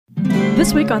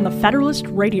This week on the Federalist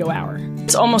Radio Hour.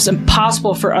 It's almost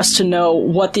impossible for us to know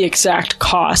what the exact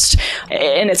cost,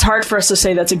 and it's hard for us to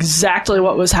say that's exactly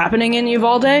what was happening in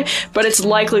Uvalde, but it's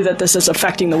likely that this is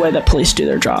affecting the way that police do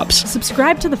their jobs.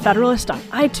 Subscribe to the Federalist on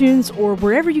iTunes or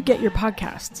wherever you get your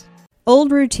podcasts.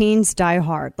 Old routines die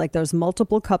hard, like those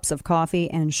multiple cups of coffee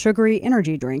and sugary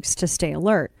energy drinks to stay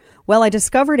alert. Well, I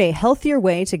discovered a healthier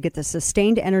way to get the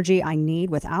sustained energy I need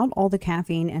without all the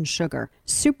caffeine and sugar.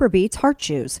 SuperBeets Heart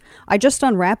Chews. I just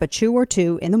unwrap a chew or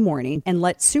two in the morning and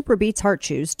let SuperBeets Heart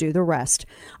Chews do the rest.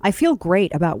 I feel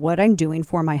great about what I'm doing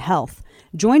for my health.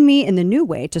 Join me in the new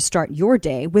way to start your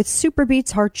day with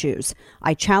SuperBeets Heart Chews.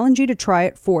 I challenge you to try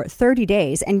it for 30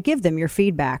 days and give them your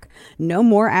feedback. No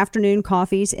more afternoon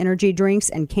coffees, energy drinks,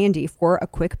 and candy for a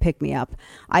quick pick-me-up.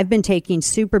 I've been taking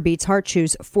SuperBeets Heart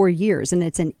Chews for years, and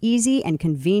it's an easy and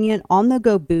convenient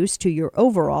on-the-go boost to your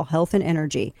overall health and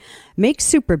energy. Make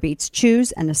SuperBeets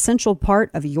Chews an essential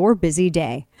part of your busy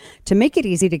day. To make it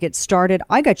easy to get started,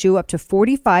 I got you up to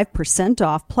 45%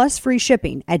 off plus free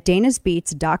shipping at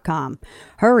danasbeats.com.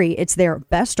 Hurry, it's their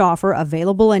best offer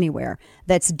available anywhere.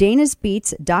 That's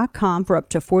danasbeats.com for up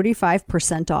to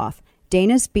 45% off.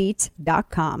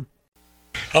 danasbeats.com.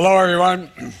 Hello, everyone.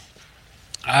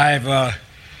 I've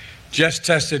just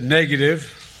tested negative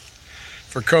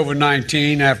for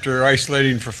COVID-19 after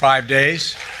isolating for 5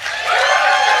 days.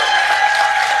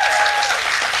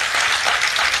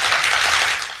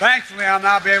 Thankfully, I'll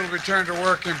now be able to return to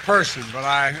work in person, but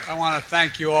I want to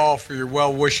thank you all for your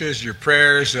well wishes, your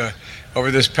prayers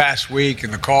over this past week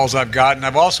and the calls I've gotten.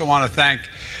 I also want to thank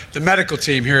the medical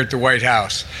team here at the White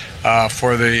House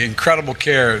for the incredible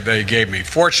care they gave me.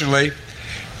 Fortunately,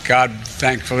 God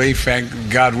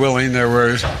willing,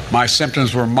 my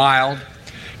symptoms were mild,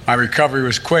 my recovery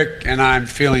was quick, and I'm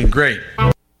feeling great.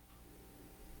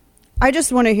 I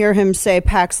just want to hear him say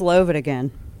Paxlovid again.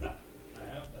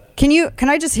 Can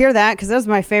I just hear that? Because that was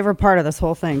my favorite part of this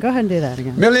whole thing. Go ahead and do that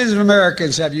again. Millions of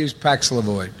Americans have used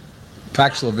Paxlovid.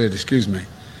 Paxlovid.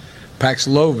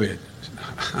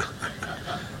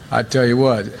 I tell you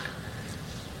what,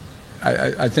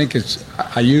 I think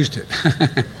I used it.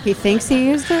 He thinks he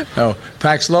used it? No,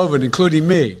 Paxlovid, including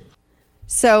me.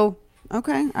 So,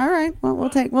 okay, all right. Well,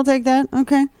 we'll take that.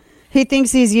 Okay. He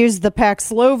thinks he's used the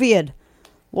Paxlovid.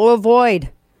 We'll avoid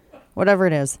whatever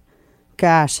it is.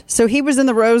 Gosh. So he was in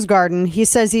the Rose Garden. He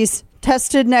says he's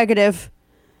tested negative.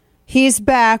 He's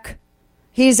back.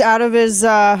 He's out of his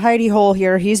hidey hole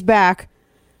here. He's back.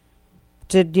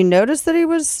 Did you notice that he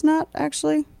was not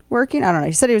actually working? I don't know.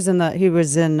 He said he was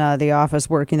in the office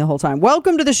working the whole time.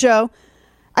 Welcome to the show.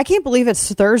 I can't believe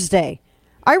it's Thursday.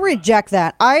 I reject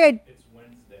that. It's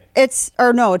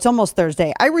Wednesday. It's almost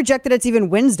Thursday. I reject that it's even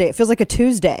Wednesday. It feels like a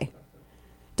Tuesday.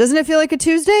 Doesn't it feel like a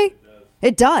Tuesday?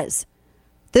 It does.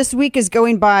 This week is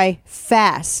going by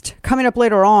fast. Coming up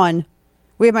later on,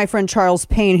 we have my friend Charles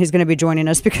Payne who's going to be joining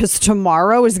us because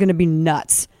tomorrow is going to be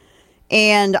nuts.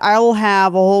 And I will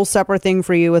have a whole separate thing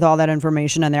for you with all that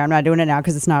information in there. I'm not doing it now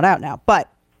because it's not out now. But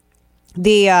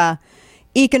the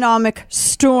economic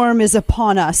storm is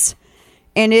upon us,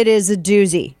 and it is a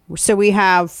doozy. So we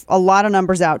have a lot of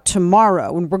numbers out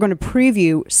tomorrow, and we're going to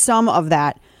preview some of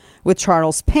that with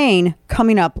Charles Payne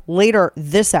coming up later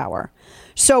this hour.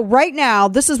 So right now,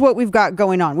 this is what we've got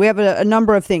going on. We have a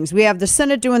number of things. We have the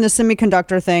Senate doing the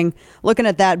semiconductor thing, looking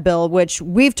at that bill, which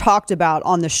we've talked about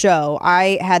on the show.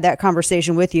 I had that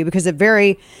conversation with you because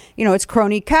it's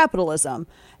crony capitalism.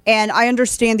 And I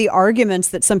understand the arguments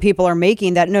that some people are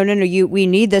making that, no, we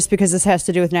need this because this has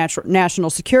to do with national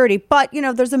security. But,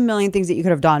 there's a million things that you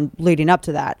could have done leading up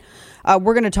to that.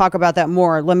 We're going to talk about that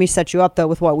more. Let me set you up, though,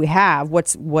 with what we have,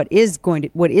 what is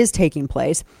taking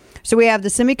place. So we have the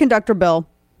semiconductor bill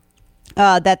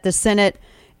that the Senate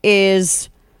is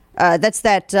that's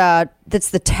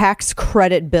the tax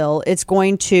credit bill. It's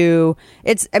going to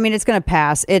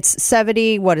pass. It's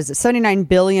 $79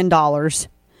 billion.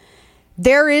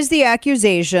 There is the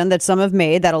accusation that some have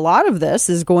made that a lot of this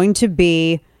is going to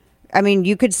be,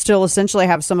 you could still essentially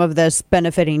have some of this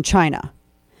benefiting China.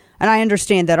 And I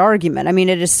understand that argument.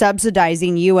 It is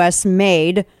subsidizing U.S.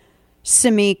 made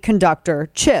semiconductor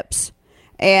chips.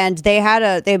 And they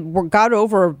got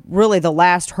over really the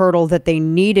last hurdle that they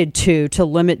needed to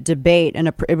limit debate.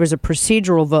 And it was a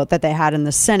procedural vote that they had in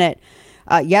the Senate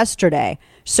yesterday.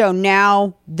 So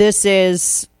now there's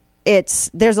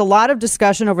a lot of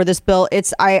discussion over this bill.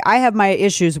 I have my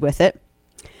issues with it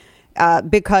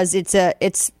because it's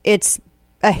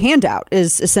a handout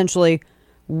is essentially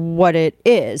what it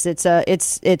is. It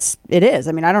is.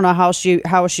 I mean, I don't know how else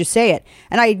you say it.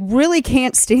 And I really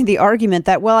can't stand the argument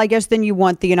that, well, I guess then you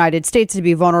want the United States to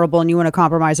be vulnerable and you want to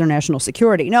compromise our national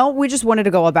security. No, we just wanted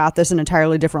to go about this an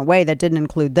entirely different way that didn't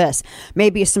include this.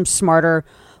 Maybe some smarter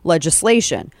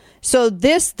legislation. So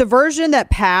the version that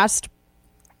passed,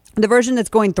 the version that's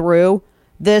going through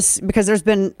this, because there's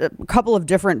been a couple of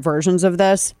different versions of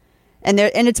this, and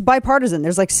it's bipartisan.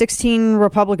 There's like 16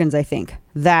 Republicans, I think,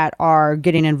 that are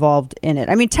getting involved in it.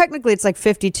 I mean, technically it's like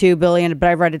 52 billion, but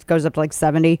I read it goes up to like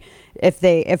 70 if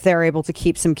they're able to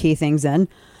keep some key things in.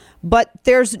 But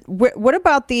what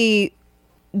about the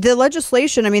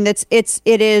legislation? I mean, it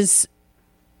is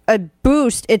a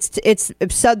boost.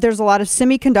 There's a lot of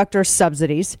semiconductor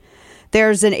subsidies.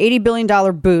 There's an $80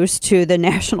 billion boost to the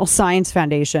National Science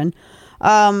Foundation.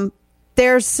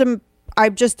 There's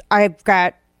I've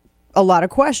got a lot of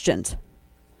questions.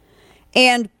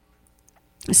 And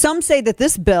some say that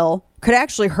this bill could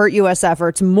actually hurt U.S.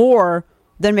 efforts more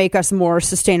than make us more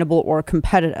sustainable or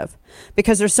competitive,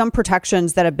 because there's some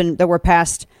protections that were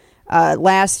passed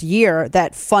last year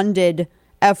that funded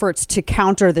efforts to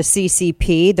counter the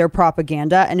CCP, their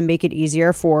propaganda, and to make it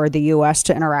easier for the U.S.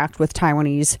 to interact with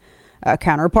Taiwanese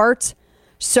counterparts.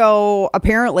 So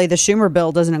apparently the Schumer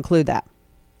bill doesn't include that.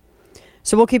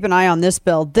 So we'll keep an eye on this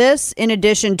bill. This, in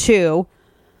addition to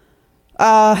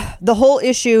the whole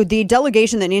issue, the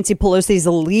delegation that Nancy Pelosi is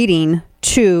leading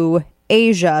to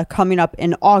Asia coming up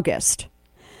in August.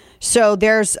 So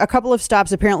there's a couple of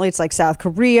stops. Apparently it's like South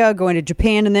Korea, going to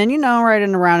Japan, and then, right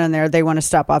in around in there, they want to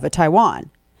stop off at Taiwan.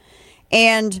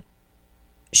 And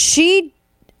it's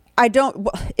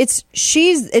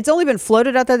only been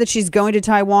floated out there that she's going to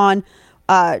Taiwan.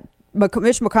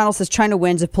 Mitch McConnell says China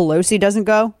wins if Pelosi doesn't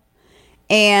go.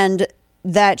 And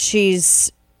that she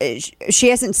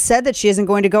hasn't said that she isn't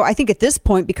going to go. I think at this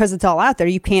point, because it's all out there,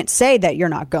 you can't say that you're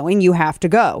not going. You have to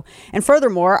go. And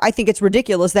furthermore, I think it's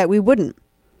ridiculous that we wouldn't.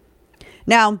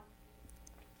 Now,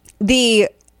 the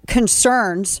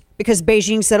concerns, because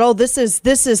Beijing said, oh, this is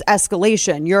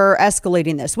escalation. You're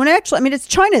escalating this. When actually, it's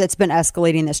China that's been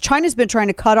escalating this. China's been trying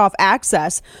to cut off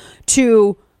access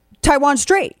to Taiwan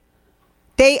Strait.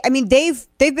 They've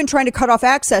been trying to cut off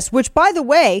access, which, by the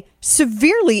way,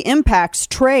 severely impacts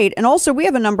trade. And also, we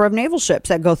have a number of naval ships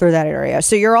that go through that area.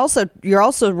 So you're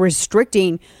also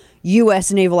restricting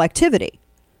U.S. naval activity.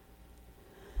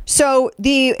 So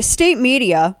the state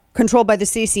media, controlled by the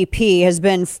CCP, has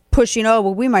been pushing,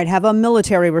 we might have a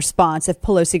military response if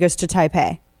Pelosi goes to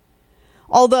Taipei.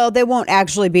 Although they won't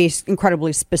actually be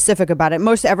incredibly specific about it.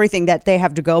 Most everything that they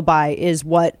have to go by is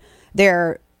what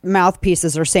their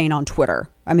mouthpieces are saying on Twitter.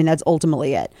 That's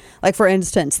ultimately it. Like, for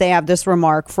instance, they have this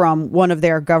remark from one of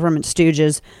their government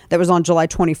stooges that was on July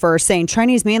 21st saying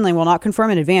Chinese mainland will not confirm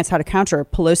in advance how to counter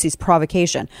Pelosi's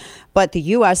provocation, but the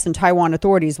U.S. and Taiwan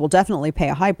authorities will definitely pay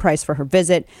a high price for her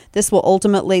visit. This will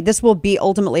be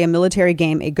ultimately a military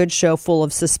game, a good show full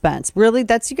of suspense. Really? You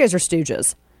guys are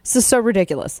stooges. This is so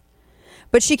ridiculous.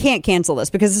 But she can't cancel this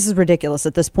because this is ridiculous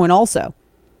at this point also.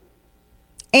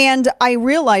 And I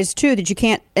realized, too, that you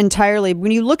can't entirely,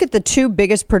 when you look at the two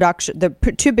biggest producers of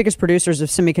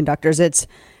semiconductors,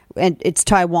 it's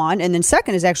Taiwan, and then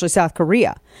second is actually South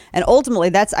Korea. And ultimately,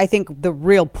 that's, I think, the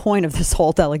real point of this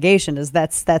whole delegation is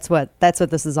that's what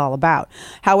this is all about.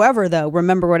 However, though,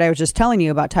 remember what I was just telling you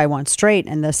about Taiwan Strait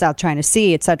and the South China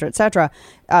Sea, et cetera, et cetera.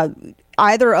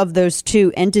 Either of those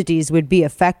two entities would be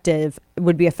affected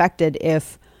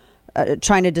if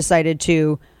China decided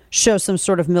to show some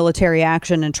sort of military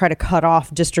action and try to cut off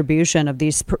distribution of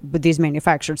these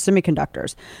manufactured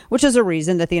semiconductors, which is a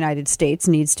reason that the United States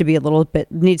needs to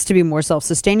be more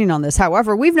self-sustaining on this.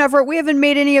 However, we haven't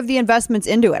made any of the investments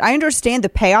into it. I understand the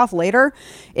payoff later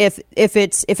if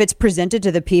it's presented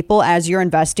to the people as you're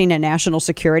investing in national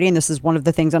security, and this is one of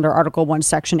the things under Article 1,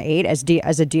 Section 8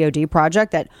 as a DoD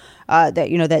project that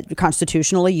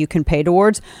constitutionally you can pay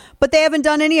towards, but they haven't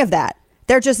done any of that.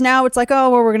 They're just now, it's like,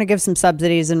 we're going to give some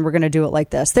subsidies and we're going to do it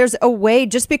like this. There's a way,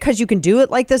 just because you can do it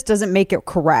like this doesn't make it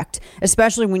correct,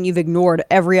 especially when you've ignored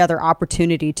every other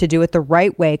opportunity to do it the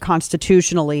right way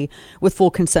constitutionally with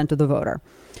full consent of the voter.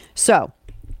 So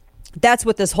that's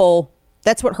what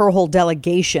her whole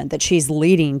delegation that she's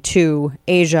leading to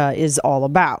Asia is all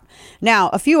about. Now,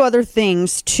 a few other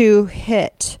things to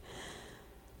hit.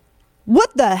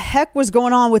 What the heck was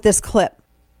going on with this clip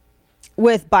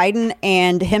with Biden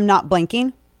and him not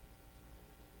blinking?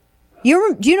 Do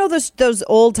you know those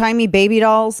old-timey baby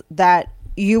dolls that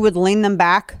you would lean them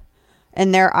back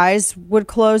and their eyes would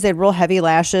close? They had real heavy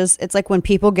lashes. It's like when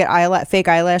people get fake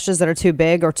eyelashes that are too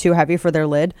big or too heavy for their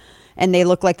lid, and they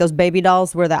look like those baby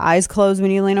dolls where the eyes close when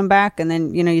you lean them back and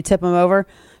then, you tip them over.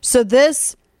 So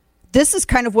this this is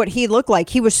kind of what he looked like.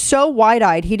 He was so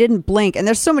wide-eyed, he didn't blink. And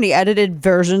there's so many edited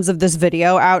versions of this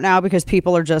video out now because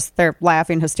people are they're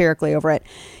laughing hysterically over it.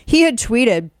 He had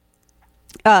tweeted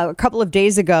a couple of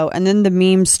days ago, and then the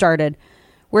meme started,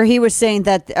 where he was saying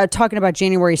that, talking about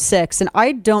January 6th, and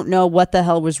I don't know what the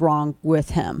hell was wrong with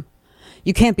him.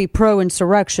 You can't be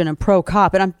pro-insurrection and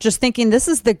pro-cop. And I'm just thinking, this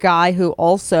is the guy who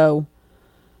also,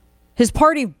 his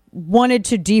party wanted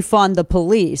to defund the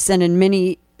police, and in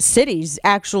many cities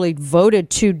actually voted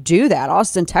to do that.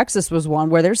 Austin, Texas was one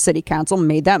where their city council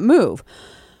made that move.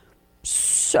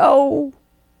 So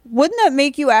wouldn't that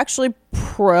make you actually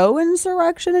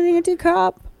pro-insurrection and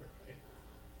anti-cop?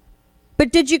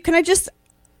 But can I just,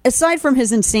 aside from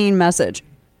his insane message,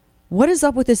 what is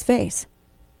up with his face?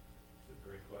 That's a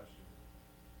great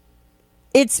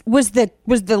question.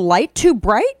 Was the light too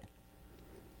bright?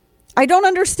 I don't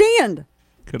understand.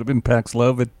 Could have been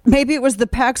Paxlovid. Maybe it was the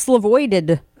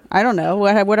Paxlovided. I don't know.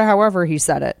 However he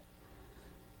said it.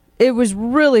 It was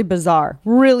really bizarre.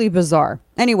 Really bizarre.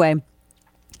 Anyway,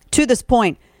 to this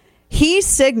point, he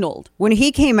signaled when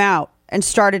he came out and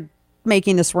started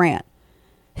making this rant.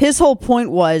 His whole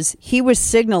point was he was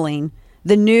signaling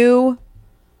the new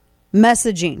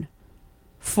messaging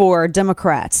for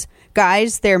Democrats.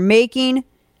 Guys, they're making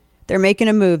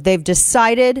a move. They've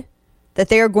decided that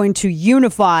they are going to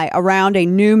unify around a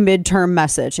new midterm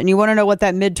message. And you want to know what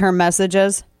that midterm message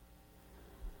is?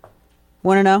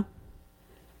 Want to know?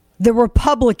 The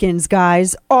Republicans,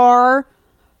 guys, are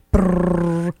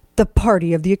the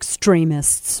party of the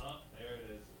extremists. Oh, there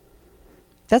it is.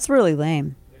 That's really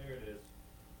lame. There it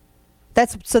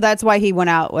is. That's why he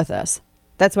went out with this.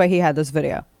 That's why he had this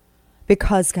video.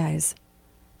 Because, guys,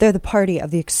 they're the party of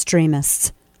the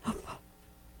extremists.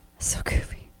 So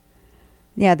goofy.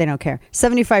 Yeah, they don't care.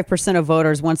 75% of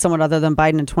voters want someone other than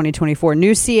Biden in 2024.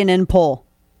 New CNN poll.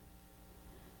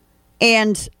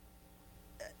 And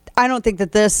I don't think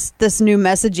that this new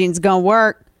messaging is going to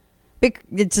work.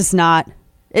 It's just not.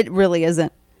 It really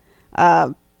isn't.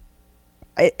 I'm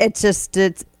just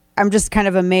kind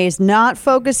of amazed. Not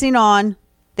focusing on.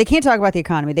 They can't talk about the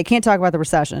economy. They can't talk about the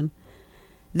recession.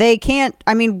 They can't.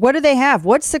 I mean, what do they have?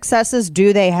 What successes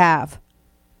do they have?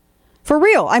 For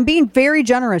real. I'm being very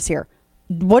generous here.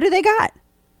 What do they got?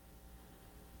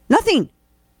 Nothing.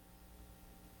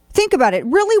 Think about it.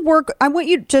 Really work. I want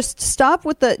you to just stop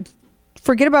with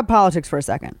forget about politics for a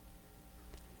second.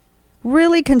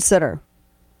 Really consider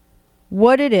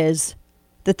what it is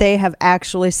that they have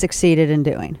actually succeeded in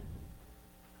doing.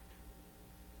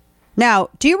 Now,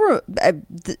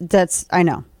 that's, I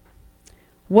know.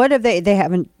 What have they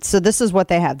haven't, so this is what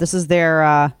they have. This is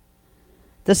their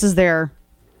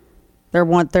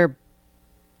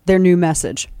new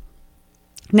message.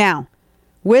 Now,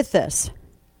 with this,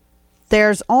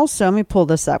 there's also, let me pull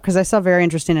this up because I saw very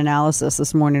interesting analysis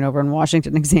this morning over in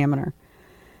Washington Examiner.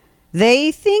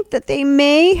 They think that they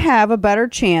may have a better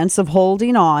chance of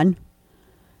holding on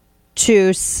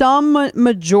to some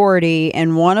majority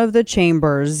in one of the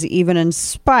chambers, even in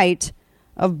spite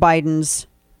of Biden's,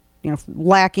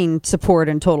 lacking support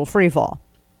in total freefall.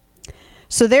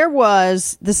 So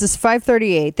this is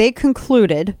 538. They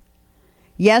concluded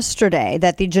yesterday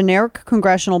that the generic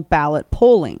congressional ballot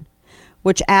polling,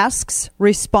 which asks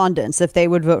respondents if they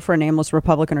would vote for a nameless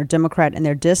Republican or Democrat in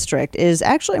their district, is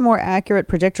actually a more accurate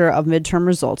predictor of midterm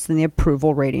results than the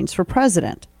approval ratings for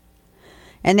president.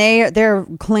 And they're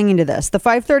clinging to this. The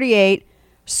 538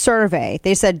 survey,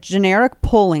 they said generic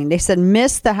polling, they said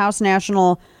missed the House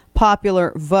national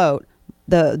popular vote,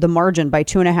 the margin by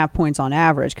 2.5 points on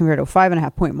average compared to a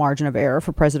 5.5 point margin of error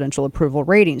for presidential approval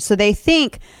ratings. So they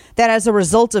think that as a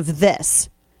result of this,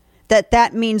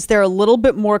 that means they're a little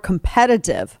bit more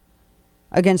competitive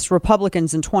against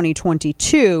Republicans in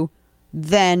 2022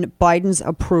 than Biden's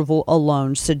approval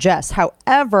alone suggests.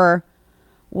 However,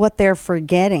 what they're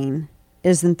forgetting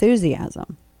is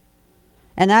enthusiasm.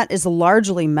 And that is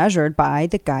largely measured by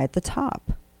the guy at the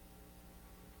top.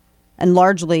 And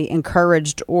largely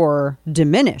encouraged or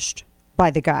diminished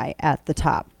by the guy at the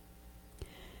top.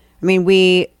 I mean,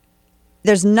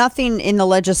 there's nothing in the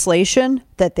legislation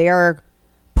that they are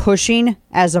pushing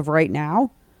as of right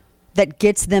now that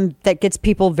gets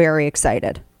people very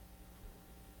excited.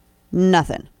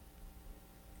 Nothing.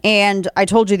 And I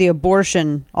told you the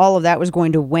abortion, all of that was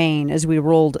going to wane as we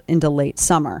rolled into late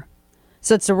summer.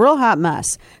 So it's a real hot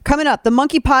mess. Coming up, the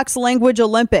Monkeypox Language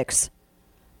Olympics.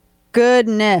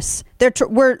 Goodness.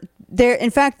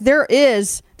 In fact, there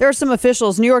are some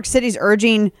officials, New York City's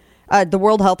urging the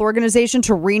World Health Organization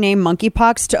to rename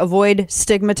monkeypox to avoid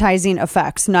stigmatizing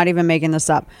effects. Not even making this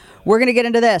up. We're going to get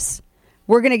into this.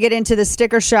 We're going to get into the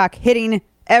sticker shock hitting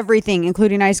everything,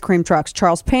 including ice cream trucks.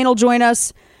 Charles Payne will join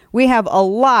us. We have a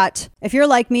lot. If you're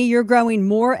like me, you're growing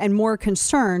more and more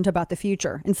concerned about the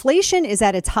future. Inflation is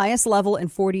at its highest level in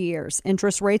 40 years.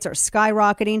 Interest rates are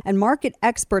skyrocketing, and market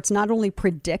experts not only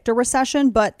predict a recession,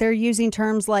 but they're using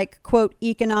terms like, quote,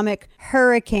 economic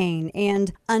hurricane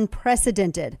and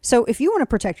unprecedented. So if you want to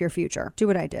protect your future, do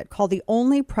what I did. Call the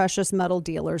only precious metal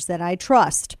dealers that I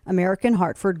trust, American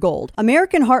Hartford Gold.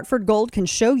 American Hartford Gold can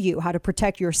show you how to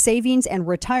protect your savings and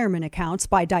retirement accounts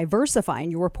by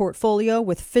diversifying your portfolio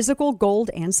with physical gold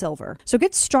and silver. So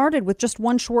get started with just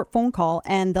one short phone call,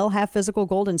 and they'll have physical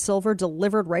gold and silver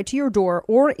delivered right to your door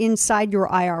or inside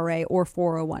your IRA or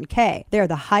 401k. They are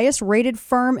the highest rated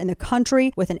firm in the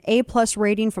country with an A+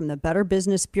 rating from the Better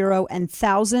Business Bureau and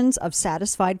thousands of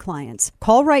satisfied clients.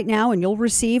 Call right now and you'll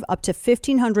receive up to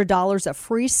 $1,500 of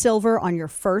free silver on your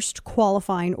first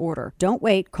qualifying order. Don't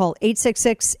wait. Call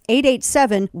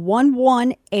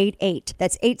 866-887-1188.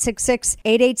 That's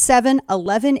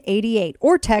 866-887-1188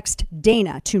 or text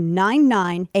Dana to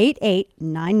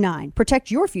 998899. Protect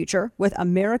your future with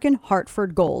American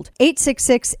Hartford Gold.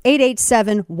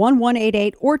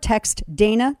 866-887-1188 or text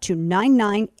Dana to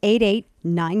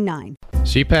 998899.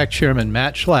 CPAC Chairman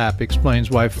Matt Schlapp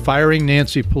explains why firing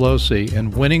Nancy Pelosi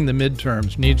and winning the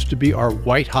midterms needs to be our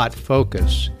white-hot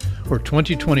focus, or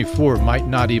 2024 might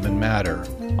not even matter.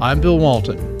 I'm Bill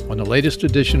Walton. On the latest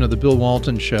edition of The Bill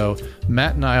Walton Show,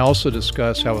 Matt and I also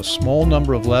discuss how a small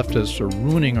number of leftists are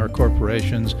ruining our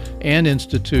corporations and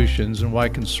institutions and why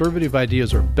conservative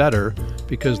ideas are better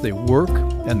because they work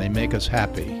and they make us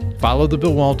happy. Follow The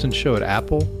Bill Walton Show at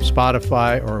Apple,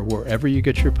 Spotify, or wherever you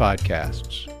get your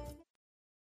podcasts.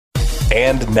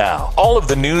 And now, all of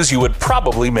the news you would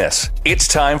probably miss. It's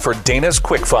time for Dana's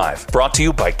Quick Five, brought to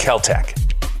you by Caltech.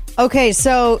 Okay,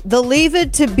 so the Leave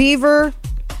It to Beaver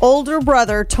older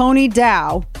brother, Tony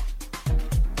Dow,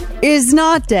 is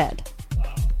not dead.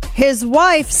 His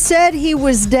wife said he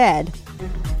was dead,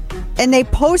 and they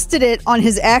posted it on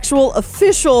his actual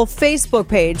official Facebook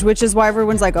page, which is why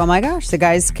everyone's like, oh my gosh, the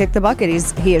guy's kicked the bucket.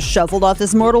 He has shuffled off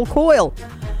this mortal coil.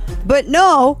 But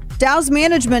no, Dow's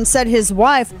management said his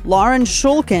wife, Lauren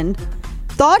Shulkin,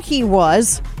 thought he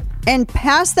was and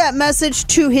passed that message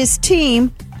to his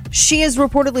team. She is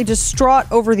reportedly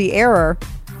distraught over the error.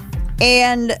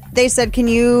 And they said, can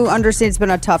you understand it's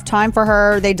been a tough time for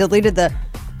her? They deleted the...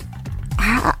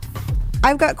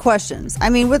 I've got questions. I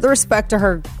mean, with respect to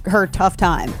her tough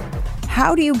time,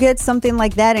 how do you get something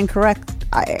like that incorrect?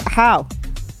 How?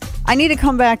 I need to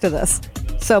come back to this.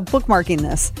 So bookmarking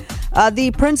this. The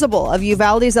principal of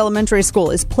Uvalde's elementary school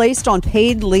is placed on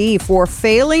paid leave for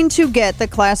failing to get the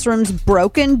classroom's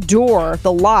broken door,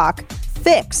 the lock,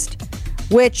 fixed,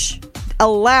 which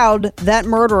allowed that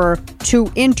murderer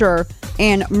to enter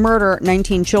and murder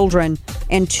 19 children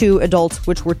and 2 adults,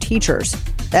 which were teachers.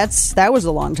 That was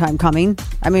a long time coming.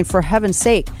 I mean, for heaven's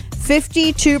sake,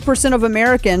 52% of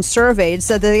Americans surveyed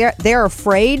said that they're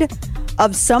afraid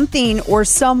of something or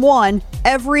someone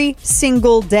every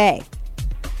single day.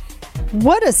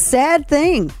 What a sad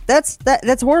thing. That's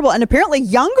horrible. And apparently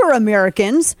younger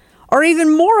Americans are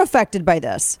even more affected by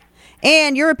this.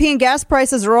 And European gas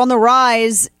prices are on the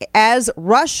rise as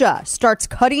Russia starts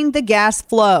cutting the gas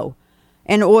flow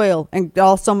and oil and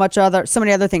so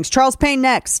many other things. Charles Payne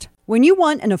next. When you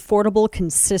want an affordable,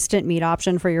 consistent meat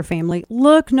option for your family,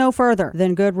 look no further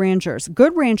than Good Ranchers.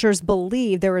 Good Ranchers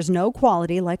believe there is no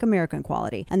quality like American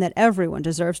quality and that everyone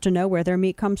deserves to know where their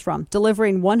meat comes from.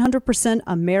 Delivering 100%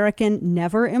 American,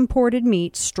 never imported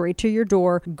meat straight to your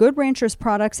door, Good Ranchers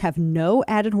products have no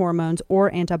added hormones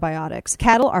or antibiotics.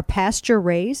 Cattle are pasture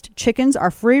raised, chickens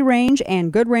are free range,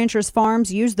 and Good Ranchers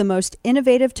farms use the most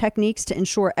innovative techniques to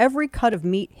ensure every cut of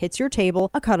meat hits your table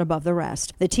a cut above the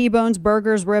rest. The T-bones,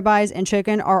 burgers, ribeyes, and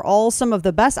chicken are all some of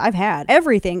the best I've had.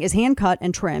 Everything is hand cut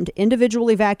and trimmed,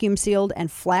 individually vacuum sealed,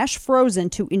 and flash frozen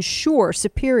to ensure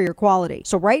superior quality.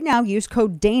 So right now, use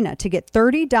code DANA to get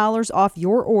 $30 off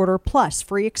your order plus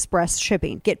free express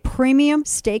shipping. Get premium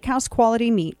steakhouse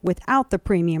quality meat without the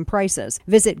premium prices.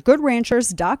 Visit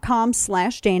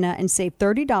goodranchers.com/Dana and save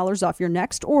 $30 off your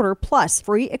next order plus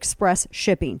free express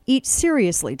shipping. Eat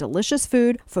seriously delicious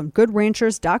food from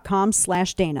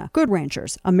goodranchers.com/Dana. Good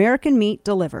Ranchers, American meat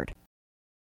delivered.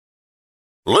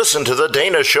 Listen to The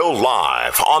Dana Show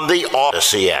live on the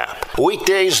Odyssey app.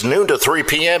 Weekdays noon to 3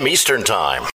 p.m. Eastern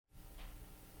Time.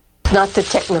 Not the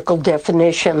technical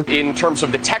definition. In terms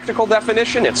of the technical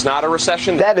definition, it's not a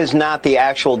recession. That is not the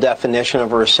actual definition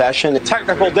of a recession. The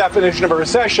technical definition of a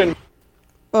recession.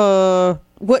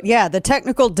 What? Yeah, the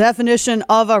technical definition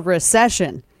of a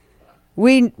recession.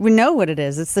 We know what it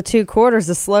is. It's the 2 quarters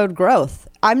of slowed growth.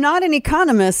 I'm not an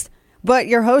economist, But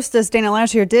your hostess, Dana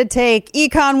Lashier, did take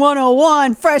Econ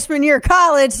 101 freshman year of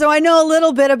college, so I know a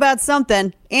little bit about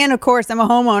something. And, of course, I'm a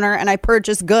homeowner, and I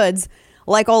purchase goods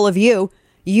like all of you.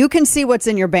 You can see what's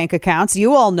in your bank accounts.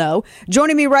 You all know.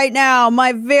 Joining me right now,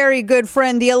 my very good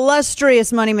friend, the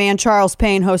illustrious money man, Charles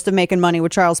Payne, host of Making Money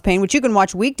with Charles Payne, which you can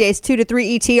watch weekdays 2 to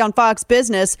 3 ET on Fox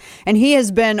Business. And he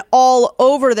has been all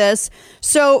over this.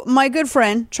 So my good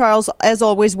friend, Charles, as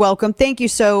always, welcome. Thank you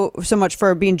so much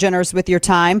for being generous with your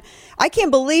time. I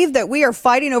can't believe that we are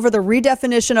fighting over the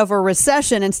redefinition of a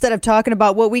recession instead of talking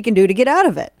about what we can do to get out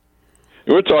of it.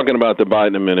 We're talking about the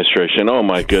Biden administration. Oh,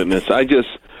 my goodness. I'm just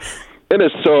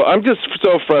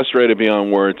so frustrated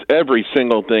beyond words. Every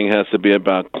single thing has to be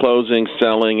about closing,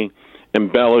 selling,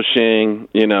 embellishing.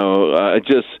 Okay,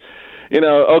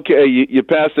 you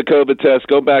passed the COVID test,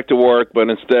 go back to work, but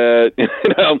instead,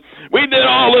 we did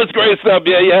all this great stuff.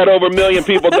 Yeah, you had over 1 million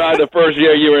people die the first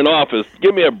year you were in office.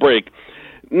 Give me a break.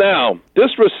 Now,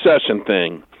 this recession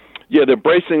thing, they're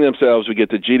bracing themselves. We get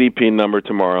the GDP number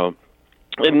tomorrow,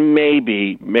 and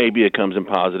maybe it comes in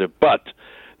positive, but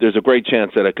there's a great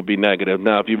chance that it could be negative.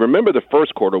 Now, if you remember, the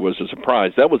first quarter was a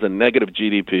surprise. That was a negative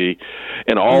GDP,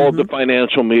 and all of the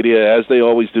financial media, as they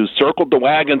always do, circled the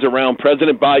wagons around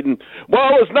President Biden.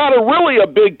 Well, it's not really a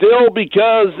big deal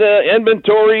because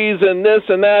inventories and this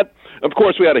and that. Of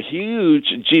course, we had a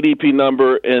huge GDP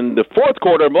number in the fourth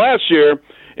quarter of last year,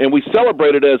 and we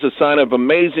celebrated it as a sign of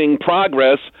amazing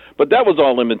progress, but that was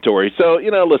all inventory. So,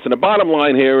 listen, the bottom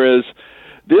line here is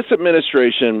this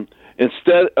administration,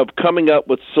 instead of coming up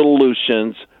with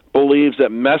solutions, believes that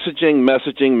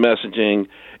messaging,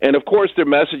 and of course their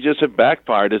messages have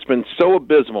backfired. It's been so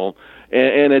abysmal,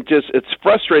 and it's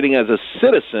frustrating as a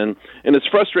citizen, and it's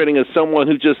frustrating as someone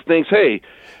who just thinks, hey,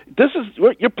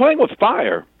 you're playing with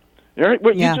fire. Right?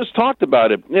 You just talked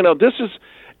about it. This is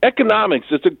economics.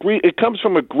 It comes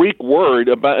from a Greek word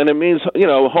and it means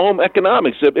home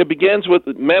economics. It begins with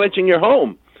managing your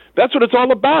home. That's what it's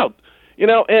all about.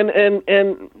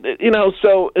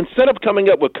 So instead of coming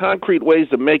up with concrete ways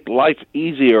to make life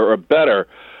easier or better,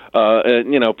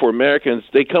 for Americans,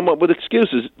 they come up with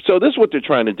excuses. So this is what they're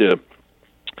trying to do.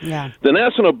 Yeah. The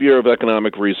National Bureau of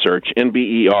Economic Research,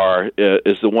 NBER,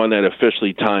 is the one that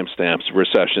officially timestamps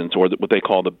recessions, or what they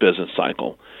call the business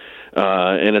cycle.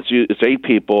 And it's 8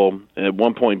 people. At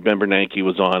one point, Ben Bernanke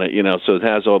was on it, so it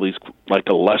has all these like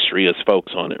illustrious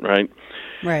folks on it, right?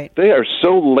 Right. They are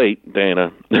so late,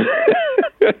 Dana.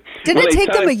 Didn't it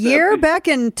take them a year back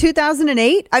in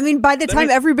 2008? I mean, by the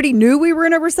time everybody knew we were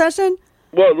in a recession?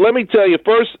 Well, let me tell you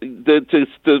first,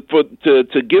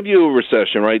 to give you a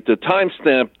recession, right, the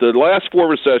timestamp, the last 4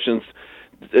 recessions,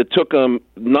 it took them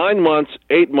 9 months,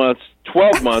 8 months,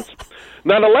 12 months.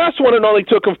 Now, the last one, it only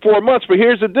took them 4 months, but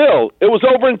here's the deal. It was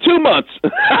over in 2 months.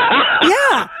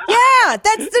 Yeah,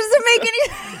 that doesn't make any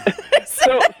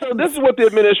sense. So this is what the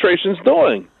administration's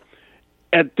doing.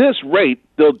 At this rate,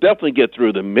 they'll definitely get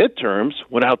through the midterms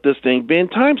without this thing being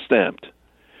time-stamped.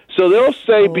 So they'll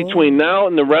say between now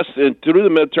and through the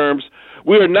midterms,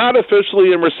 we are not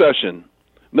officially in recession.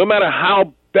 No matter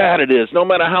how bad it is, no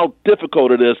matter how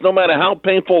difficult it is, no matter how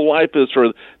painful life is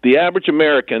for the average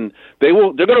American, they're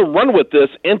going to run with this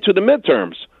into the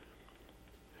midterms.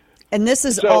 And this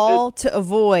is all to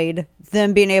avoid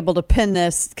them being able to pin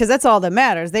this, because that's all that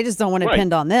matters. They just don't want it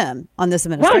pinned on them, on this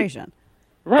administration.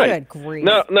 Right. Good grief.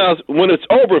 Now, when it's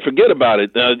over, forget about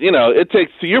it. It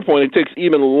takes, to your point, it takes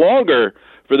even longer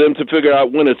for them to figure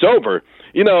out when it's over.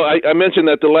 I mentioned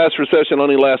that the last recession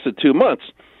only lasted 2 months.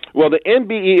 Well, the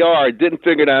NBER didn't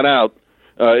figure that out.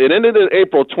 It ended in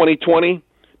April 2020.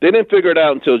 They didn't figure it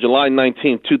out until July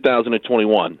 19,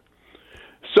 2021.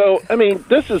 So, I mean,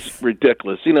 this is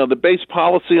ridiculous. The base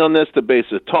policy on this, the base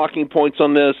of talking points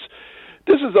on this,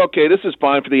 this is okay. This is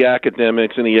fine for the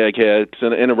academics and the eggheads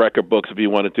and the record books if you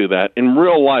want to do that. In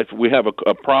real life, we have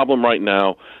a problem right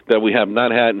now that we have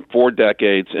not had in 4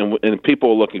 decades, and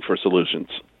people are looking for solutions.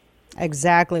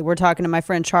 Exactly. We're talking to my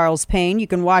friend Charles Payne. You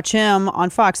can watch him on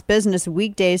Fox Business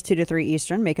weekdays 2 to 3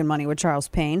 Eastern, Making Money with Charles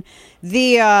Payne.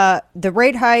 The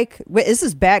rate hike, this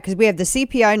is bad because we have the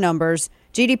CPI numbers.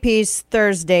 GDP's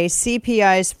Thursday,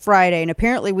 CPI's Friday, and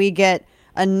apparently we get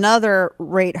another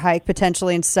rate hike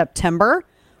potentially in September.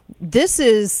 This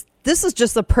is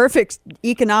just the perfect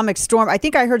economic storm. I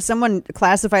think I heard someone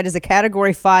classified as a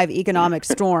Category 5 economic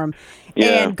storm.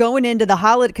 Yeah. And going into the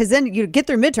holiday, because then you get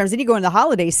through midterms, then you go into the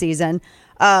holiday season.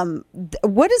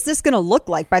 What is this going to look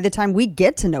like by the time we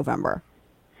get to November?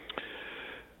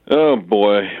 Oh,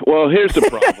 boy. Well, here's the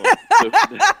problem.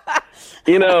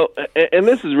 And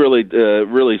this is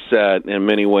really sad in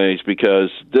many ways because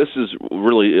this is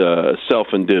really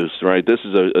self-induced, right? This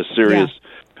is a serious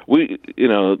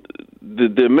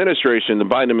the administration, the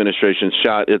Biden administration,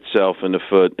 shot itself in the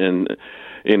foot and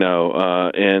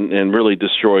really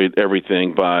destroyed everything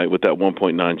with that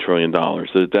 $1.9 trillion.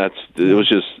 It was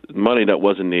just money that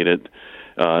wasn't needed.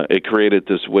 It created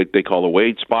this what they call a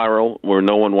wage spiral where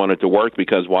no one wanted to work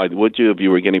because why would you if you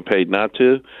were getting paid not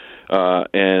to?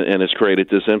 And it's created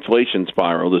this inflation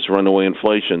spiral, this runaway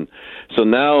inflation. So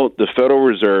now the Federal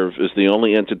Reserve is the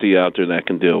only entity out there that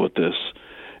can deal with this.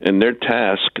 And they're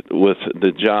tasked with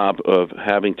the job of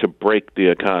having to break the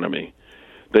economy.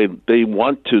 They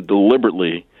want to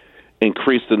deliberately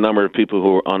increase the number of people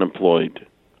who are unemployed.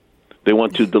 They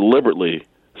want to deliberately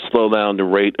slow down the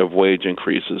rate of wage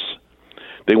increases.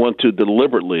 They want to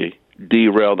deliberately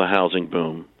derail the housing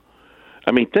boom.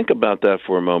 I mean, think about that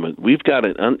for a moment. We've got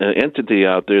an entity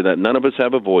out there that none of us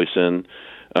have a voice in.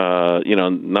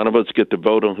 None of us get to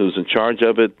vote on who's in charge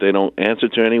of it. They don't answer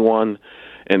to anyone.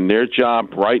 And their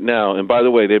job right now, and by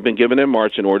the way, they've been given their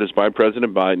marching orders by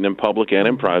President Biden in public and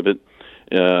in private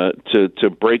to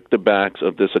break the backs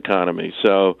of this economy.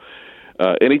 So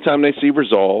anytime they see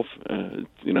resolve,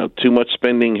 too much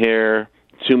spending here,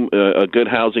 a good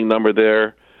housing number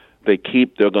there, they're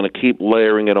going to keep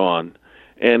layering it on.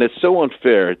 And it's so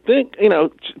unfair.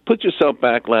 Put yourself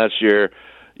back last year.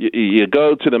 You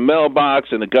go to the mailbox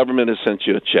and the government has sent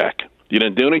you a check. You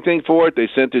didn't do anything for it. They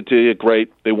sent it to you.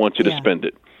 Great. They want you to spend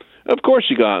it. Of course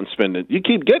you go out and spend it. You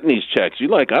keep getting these checks. You're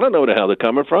like, I don't know where the hell they're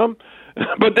coming from.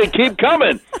 But they keep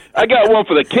coming. I got one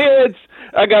for the kids.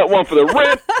 I got one for the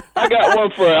rent. I got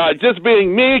one for just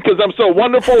being me because I'm so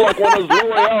wonderful, like one of those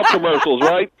L'Oreal commercials,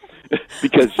 right?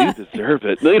 Because you deserve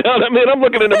it. You know what I mean? I'm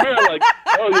looking in the mirror like,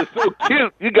 oh, you're so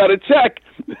cute. You got a check.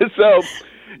 So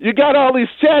you got all these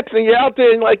checks, and you're out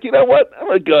there and like, you know what? I'm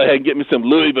going to go ahead and get me some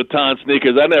Louis Vuitton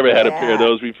sneakers. I never had a pair of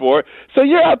those before. So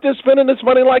you're out there spending this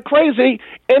money like crazy.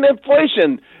 And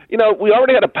inflation, we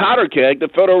already had a powder keg. The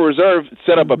Federal Reserve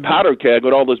set up a powder keg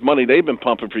with all this money they've been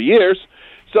pumping for years.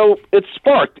 So it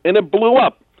sparked, and it blew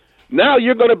up. Now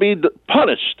you're going to be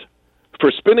punished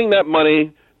for spending that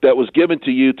money that was given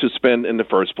to you to spend in the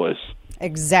first place.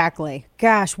 Exactly.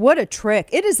 Gosh, what a trick.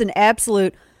 It is an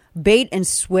absolute bait and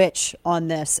switch on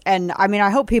this. And I mean, I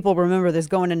hope people remember this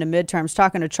going into midterms,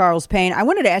 talking to Charles Payne. I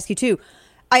wanted to ask you too.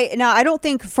 I don't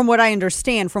think, from what I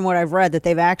understand, from what I've read, that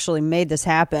they've actually made this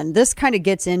happen. This kind of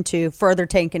gets into further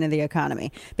tanking of the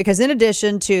economy, because in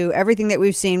addition to everything that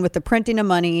we've seen with the printing of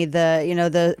money,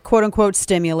 the quote unquote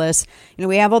stimulus,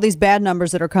 we have all these bad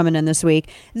numbers that are coming in this week.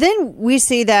 Then we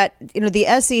see that, the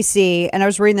SEC, and I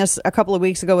was reading this a couple of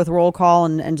weeks ago with Roll Call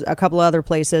and a couple of other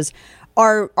places,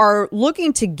 are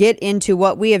looking to get into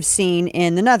what we have seen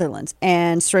in the Netherlands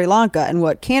and Sri Lanka and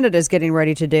what Canada is getting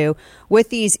ready to do with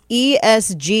these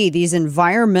ESG, these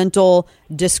environmental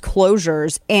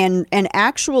disclosures, and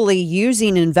actually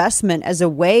using investment as a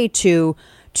way to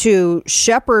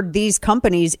shepherd these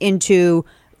companies into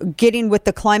getting with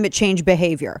the climate change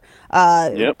behavior.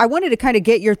 I wanted to kind of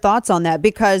get your thoughts on that,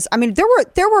 because I mean, there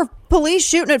were police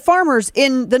shooting at farmers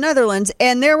in the Netherlands,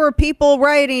 and there were people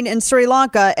rioting in Sri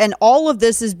Lanka, and all of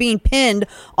this is being pinned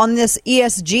on this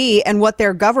ESG and what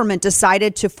their government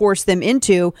decided to force them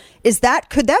into.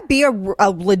 Could that be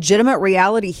a legitimate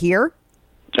reality here?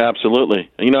 Absolutely.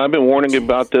 I've been warning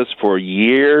about this for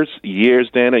years,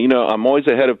 Dana. I'm always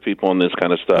ahead of people on this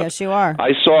kind of stuff. Yes, you are.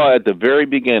 I saw at the very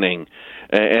beginning,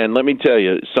 and let me tell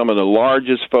you, some of the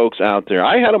largest folks out there,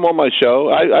 I had them on my show.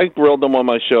 I grilled them on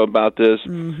my show about this.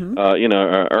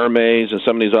 Hermes and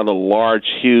some of these other large,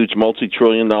 huge,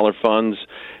 multi-trillion-dollar funds.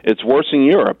 It's worse in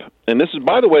Europe. And this is,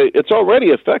 by the way, it's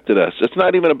already affected us. It's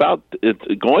not even about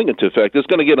it going into effect. It's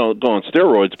going to go on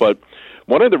steroids, but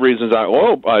one of the reasons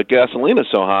gasoline is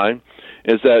so high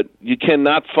is that you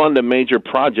cannot fund a major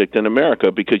project in America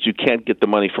because you can't get the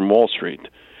money from Wall Street.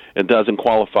 It doesn't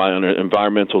qualify under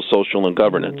environmental, social, and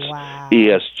governance,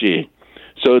 ESG.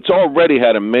 So it's already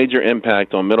had a major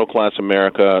impact on middle-class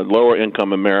America,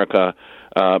 lower-income America,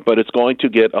 but it's going to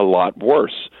get a lot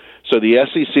worse. So the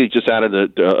SEC just added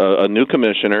a new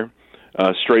commissioner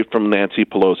straight from Nancy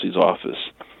Pelosi's office.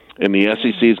 And the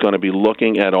SEC is going to be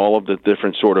looking at all of the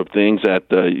different sort of things that,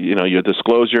 your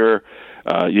disclosure.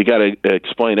 You got to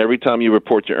explain every time you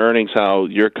report your earnings how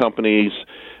your company's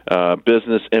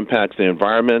business impacts the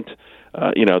environment.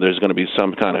 There's going to be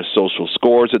some kind of social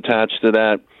scores attached to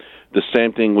that. The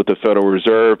same thing with the Federal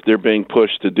Reserve. They're being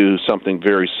pushed to do something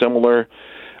very similar.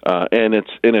 And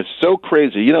it's so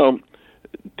crazy.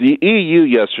 The EU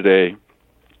yesterday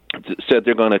said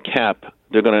they're going to cap.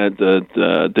 They're going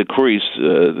to decrease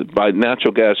by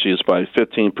natural gas use by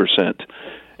 15%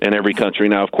 in every country.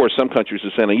 Now, of course, some countries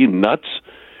are saying, "Are you nuts?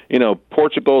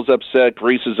 Portugal's upset,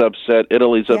 Greece is upset,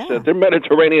 Italy's upset. Yeah. They're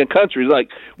Mediterranean countries. Like,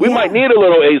 we might need a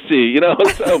little AC,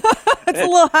 So, it's a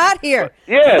little hot here.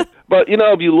 Yeah, but,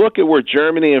 if you look at where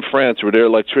Germany and France, where their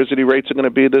electricity rates are going to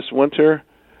be this winter,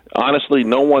 honestly,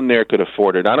 no one there could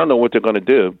afford it. I don't know what they're going to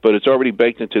do, but it's already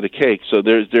baked into the cake. So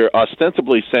they're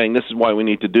ostensibly saying this is why we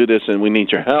need to do this and we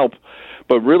need your help.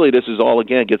 But really, this is all,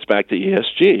 again, gets back to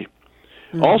ESG.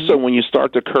 Mm-hmm. Also, when you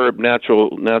start to curb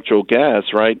natural gas,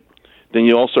 right, then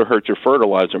you also hurt your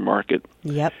fertilizer market.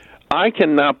 Yep. I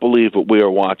cannot believe what we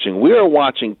are watching. We are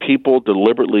watching people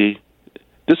deliberately.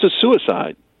 This is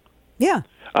suicide. Yeah.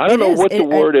 I don't know what the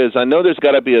word is. I know there's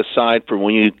got to be a side for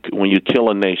when you kill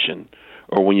a nation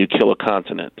or when you kill a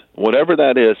continent. Whatever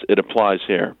that is, it applies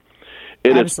here.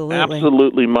 It is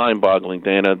absolutely mind-boggling,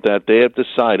 Dana, that they have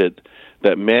decided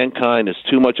that mankind is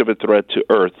too much of a threat to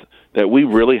Earth, that we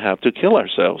really have to kill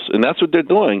ourselves. And that's what they're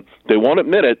doing. They won't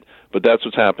admit it, but that's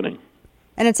what's happening.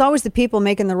 And it's always the people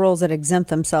making the rules that exempt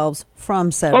themselves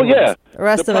from said rules. Yeah. The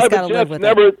rest of us got to live with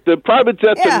it. The private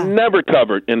jets are never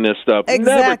covered in this stuff.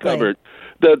 Exactly. Never covered.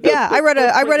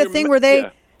 I read a thing where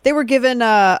they were given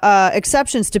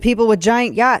exceptions to people with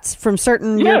giant yachts from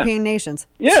certain European nations.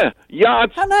 Yeah,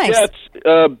 yachts, how nice. Jets,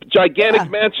 gigantic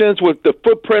mansions with the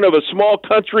footprint of a small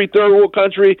country, third world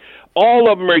country.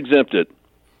 All of them are exempted.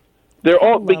 They're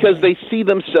all because they see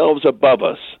themselves above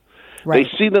us. Right.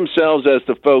 They see themselves as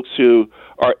the folks who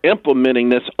are implementing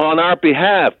this on our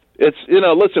behalf. It's,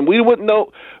 listen, we wouldn't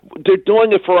know. They're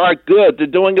doing it for our good. They're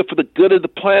doing it for the good of the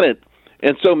planet.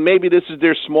 And so maybe this is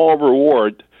their small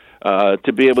reward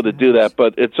to be able to do that.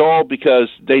 But it's all because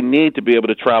they need to be able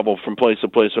to travel from place to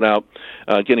place without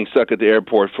getting stuck at the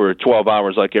airport for 12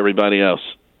 hours like everybody else.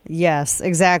 Yes,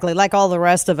 exactly. Like all the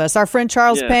rest of us. Our friend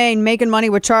Charles Payne, Making Money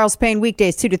with Charles Payne,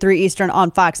 weekdays 2 to 3 Eastern on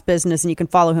Fox Business. And you can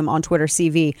follow him on Twitter,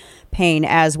 CV Payne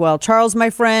as well. Charles, my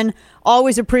friend,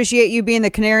 always appreciate you being the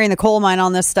canary in the coal mine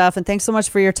on this stuff. And thanks so much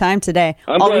for your time today.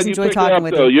 Always enjoy talking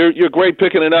with you. You're great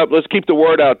picking it up. Let's keep the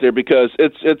word out there because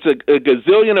it's a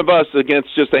gazillion of us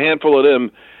against just a handful of them.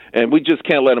 And we just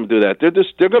can't let them do that.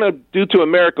 They're going to do to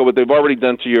America what they've already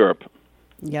done to Europe.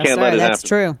 Yes, sir. That's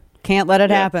true. Can't let it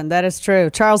happen. That is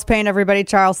true. Charles Payne, everybody.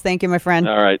 Charles, thank you, my friend.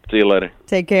 All right. See you later.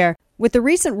 Take care. With the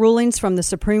recent rulings from the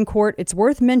Supreme Court, it's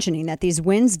worth mentioning that these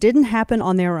wins didn't happen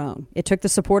on their own. It took the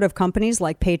support of companies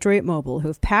like Patriot Mobile,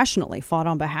 who've passionately fought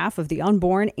on behalf of the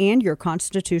unborn and your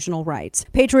constitutional rights.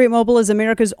 Patriot Mobile is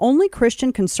America's only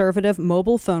Christian conservative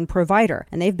mobile phone provider,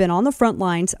 and they've been on the front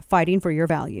lines fighting for your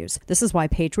values. This is why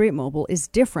Patriot Mobile is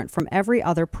different from every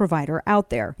other provider out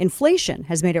there. Inflation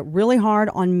has made it really hard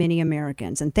on many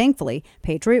Americans, and thankfully,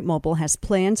 Patriot Mobile has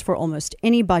plans for almost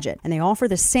any budget, and they offer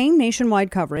the same nationwide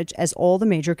coverage as all the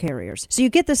major carriers. So you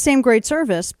get the same great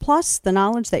service, plus the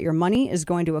knowledge that your money is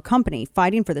going to a company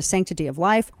fighting for the sanctity of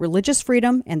life, religious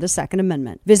freedom, and the Second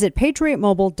Amendment. Visit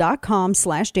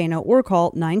patriotmobile.com/Dana or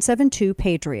call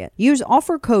 972-PATRIOT. Use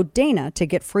offer code DANA to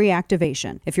get free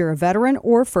activation. If you're a veteran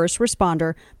or first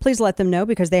responder, please let them know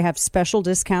because they have special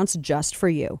discounts just for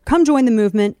you. Come join the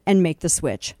movement and make the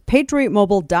switch.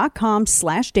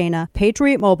 patriotmobile.com/Dana,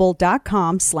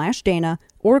 patriotmobile.com/Dana,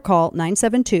 or call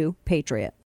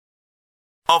 972-PATRIOT.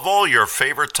 Of all your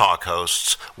favorite talk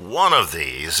hosts, one of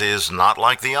these is not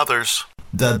like the others.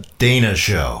 The Dana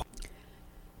Show.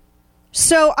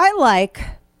 So I like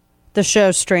the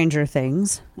show Stranger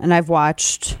Things, and I've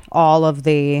watched all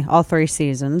 3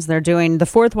 seasons. They're doing, the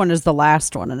 4th one is the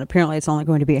last one, and apparently it's only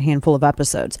going to be a handful of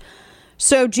episodes.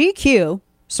 So GQ,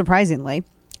 surprisingly,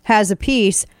 has a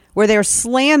piece where they're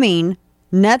slamming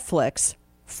Netflix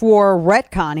for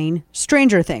retconning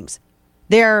Stranger Things.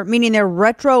 Meaning they're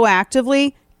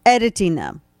retroactively editing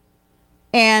them.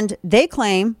 And they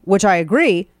claim, which I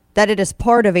agree, that it is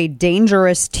part of a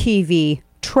dangerous TV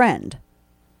trend.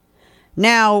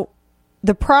 Now,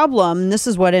 the problem, this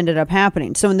is what ended up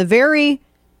happening. So in the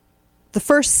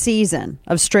first season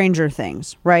of Stranger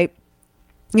Things, right?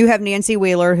 You have Nancy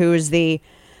Wheeler, who is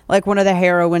one of the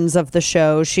heroines of the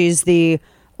show. She's the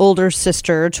older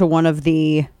sister to one of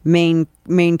the main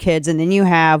kids. And then you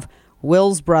have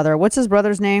Will's brother. What's his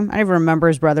brother's name? I don't even remember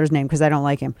his brother's name because I don't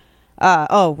like him.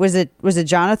 Was it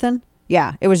Jonathan?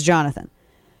 Yeah, it was Jonathan.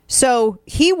 So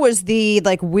he was the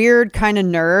weird kind of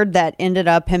nerd that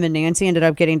him and Nancy ended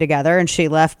up getting together, and she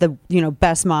left the,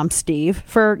 best mom Steve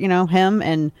for, him.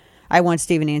 And I want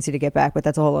Steve and Nancy to get back, but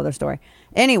that's a whole other story.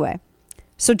 Anyway,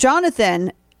 so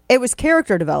Jonathan, it was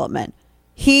character development.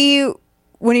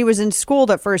 When he was in school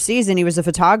that first season, he was a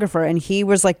photographer, and he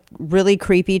was really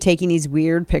creepy, taking these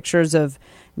weird pictures of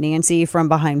Nancy from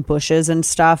behind bushes and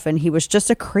stuff. And he was just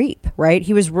a creep, right?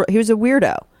 He was a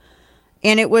weirdo.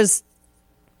 And it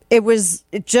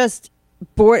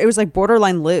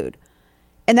borderline lewd.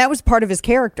 And that was part of his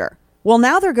character. Well,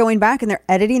 now they're going back and they're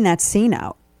editing that scene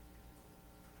out.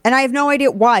 And I have no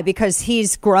idea why, because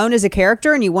he's grown as a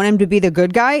character and you want him to be the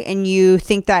good guy, and you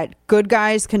think that good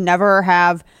guys can never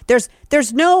have, there's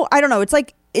no, I don't know. It's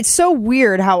like, it's so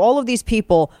weird how all of these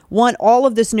people want all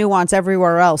of this nuance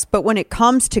everywhere else. But when it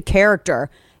comes to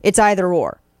character, it's either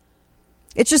or.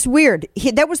 It's just weird.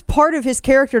 That was part of his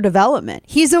character development.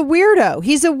 He's a weirdo.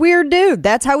 He's a weird dude.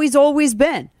 That's how he's always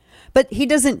been. But he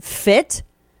doesn't fit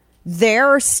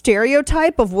their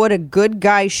stereotype of what a good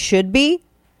guy should be.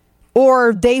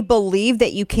 Or they believe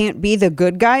that you can't be the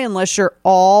good guy unless you're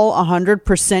all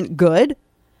 100% good,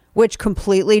 which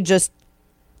completely just,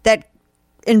 that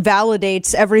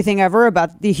invalidates everything ever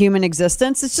about the human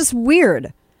existence. It's just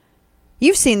weird.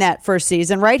 You've seen that first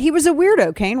season, right? He was a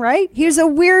weirdo, Kane, right? He was a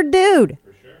weird dude.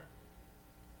 For sure.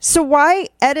 So why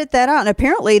edit that out? And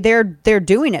apparently they're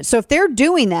doing it. So if they're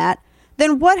doing that,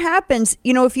 then what happens,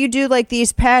 if you do like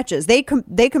these patches? They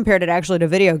compared it actually to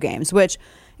video games, which,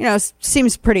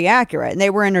 seems pretty accurate. And they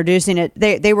were introducing it.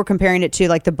 They were comparing it to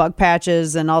like the bug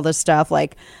patches and all this stuff.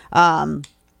 Like,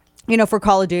 for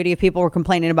Call of Duty, if people were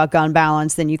complaining about gun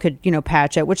balance, then you could,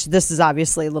 patch it, which this is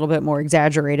obviously a little bit more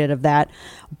exaggerated of that.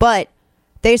 But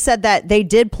they said that they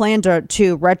did plan to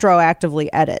retroactively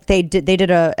edit. They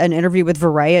did an interview with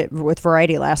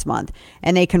Variety last month,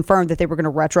 and they confirmed that they were going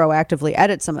to retroactively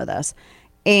edit some of this.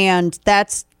 And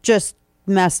that's just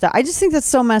messed up. I just think that's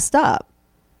so messed up.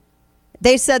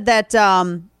 They said that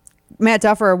Matt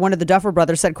Duffer, one of the Duffer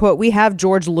brothers, said, quote, "We have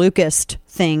George Lucas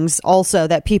things also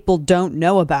that people don't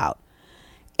know about."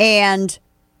 And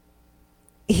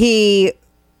he,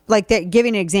 like,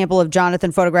 giving an example of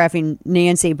Jonathan photographing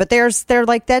Nancy, but they're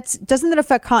like, doesn't that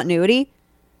affect continuity?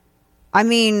 I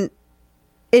mean,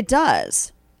 it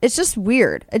does. It's just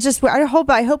weird. It's just, I hope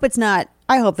it's not,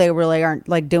 I hope they really aren't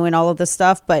like doing all of this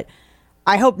stuff, but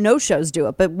I hope no shows do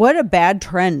it. But what a bad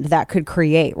trend that could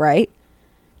create, right?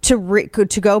 To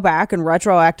go back and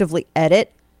retroactively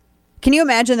edit. Can you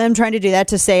imagine them trying to do that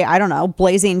to, say, I don't know,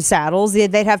 Blazing Saddles?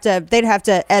 They'd have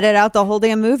to edit out the whole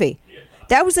damn movie.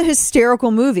 That was a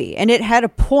hysterical movie, and it had a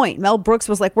point. Mel Brooks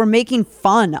was like, we're making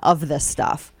fun of this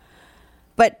stuff.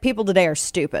 But people today are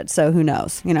stupid, so who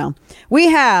knows, We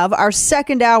have our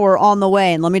second hour on the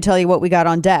way, and let me tell you what we got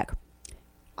on deck.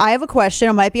 I have a question.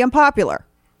 It might be unpopular.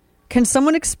 Can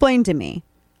someone explain to me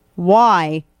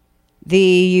why the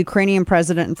Ukrainian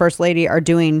president and first lady are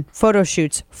doing photo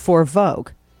shoots for Vogue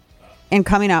and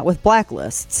coming out with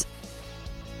blacklists?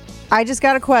 I just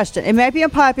got a question. It might be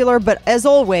unpopular, but as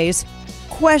always,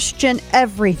 question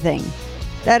everything.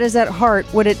 That is at heart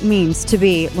what it means to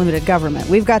be limited government.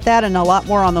 We've got that and a lot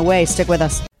more on the way. Stick with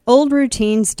us. Old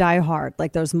routines die hard,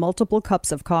 like those multiple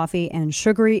cups of coffee and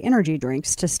sugary energy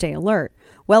drinks to stay alert.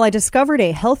 Well, I discovered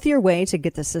a healthier way to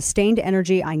get the sustained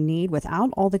energy I need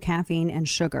without all the caffeine and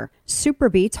sugar. Super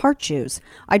Beets Heart Chews.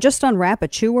 I just unwrap a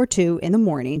chew or two in the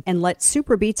morning and let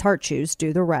Super Beets Heart Chews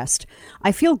do the rest.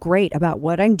 I feel great about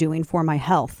what I'm doing for my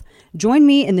health. Join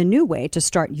me in the new way to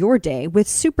start your day with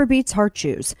Super Beets Heart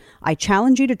Chews. I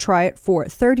challenge you to try it for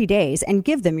 30 days and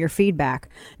give them your feedback.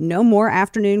 No more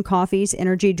afternoon coffees,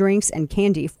 energy drinks, and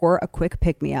candy for a quick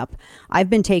pick-me-up. I've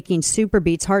been taking Super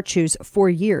Beets Heart Chews for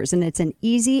years, and it's an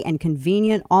easy and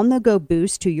convenient on-the-go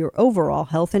boost to your overall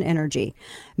health and energy.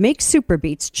 Make Super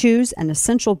Beets Chews an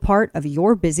essential part of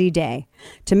your busy day.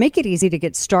 To make it easy to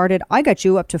get started, I got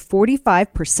you up to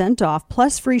 45% off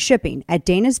plus free shipping at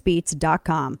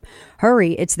danasbeats.com.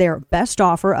 Hurry, it's their best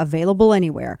offer available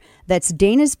anywhere. That's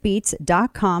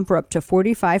danasbeats.com for up to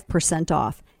 45%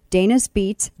 off.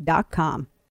 danasbeats.com.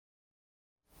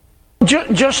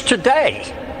 Just today,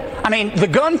 the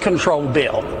gun control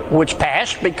bill, which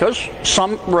passed because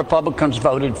some Republicans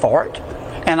voted for it,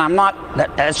 and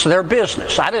that's their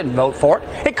business. I didn't vote for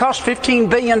it. It cost $15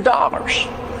 billion.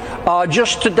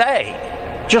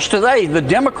 Just today, the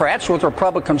Democrats, with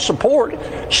Republican support,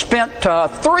 spent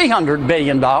 $300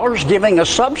 billion giving a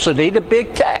subsidy to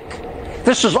big tech.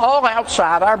 This is all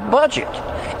outside our budget.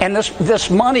 And this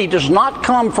money does not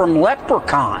come from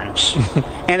leprechauns,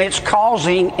 and it's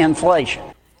causing inflation.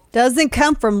 Doesn't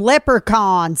come from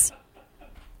leprechauns.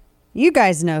 You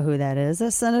guys know who that is.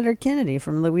 That's Senator Kennedy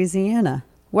from Louisiana.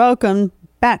 Welcome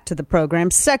back to the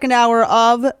program. Second hour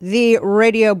of the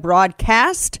radio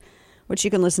broadcast, which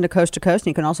you can listen to coast. And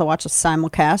you can also watch a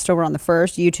simulcast over on the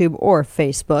First, YouTube, or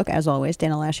Facebook. As always,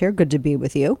 Dana Lash here. Good to be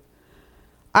with you.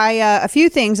 A few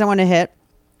things I want to hit.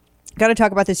 Got to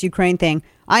talk about this Ukraine thing.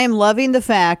 I am loving the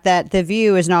fact that The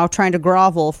View is now trying to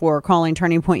grovel for calling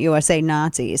Turning Point USA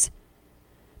Nazis,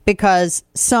 because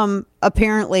some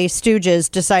apparently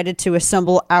stooges decided to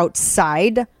assemble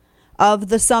outside of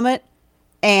the summit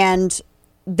And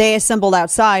they assembled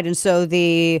outside. And so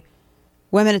the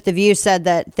women at The View said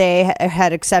that they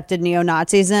had accepted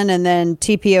neo-Nazis in, and then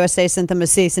TPUSA sent them a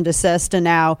cease and desist, and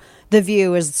now The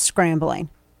View is scrambling.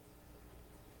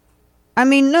 I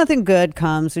mean, nothing good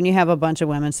comes when you have a bunch of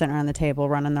women sitting around the table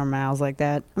running their mouths like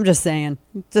that. I'm just saying.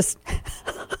 Just,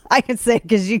 I can say it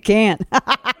because you can't.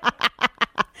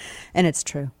 And it's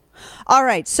true. All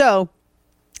right, so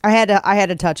I had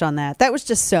to touch on that. That was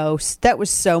just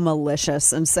so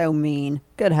malicious and so mean.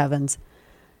 Good heavens.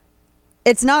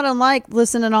 It's not unlike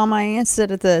listening to all my aunts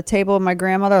sit at the table with my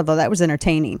grandmother, although that was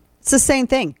entertaining. It's the same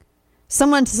thing.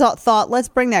 Someone thought, let's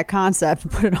bring that concept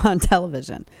and put it on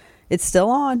television. It's still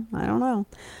on. I don't know.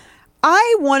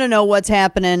 I want to know what's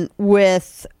happening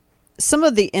with some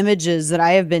of the images that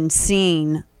I have been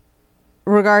seeing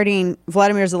regarding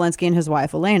Vladimir Zelensky and his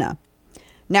wife, Elena.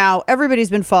 Now, everybody's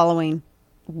been following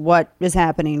what is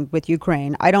happening with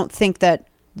Ukraine. I don't think that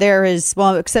there is,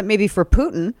 well, except maybe for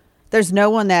Putin, there's no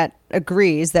one that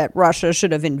agrees that Russia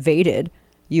should have invaded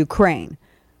Ukraine.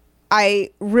 I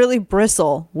really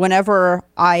bristle whenever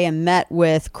I am met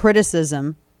with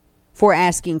criticism for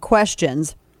asking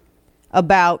questions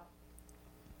about,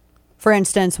 for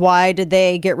instance, why did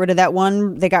they get rid of that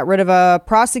one? They got rid of a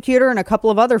prosecutor and a couple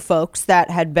of other folks that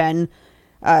had been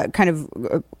kind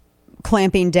of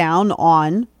clamping down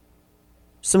on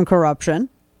some corruption.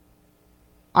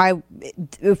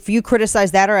 If you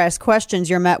criticize that or ask questions,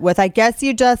 you're met with, I guess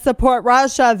you just support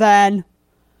Russia then.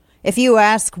 If you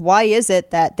ask, why is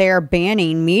it that they're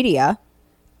banning media,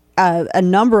 a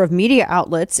number of media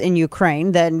outlets in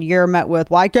Ukraine, then you're met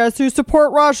with, well, I guess you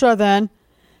support Russia then.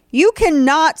 You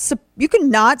cannot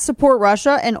support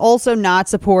Russia and also not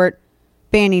support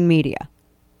banning media.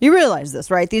 You realize this,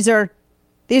 right? These are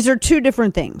two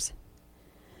different things.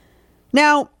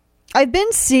 Now, I've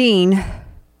been seeing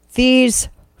these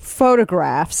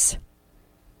photographs.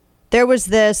 There was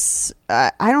this,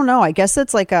 I don't know, I guess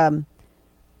it's like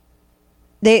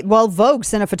Vogue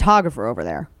sent a photographer over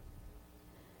there.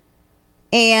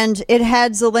 And it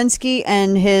had Zelensky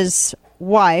and his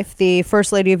wife, the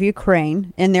First Lady of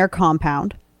Ukraine, in their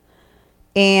compound.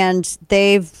 And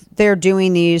they're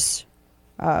doing these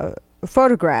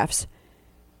photographs.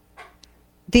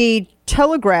 The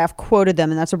Telegraph quoted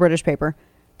them, and that's a British paper.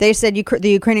 They said the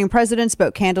Ukrainian president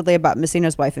spoke candidly about missing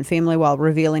his wife and family while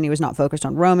revealing he was not focused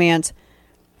on romance.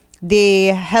 The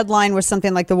headline was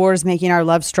something like, "The war is making our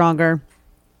love stronger."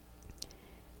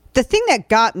 The thing that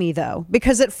got me, though,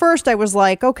 because at first I was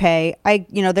like, okay,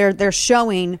 they're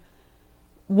showing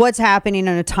what's happening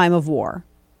in a time of war.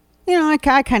 I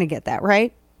kind of get that,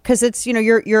 right? Because it's,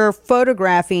 you're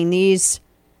photographing these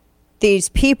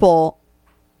people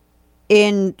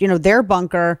in, their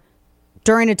bunker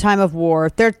during a time of war.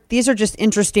 These are just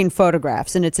interesting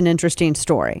photographs, and it's an interesting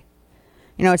story.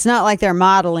 It's not like they're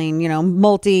modeling, like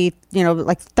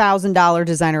 $1,000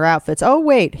 designer outfits. Oh,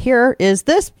 wait, here is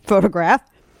this photograph.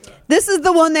 This is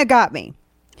the one that got me.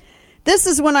 This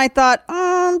is when I thought,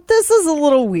 this is a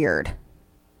little weird.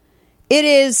 It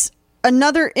is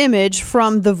another image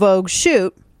from the Vogue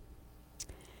shoot.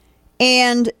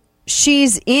 And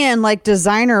she's in like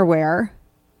designer wear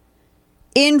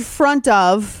in front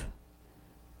of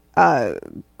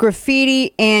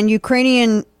graffiti and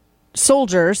Ukrainian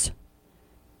soldiers,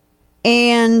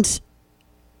 and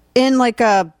in like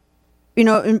a,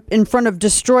 in front of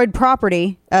destroyed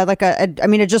property,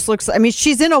 it just looks,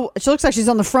 she looks like she's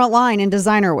on the front line in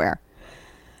designer wear.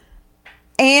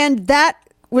 And that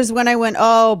was when I went,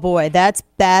 oh boy, that's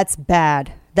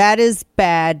bad. That is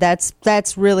bad.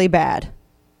 That's really bad.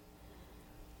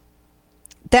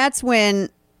 That's when,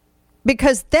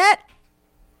 because that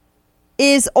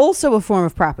is also a form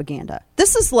of propaganda.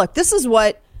 This is what,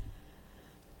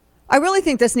 I really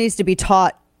think this needs to be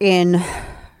taught in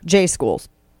J schools.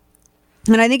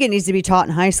 And I think it needs to be taught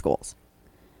in high schools.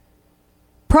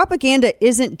 Propaganda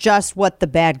isn't just what the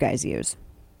bad guys use.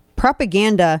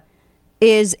 Propaganda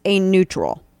is a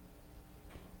neutral.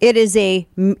 It's a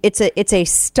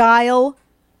style.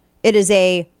 It is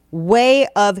a way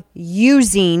of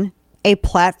using a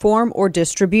platform or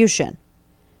distribution.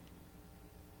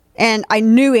 And I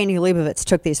knew Annie Leibovitz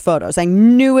took these photos. I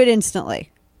knew it instantly.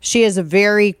 She has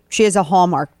a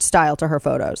Hallmark style to her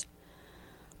photos.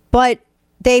 But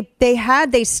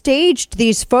they staged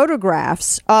these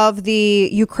photographs of the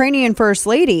Ukrainian First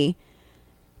Lady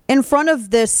in front of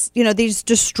this, these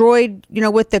destroyed,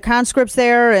 with the conscripts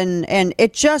there, and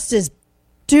it just is,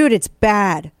 dude, it's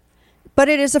bad. But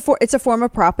it's a form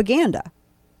of propaganda.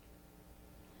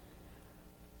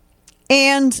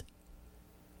 And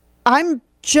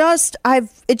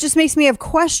it just makes me have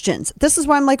questions. This is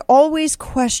why I'm like, always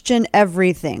question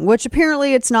everything, which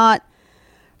apparently it's not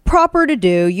improper to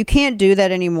do. You can't do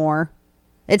that anymore.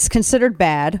 It's considered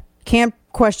bad. Can't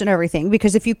question everything,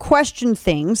 because if you question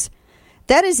things,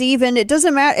 that is even, it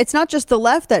doesn't matter. It's not just the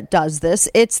left that does this.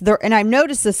 It's the, and I've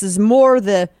noticed this is more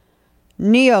the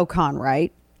neocon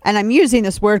right. And I'm using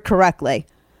this word correctly,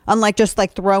 unlike just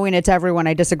like throwing it to everyone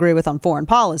I disagree with on foreign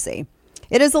policy.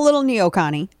 It is a little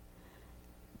neocon-y,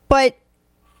 but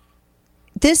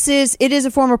it is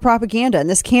a form of propaganda, and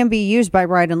this can be used by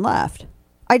right and left.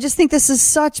 I just think this is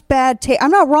such bad taste.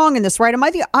 I'm not wrong in this, right?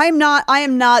 I am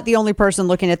not the only person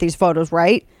looking at these photos,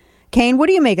 right? Kane, what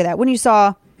do you make of that? When you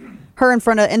saw her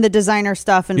in the designer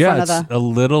stuff in front of the... Yeah, it's a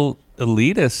little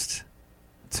elitist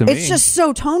to me. It's just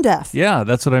so tone deaf. Yeah,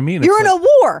 that's what I mean. You're in a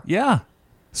war. Yeah.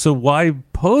 So why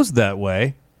pose that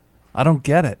way? I don't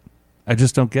get it. I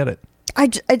just don't get it.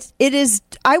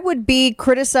 I would be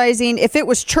criticizing if it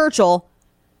was Churchill,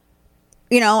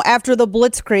 after the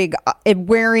Blitzkrieg,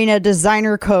 wearing a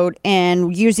designer coat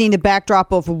and using the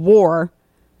backdrop of war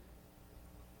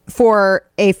for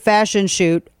a fashion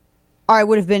shoot, I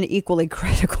would have been equally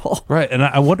critical. Right. And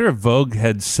I wonder if Vogue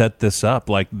had set this up.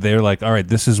 Like, they're like, all right,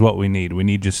 this is what we need. We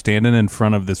need you standing in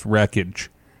front of this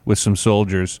wreckage with some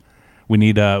soldiers. We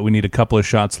need a couple of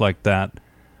shots like that.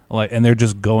 And they're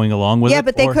just going along with it. Yeah,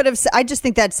 but they could have. I just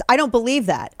think I don't believe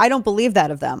that. I don't believe that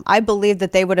of them. I believe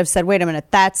that they would have said, wait a minute,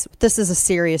 this is a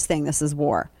serious thing. This is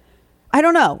war. I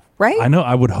don't know, right? I know.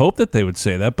 I would hope that they would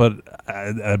say that, but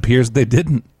it appears they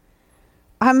didn't.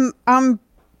 I don't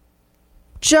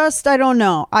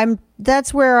know.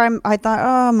 That's where I thought,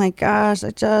 oh my gosh,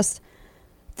 this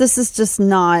is just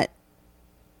not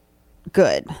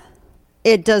good.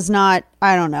 It does not,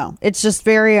 I don't know. It's just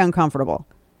very uncomfortable.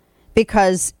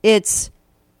 Because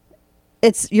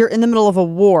you're in the middle of a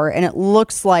war, and it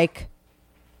looks like,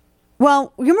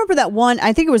 well, you remember that one,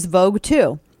 I think it was Vogue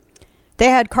too. They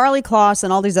had Karlie Kloss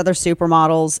and all these other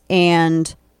supermodels,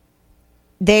 and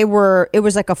it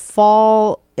was like a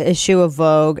fall issue of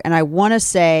Vogue, and I want to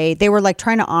say they were like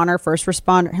trying to honor first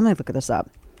responder. Let me look at this up.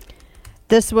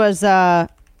 This was, they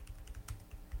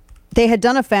had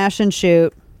done a fashion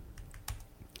shoot,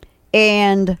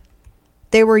 and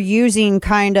they were using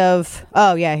kind of,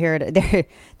 oh yeah, here it is.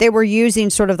 They were using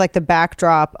sort of like the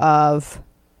backdrop of,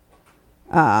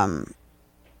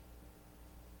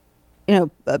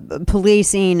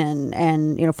 policing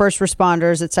and first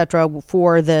responders, etc.,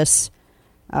 for this,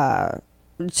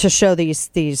 to show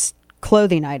these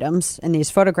clothing items and these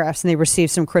photographs, and they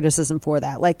received some criticism for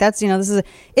that. Like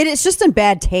it's just in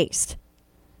bad taste.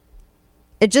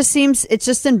 It's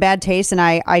just in bad taste, and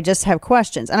I just have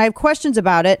questions, and I have questions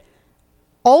about it.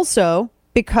 Also,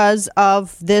 because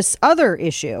of this other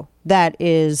issue that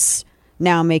is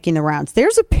now making the rounds.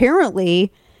 There's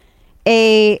apparently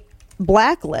a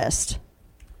blacklist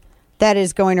that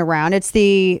is going around. It's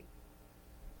the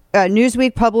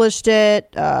Newsweek published it.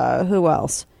 Who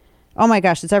else? Oh my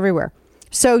gosh, it's everywhere.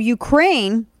 So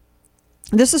Ukraine,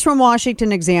 this is from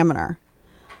Washington Examiner.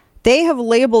 They have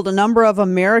labeled a number of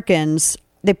Americans.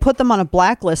 They put them on a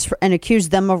blacklist and accused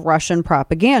them of Russian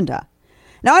propaganda.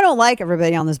 Now, I don't like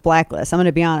everybody on this blacklist, I'm going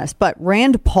to be honest, but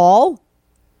Rand Paul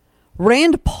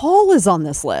is on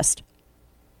this list.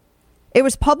 It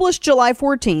was published July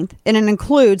 14th, and it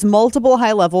includes multiple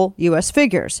high-level U.S.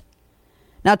 figures.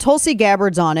 Now, Tulsi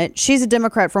Gabbard's on it. She's a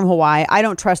Democrat from Hawaii. I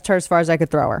don't trust her as far as I could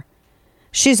throw her.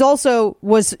 She's also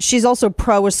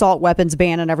pro-assault weapons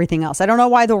ban and everything else. I don't know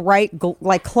why the right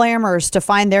clamors to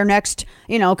find their next,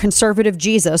 conservative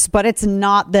Jesus, but it's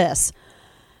not this.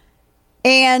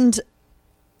 And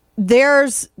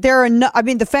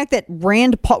the fact that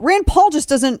Rand Paul just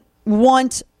doesn't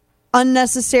want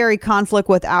unnecessary conflict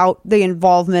without the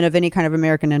involvement of any kind of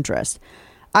American interest.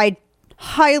 I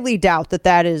highly doubt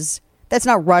that's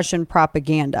not Russian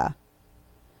propaganda.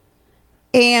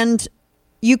 And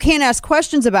you can't ask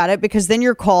questions about it, because then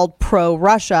you're called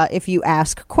pro-Russia if you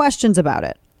ask questions about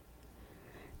it.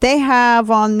 They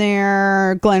have on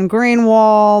there Glenn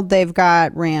Greenwald, they've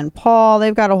got Rand Paul,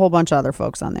 they've got a whole bunch of other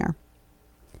folks on there.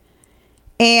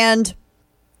 And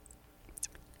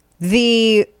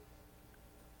the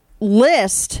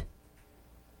list,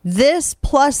 this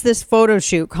plus this photo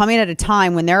shoot coming at a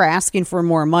time when they're asking for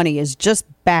more money, is just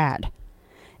bad.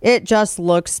 It just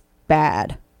looks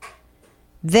bad.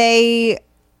 I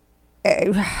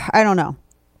don't know.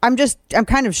 I'm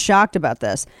kind of shocked about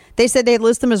this. They said they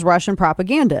list them as Russian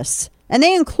propagandists, and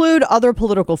they include other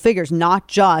political figures, not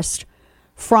just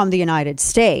from the United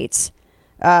States.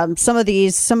 Some of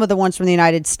the ones from the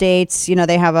United States,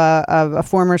 they have a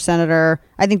former senator.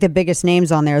 I think the biggest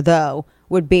names on there, though,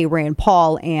 would be Rand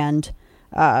Paul and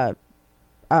Glenn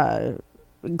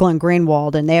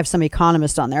Greenwald, and they have some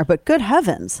economists on there. But good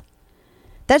heavens,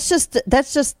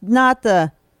 That's just not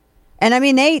the. And I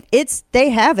mean, they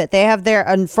have it. They have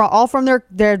all from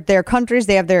their countries.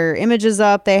 They have their images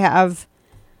up. They have.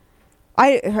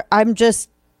 I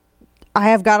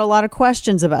have got a lot of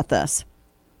questions about this.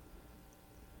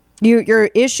 You're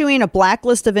issuing a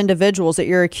blacklist of individuals that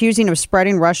you're accusing of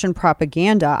spreading Russian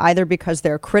propaganda, either because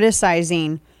they're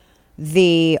criticizing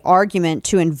the argument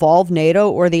to involve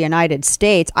NATO or the United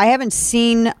States. I haven't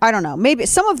seen, I don't know, maybe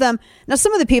some of them. Now,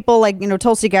 some of the people like,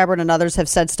 Tulsi Gabbard and others have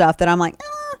said stuff that I'm like,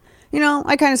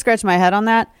 I kind of scratch my head on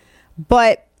that.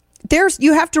 But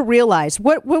you have to realize,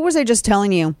 what was I just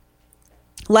telling you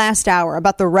last hour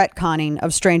about the retconning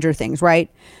of Stranger Things, right?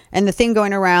 And the thing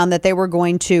going around that they were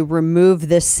going to remove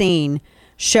this scene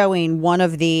showing one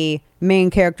of the main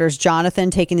characters,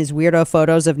 Jonathan, taking these weirdo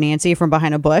photos of Nancy from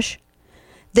behind a bush.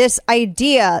 This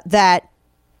idea that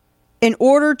in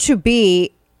order to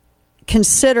be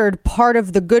considered part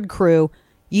of the good crew,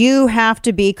 you have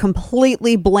to be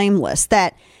completely blameless.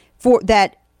 That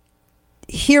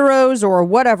heroes or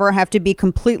whatever have to be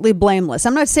completely blameless.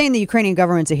 I'm not saying the Ukrainian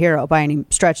government's a hero by any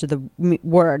stretch of the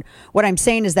word. What I'm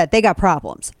saying is that they got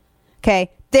problems.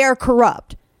 Okay? They're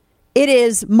corrupt. It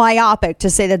is myopic to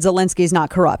say that Zelensky is not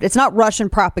corrupt. It's not Russian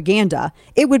propaganda.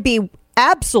 It would be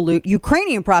absolute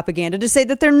Ukrainian propaganda to say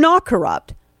that they're not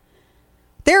corrupt.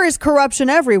 There is corruption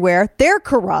everywhere. They're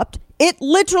corrupt. It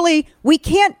literally,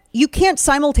 you can't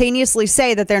simultaneously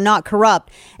say that they're not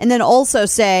corrupt and then also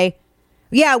say,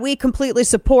 yeah, we completely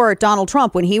support Donald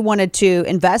Trump when he wanted to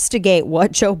investigate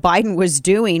what Joe Biden was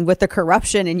doing with the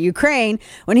corruption in Ukraine,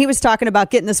 when he was talking about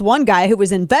getting this one guy who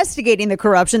was investigating the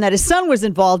corruption that his son was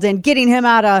involved in, getting him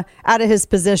out of his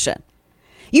position.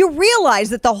 You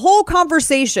realize that the whole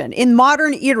conversation in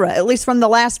modern era, at least from the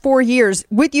last 4 years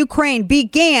with Ukraine,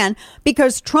 began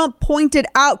because Trump pointed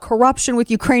out corruption with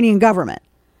Ukrainian government,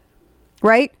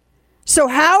 right? So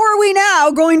how are we now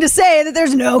going to say that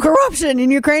there's no corruption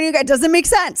in Ukraine? It doesn't make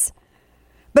sense.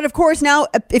 But of course, now,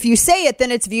 if you say it,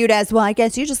 then it's viewed as, well, I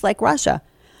guess you just like Russia.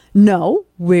 No,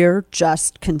 we're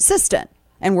just consistent.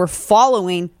 And we're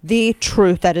following the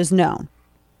truth that is known.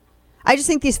 I just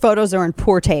think these photos are in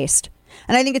poor taste.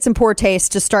 And I think it's in poor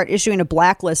taste to start issuing a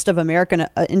blacklist of American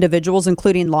individuals,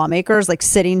 including lawmakers, like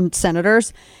sitting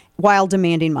senators, while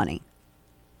demanding money.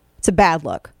 It's a bad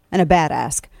look and a bad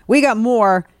ask. We got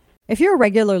more. If you're a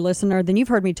regular listener, then you've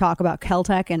heard me talk about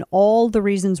Keltec and all the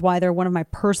reasons why they're one of my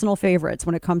personal favorites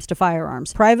when it comes to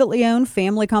firearms. Privately owned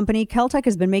family company, Keltec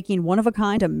has been making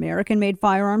one-of-a-kind American-made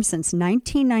firearms since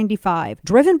 1995.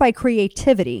 Driven by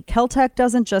creativity, Keltec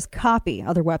doesn't just copy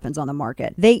other weapons on the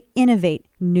market. They innovate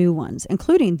new ones,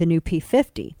 including the new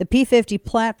P50. The P50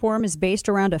 platform is based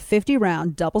around a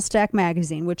 50-round double-stack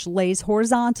magazine, which lays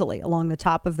horizontally along the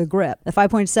top of the grip. The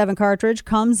 5.7 cartridge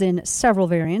comes in several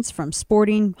variants, from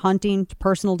sporting, hunting, to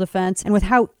personal defense, and with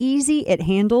how easy it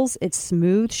handles, it's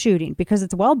smooth shooting because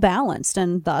it's well balanced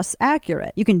and thus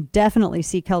accurate. You can definitely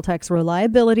see Keltec's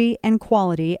reliability and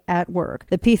quality at work.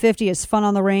 The P50 is fun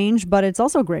on the range, but it's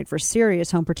also great for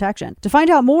serious home protection. To find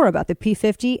out more about the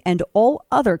P50 and all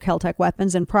other Keltec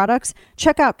weapons and products,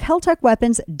 check out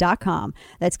KeltecWeapons.com.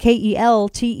 That's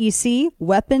KELTEC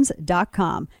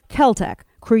weapons.com. Keltec,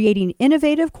 creating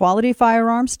innovative quality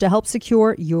firearms to help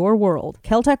secure your world.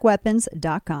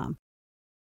 KeltecWeapons.com.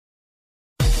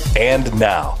 And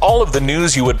now, all of the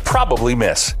news you would probably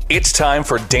miss. It's time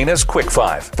for Dana's Quick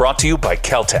Five, brought to you by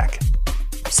Keltec.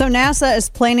 So NASA is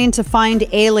planning to find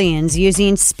aliens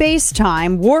using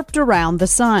space-time warped around the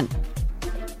sun.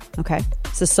 Okay.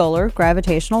 It's a solar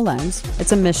gravitational lens.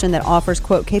 It's a mission that offers,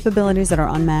 quote, capabilities that are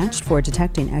unmatched for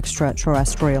detecting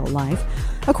extraterrestrial life,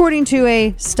 according to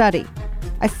a study.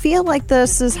 I feel like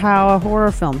this is how a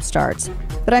horror film starts,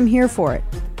 but I'm here for it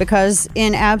because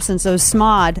in absence of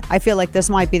SMOD, I feel like this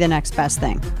might be the next best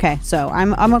thing. Okay, so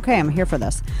I'm okay. I'm here for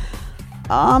this.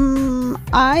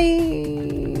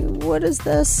 What is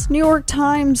this? New York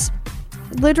Times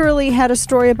literally had a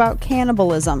story about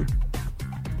cannibalism.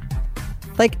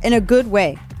 Like, in a good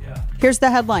way. Yeah. Here's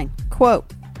the headline.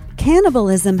 Quote,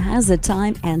 cannibalism has a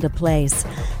time and a place.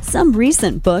 Some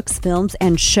recent books, films,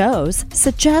 and shows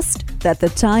suggest that the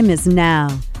time is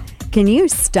now. Can you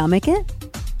stomach it?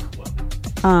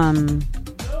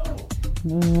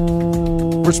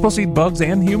 We're supposed to eat bugs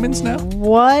and humans now?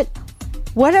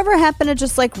 Whatever happened to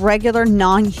just like regular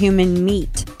non-human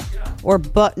meat or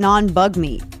non-bug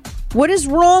meat? What is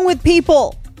wrong with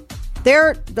people?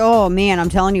 Oh man, I'm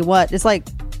telling you what, it's like,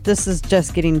 this is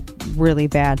just getting really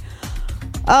bad.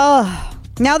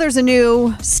 Now there's a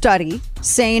new study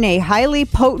saying a highly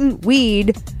potent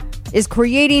weed is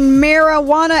creating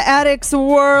marijuana addicts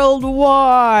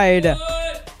worldwide.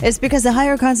 It's because the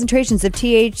higher concentrations of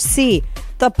THC,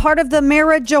 the part of the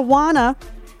marijuana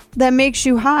that makes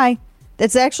you high.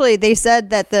 It's actually, they said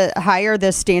that the higher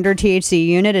the standard THC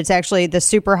unit, it's actually the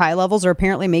super high levels are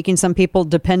apparently making some people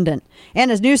dependent.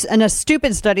 And a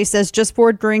stupid study says just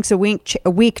 4 drinks a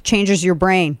week changes your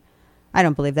brain. I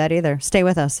don't believe that either. Stay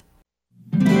with us.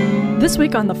 This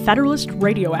week on the Federalist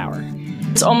Radio Hour.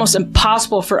 It's almost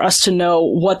impossible for us to know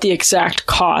what the exact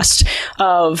cost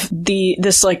of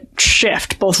this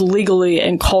shift, both legally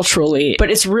and culturally.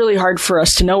 But it's really hard for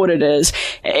us to know what it is.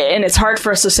 And it's hard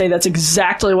for us to say that's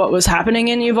exactly what was happening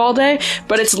in Uvalde,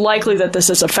 but it's likely that this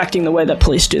is affecting the way that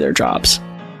police do their jobs.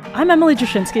 I'm Emily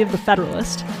Jashinsky of The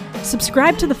Federalist.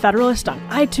 Subscribe to The Federalist on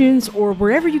iTunes or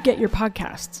wherever you get your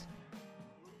podcasts.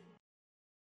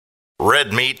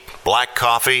 Red meat, black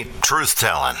coffee,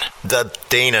 truth-telling. The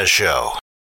Dana Show.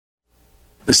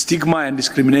 The stigma and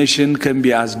discrimination can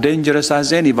be as dangerous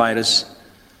as any virus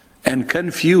and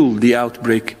can fuel the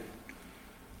outbreak.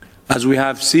 As we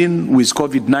have seen with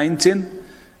COVID-19,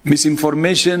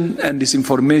 misinformation and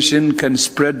disinformation can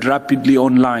spread rapidly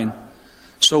online.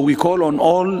 So we call on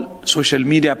all social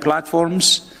media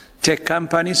platforms, tech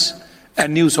companies,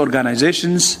 and news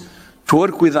organizations to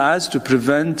work with us to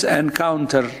prevent and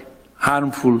counter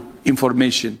harmful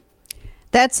information.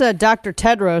 That's Dr.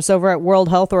 Tedros over at World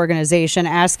Health Organization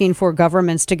asking for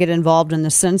governments to get involved in the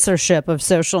censorship of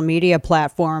social media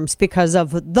platforms because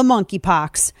of the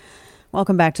monkeypox.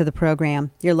 Welcome back to the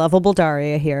program. Your lovable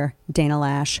Daria here, Dana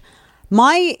Lash.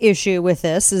 My issue with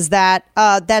this is that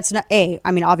that's not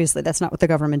obviously that's not what the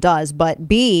government does, but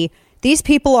B, these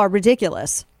people are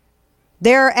ridiculous.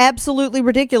 They're absolutely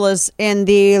ridiculous in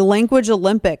the language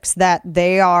Olympics that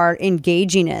they are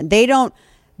engaging in. They don't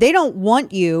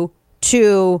want you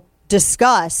to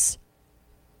discuss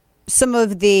some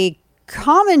of the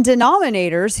common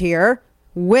denominators here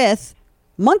with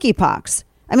monkeypox.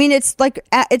 I mean, it's like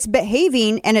it's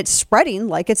behaving and it's spreading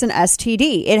like it's an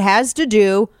STD. It has to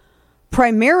do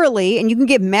primarily, and you can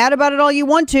get mad about it all you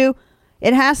want to,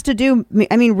 it has to do,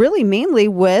 really mainly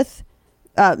with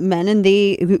men and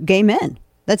the gay men.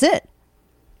 That's it.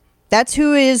 That's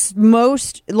who is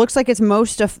most, it looks like it's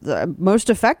most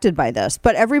affected by this.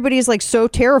 But everybody's like so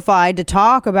terrified to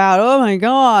talk about, oh my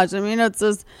gosh, it's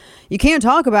just, you can't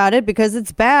talk about it because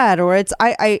it's bad, or it's,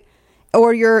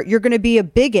 or you're going to be a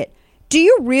bigot. Do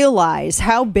you realize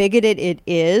how bigoted it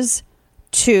is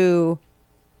to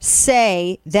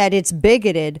say that it's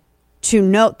bigoted to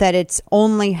note that it's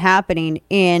only happening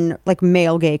in like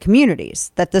male gay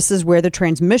communities, that this is where the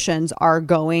transmissions are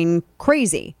going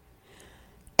crazy,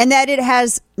 and that it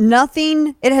has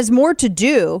more to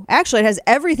do, actually it has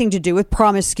everything to do with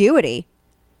promiscuity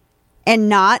and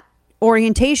not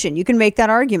orientation. You can make that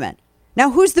argument. Now,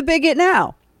 who's the bigot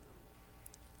now?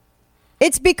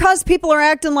 It's because people are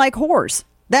acting like whores.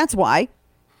 That's why.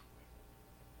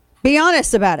 Be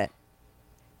honest about it.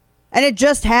 And it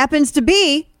just happens to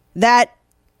be that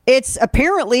it's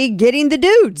apparently getting the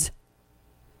dudes,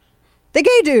 the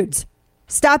gay dudes,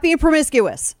 stop being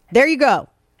promiscuous. There you go.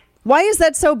 Why is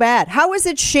that so bad? How is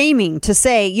it shaming to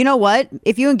say, you know what?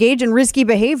 If you engage in risky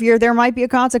behavior, there might be a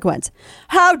consequence.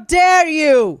 How dare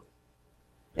you?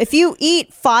 If you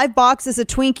eat 5 boxes of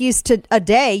Twinkies a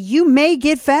day, you may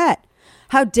get fat.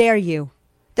 How dare you?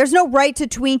 There's no right to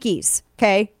Twinkies,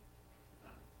 okay?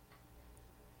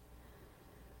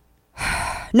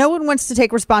 No one wants to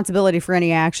take responsibility for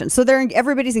any action. So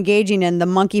everybody's engaging in the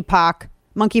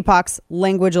monkeypox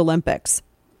language Olympics.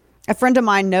 A friend of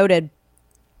mine noted,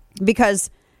 because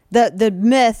the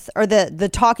myth or the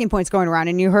talking points going around,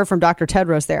 and you heard from Dr.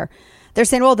 Tedros there, they're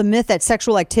saying, well, the myth that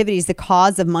sexual activity is the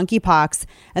cause of monkeypox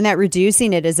and that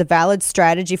reducing it is a valid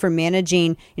strategy for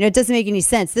managing, it doesn't make any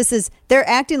sense. They're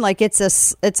acting like it's a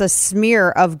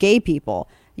smear of gay people.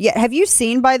 Yeah, have you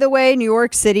seen, by the way, New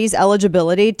York City's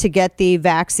eligibility to get the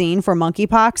vaccine for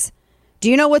monkeypox? Do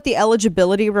you know what the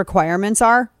eligibility requirements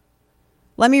are?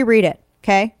 Let me read it,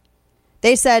 okay?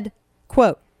 They said,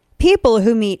 quote, people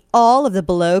who meet all of the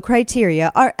below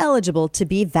criteria are eligible to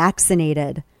be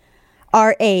vaccinated.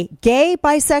 Are a gay,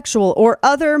 bisexual, or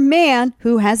other man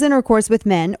who has intercourse with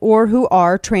men, or who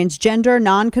are transgender,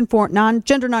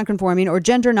 gender nonconforming, or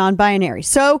gender non-binary.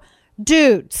 So,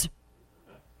 dudes,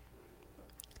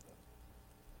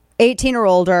 18 or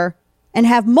older, and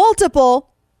have multiple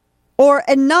or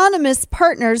anonymous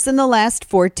partners in the last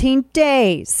 14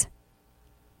 days.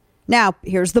 Now,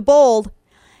 here's the bold.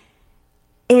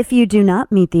 If you do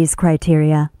not meet these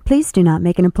criteria, please do not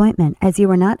make an appointment, as you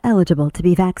are not eligible to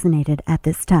be vaccinated at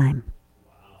this time.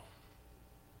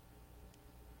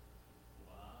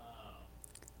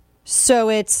 So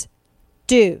it's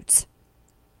dudes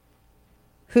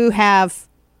who have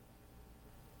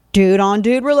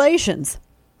dude-on-dude relations.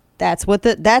 That's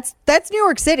New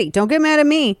York City. Don't get mad at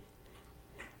me.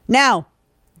 Now,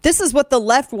 this is what the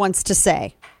left wants to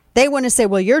say. They want to say,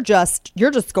 well, you're just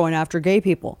going after gay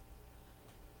people.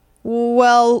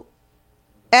 Well,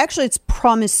 actually, it's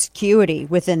promiscuity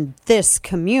within this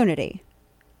community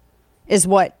is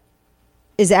what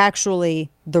is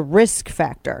actually the risk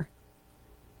factor.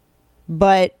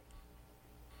 But,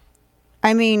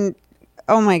 I mean,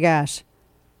 oh my gosh.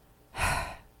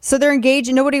 So they're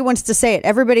engaged. Nobody wants to say it.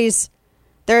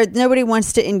 Nobody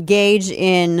wants to engage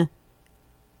in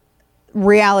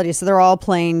reality. So they're all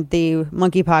playing the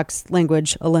monkeypox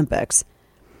language Olympics.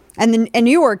 And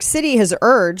New York City has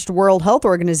urged World Health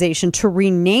Organization to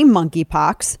rename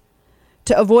monkeypox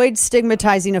to avoid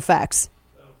stigmatizing effects.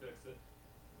 That'll fix it.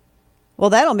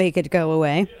 Well, that'll make it go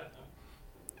away. Yeah.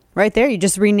 Right there, you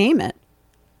just rename it.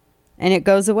 And it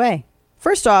goes away.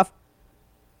 First off,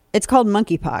 it's called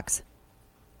monkeypox.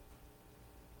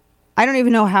 I don't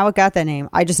even know how it got that name.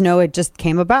 I just know it just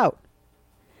came about.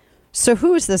 So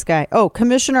who is this guy? Oh,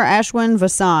 Commissioner Ashwin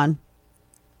Vasan.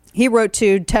 He wrote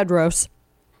to Tedros.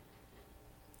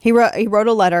 He wrote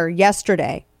a letter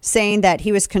yesterday saying that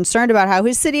he was concerned about how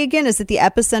his city, again, is at the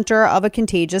epicenter of a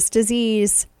contagious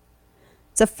disease.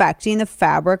 It's affecting the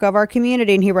fabric of our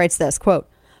community. And he writes this, quote,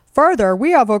 "Further, we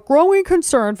have a growing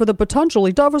concern for the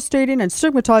potentially devastating and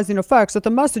stigmatizing effects that the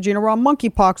messaging around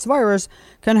monkeypox virus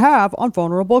can have on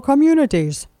vulnerable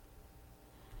communities."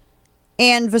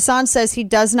 And Vasan says he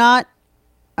does not...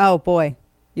 Oh, boy.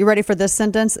 You ready for this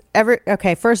sentence?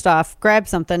 Okay, first off, grab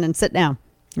something and sit down.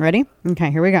 Ready?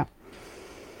 Okay, here we go.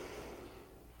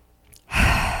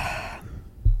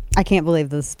 I can't believe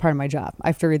this is part of my job. I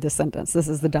have to read this sentence. This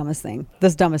is the dumbest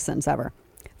sentence ever.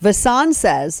 Vasan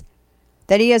says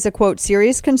that he has a, quote,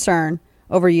 serious concern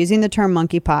over using the term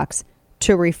monkeypox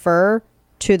to refer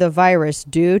to the virus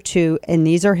due to, and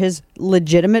these are his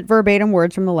legitimate verbatim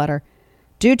words from the letter,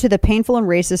 due to the painful and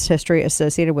racist history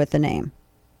associated with the name.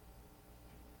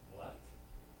 What?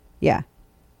 Yeah.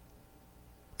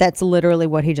 That's literally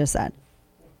what he just said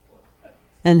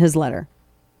in his letter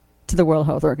to the World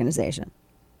Health Organization.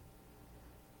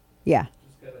 Yeah.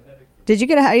 Did you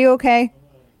get are you okay?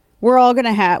 We're all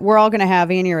gonna have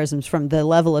aneurysms from the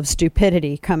level of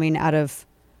stupidity coming out of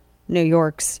New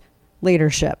York's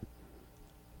leadership.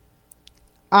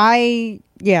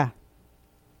 Yeah.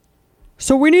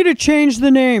 So we need to change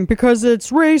the name because it's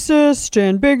racist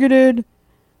and bigoted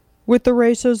with the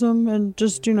racism and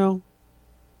just,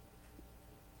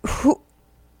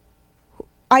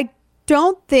 I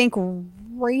don't think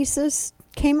racist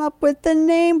came up with the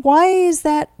name. Why is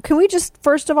that? Can we just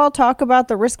first of all talk about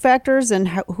the risk factors and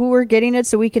who are getting it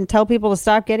so we can tell people to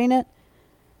stop getting it?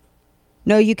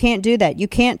 No, you can't do that. You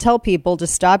can't tell people to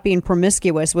stop being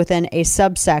promiscuous within a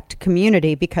subsect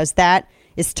community because that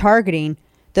is targeting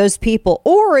those people,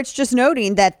 or it's just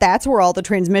noting that that's where all the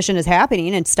transmission is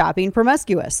happening and stop being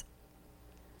promiscuous.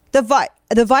 The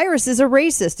virus is a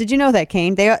racist. Did you know that,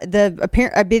 Kane?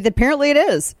 Apparently it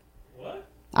is. What?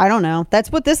 I don't know.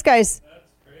 That's what this guy's... That's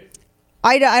crazy.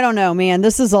 I don't know, man.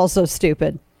 This is also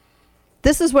stupid.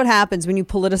 This is what happens when you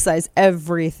politicize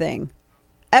everything.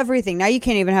 Everything. Now you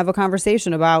can't even have a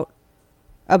conversation about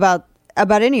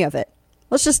any of it.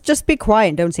 Let's just be quiet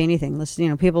and don't say anything. Let's,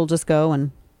 people just go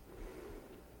and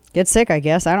get sick, I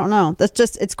guess. I don't know.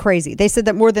 It's crazy. They said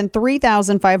that more than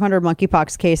 3,500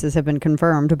 monkeypox cases have been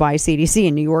confirmed by CDC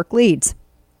in New York leads.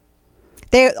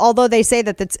 Although they say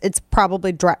that it's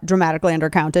probably dramatically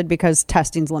undercounted because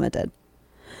testing's limited.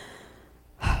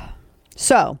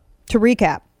 So, to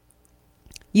recap,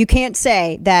 you can't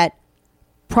say that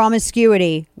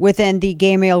promiscuity within the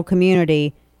gay male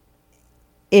community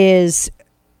is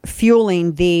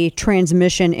fueling the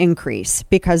transmission increase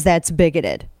because that's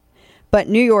bigoted. But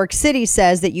New York City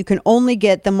says that you can only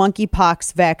get the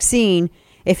monkeypox vaccine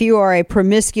if you are a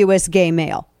promiscuous gay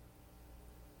male.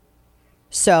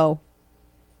 So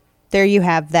there you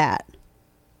have that,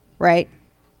 right?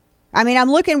 I mean,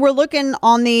 we're looking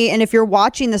on and if you're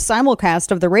watching the simulcast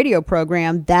of the radio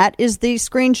program, that is the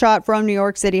screenshot from New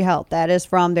York City Health. That is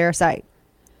from their site.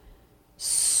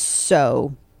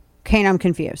 So, Kane, I'm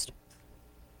confused.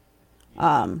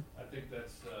 I think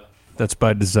that's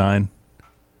by design.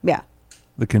 Yeah.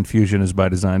 The confusion is by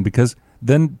design because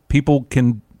then people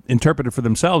can interpret it for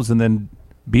themselves and then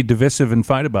be divisive and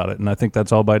fight about it. And I think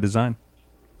that's all by design.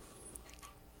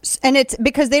 And it's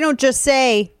because they don't just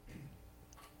say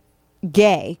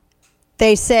gay.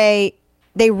 They say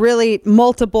they really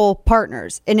multiple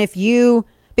partners. And if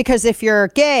you're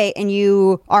gay and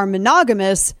you are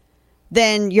monogamous,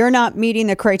 then you're not meeting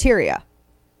the criteria.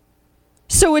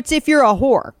 So it's if you're a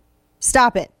whore.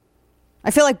 Stop it. I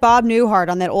feel like Bob Newhart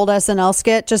on that old SNL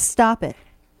skit. Just stop it.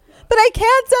 But I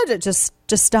can't send it. Just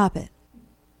stop it.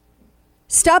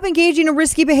 Stop engaging in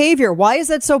risky behavior. Why is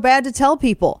that so bad to tell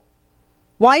people?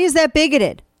 Why is that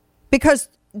bigoted? Because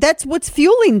that's what's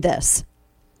fueling this.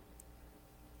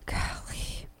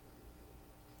 Golly.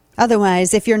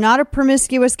 Otherwise, if you're not a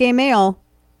promiscuous gay male,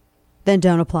 then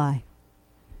don't apply.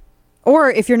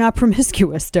 Or if you're not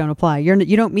promiscuous, don't apply.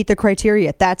 You don't meet the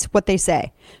criteria. That's what they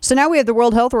say. So now we have the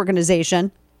World Health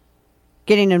Organization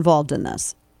getting involved in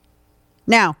this.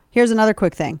 Now, here's another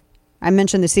quick thing. I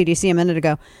mentioned the CDC a minute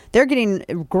ago. They're getting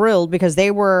grilled because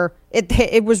it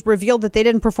was revealed that they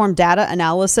didn't perform data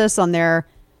analysis on their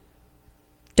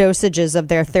dosages of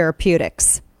their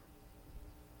therapeutics.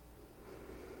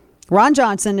 Ron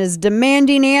Johnson is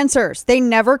demanding answers. They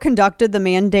never conducted the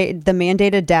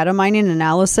mandated data mining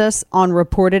analysis on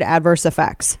reported adverse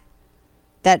effects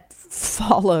that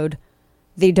followed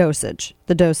the doses.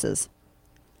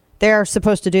 They're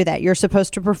supposed to do that. You're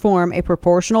supposed to perform a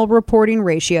proportional reporting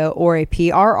ratio, or a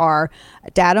PRR,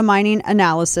 data mining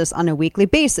analysis on a weekly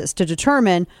basis to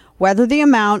determine whether the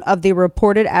amount of the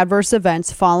reported adverse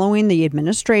events following the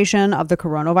administration of the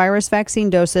coronavirus vaccine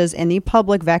doses in the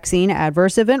public vaccine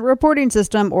adverse event reporting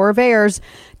system, or VAERS,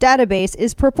 database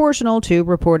is proportional to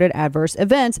reported adverse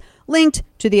events linked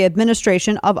to the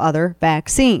administration of other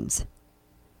vaccines.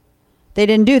 They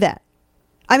didn't do that.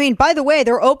 I mean, by the way,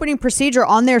 their opening procedure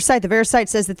on their site, the VAERS site,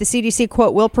 says that the CDC,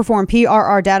 quote, will perform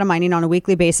PRR data mining on a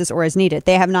weekly basis or as needed.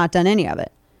 They have not done any of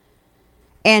it.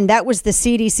 And that was the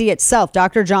CDC itself,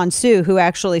 Dr. John Su, who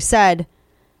actually said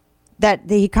that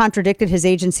he contradicted his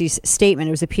agency's statement.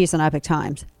 It was a piece on Epoch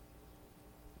Times.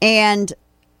 And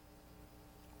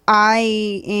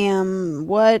I am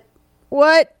what?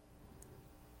 But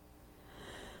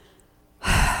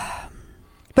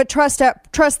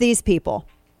trust these people.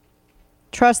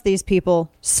 Trust these people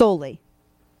solely.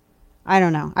 I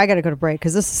don't know. I got to go to break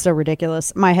because this is so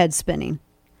ridiculous. My head's spinning.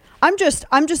 I'm just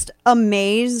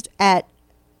amazed at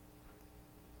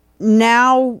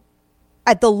now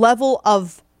at the level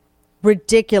of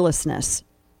ridiculousness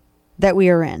that we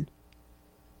are in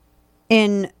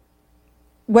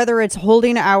whether it's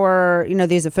holding our,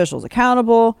 these officials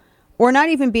accountable, or not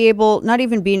even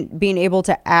being able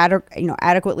to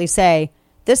adequately say,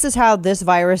 this is how this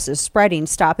virus is spreading.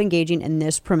 Stop engaging in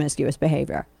this promiscuous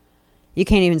behavior. You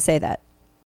can't even say that.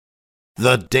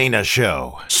 The Dana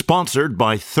Show, sponsored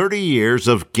by 30 years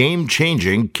of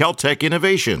game-changing Kel-Tec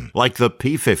innovation, like the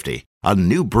P50, a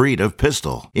new breed of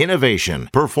pistol. Innovation,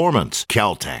 performance,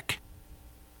 Kel-Tec.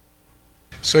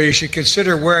 So you should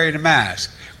consider wearing a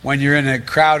mask when you're in a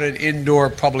crowded indoor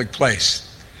public place.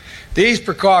 These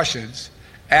precautions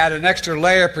add an extra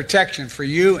layer of protection for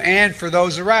you and for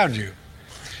those around you.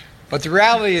 But the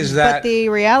reality is that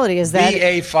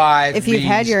BA.5 if you've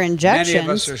had your injections, many of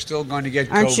us are still going to get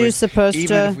COVID, aren't you supposed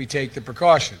even if we take the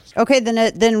precautions. Okay, then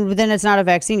it's not a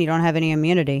vaccine. You don't have any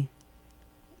immunity.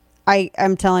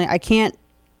 I'm telling you, I can't.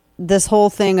 This whole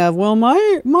thing of, well,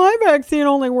 my vaccine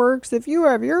only works if you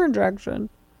have your injection,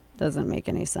 doesn't make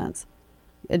any sense.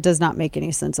 It does not make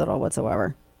any sense at all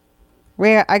whatsoever.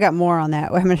 I got more on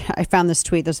that. I found this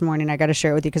tweet this morning. I got to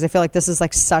share it with you because I feel like this is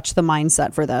like such the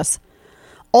mindset for this.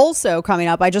 Also coming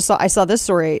up, I saw this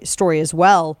story as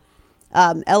well.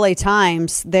 LA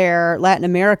Times, their Latin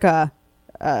America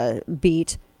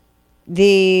beat.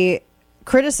 The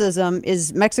criticism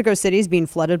is Mexico City is being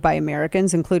flooded by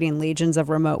Americans, including legions of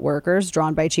remote workers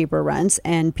drawn by cheaper rents,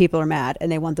 and people are mad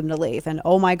and they want them to leave. And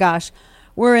oh my gosh,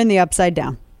 we're in the upside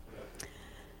down.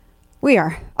 We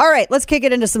are. All right, let's kick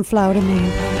it into some Florida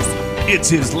Man. It's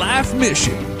his life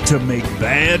mission to make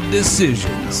bad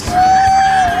decisions.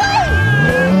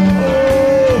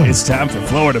 It's time for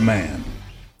Florida Man.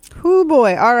 Oh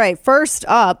boy. All right. First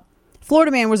up,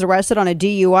 Florida man was arrested on a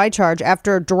DUI charge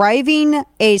after driving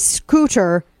a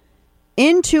scooter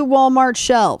into Walmart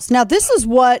shelves. Now, this is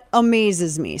what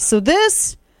amazes me. So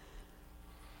this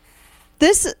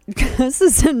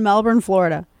is in Melbourne,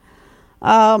 Florida.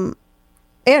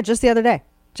 Just the other day,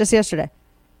 just yesterday.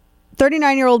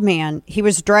 39-year-old man, he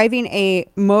was driving a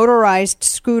motorized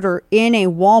scooter in a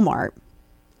Walmart.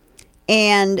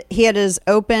 And he had his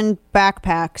open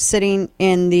backpack sitting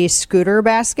in the scooter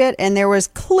basket. And there was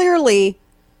clearly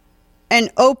an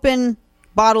open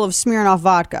bottle of Smirnoff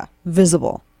vodka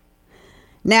visible.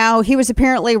 Now, he was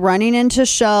apparently running into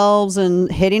shelves and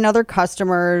hitting other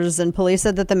customers. And police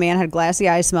said that the man had glassy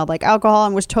eyes, smelled like alcohol,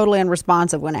 and was totally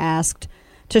unresponsive when asked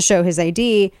to show his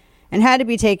ID, and had to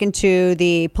be taken to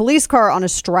the police car on a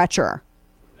stretcher.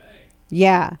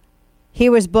 Yeah. He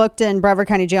was booked in Brevard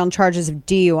County Jail on charges of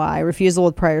DUI, refusal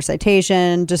with prior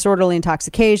citation, disorderly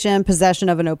intoxication, possession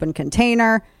of an open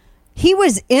container. He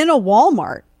was in a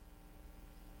Walmart.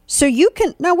 So you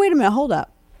can, now wait a minute, hold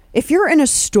up. If you're in a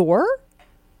store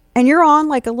and you're on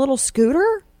like a little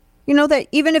scooter, you know that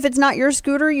even if it's not your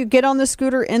scooter, you get on the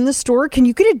scooter in the store, can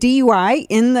you get a DUI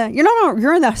in the,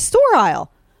 you're in the store aisle.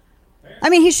 I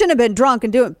mean, he shouldn't have been drunk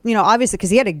and do it, obviously because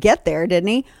he had to get there, didn't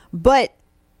he? But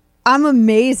I'm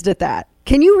amazed at that.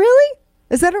 Can you really?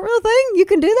 Is that a real thing? You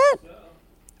can do that?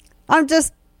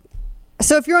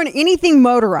 So if you're on anything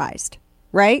motorized,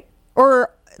 right?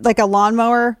 Or like a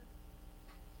lawnmower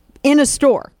in a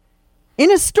store.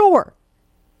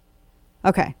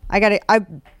 Okay. I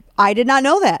did not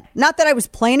know that. Not that I was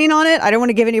planning on it. I don't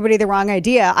want to give anybody the wrong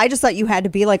idea. I just thought you had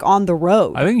to be like on the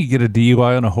road. I think you get a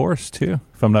DUI on a horse too,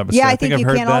 if I'm not mistaken. Yeah, I think you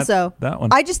can also. That one.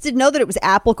 I just didn't know that it was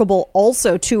applicable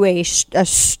also to a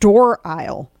store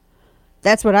aisle.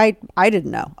 That's what I didn't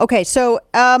know. Okay, so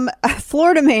a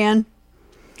Florida man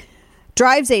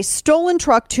drives a stolen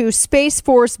truck to Space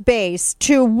Force Base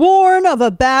to warn of a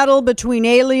battle between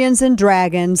aliens and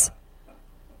dragons.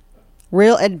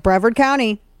 At Brevard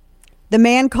County. The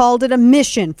man called it a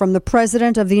mission from the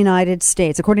President of the United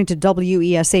States. According to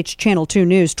WESH Channel 2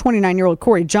 News, 29-year-old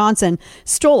Corey Johnson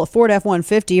stole a Ford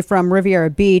F-150 from Riviera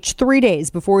Beach 3 days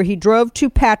before he drove to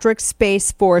Patrick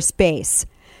Space Force Base.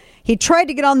 He tried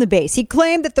to get on the base. He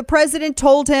claimed that the president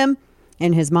told him,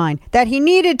 in his mind, that he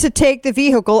needed to take the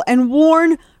vehicle and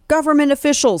warn government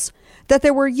officials that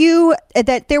there were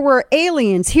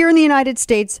aliens here in the United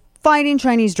States fighting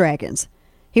Chinese dragons.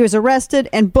 He was arrested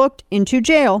and booked into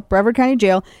jail, Brevard County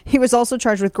Jail. He was also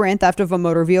charged with grand theft of a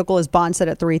motor vehicle. His bond set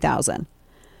at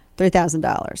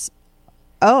 $3,000.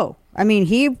 Oh, I mean,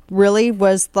 he really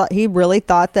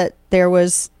thought that there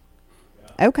was.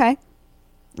 Okay.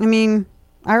 I mean,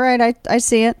 all right, I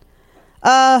see it.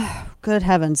 Good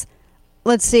heavens.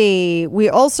 Let's see. We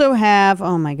also have,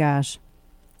 oh my gosh.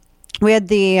 We had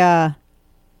I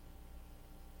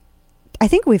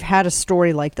think we've had a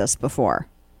story like this before.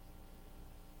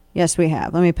 Yes, we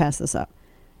have. Let me pass this up.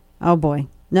 Oh, boy.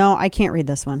 No, I can't read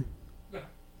this one.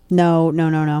 No.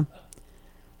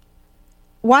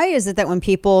 Why is it that when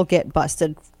people get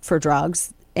busted for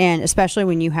drugs, and especially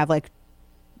when you have like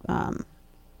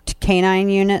canine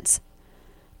units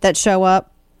that show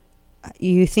up,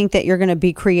 you think that you're going to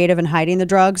be creative in hiding the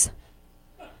drugs?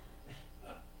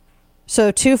 So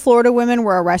 2 Florida women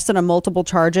were arrested on multiple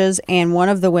charges, and one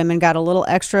of the women got a little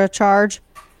extra charge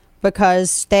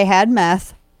because they had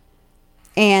meth.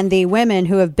 And the women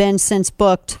who have been since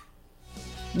booked,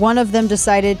 one of them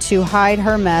decided to hide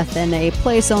her meth in a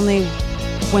place only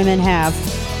women have.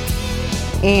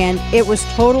 And it was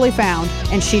totally found,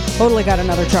 and she totally got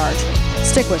another charge.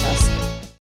 Stick with us.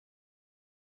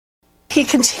 He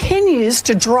continues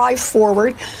to drive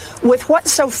forward with what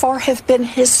so far have been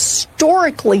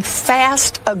historically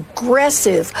fast,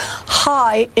 aggressive,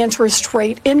 high interest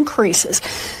rate increases.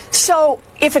 So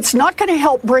if it's not going to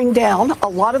help bring down a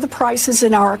lot of the prices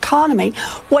in our economy,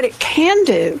 what it can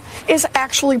do is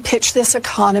actually pitch this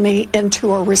economy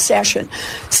into a recession.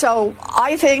 So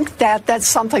I think that that's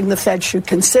something the Fed should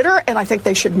consider, and I think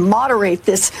they should moderate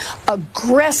this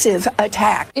aggressive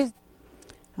attack.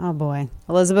 Oh, boy.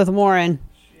 Elizabeth Warren.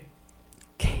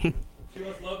 She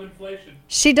must love inflation.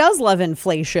 She does love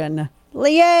inflation.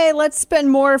 Yay, let's spend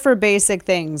more for basic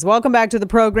things. Welcome back to the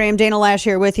program. Dana Lash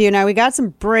here with you. Now, we got some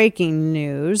breaking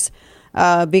news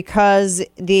because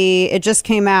it just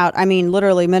came out,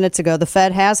 literally minutes ago. The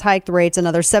Fed has hiked rates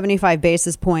another 75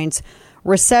 basis points.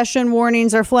 Recession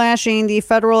warnings are flashing. The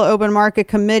Federal Open Market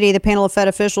Committee, the panel of Fed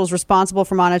officials responsible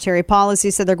for monetary policy,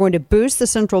 said they're going to boost the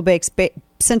central bank's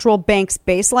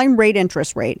baseline rate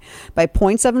interest rate by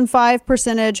 0.75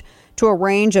 percentage to a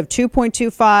range of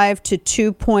 2.25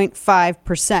 to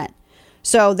 2.5%.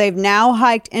 So they've now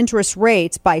hiked interest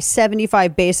rates by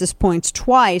 75 basis points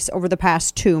twice over the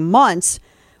past 2 months,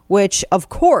 which, of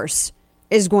course,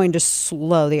 is going to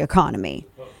slow the economy.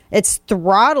 It's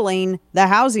throttling the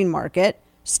housing market.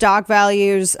 Stock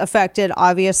values affected.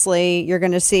 Obviously, you're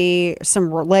going to see some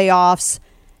layoffs.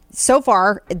 So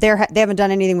far, they haven't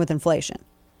done anything with inflation.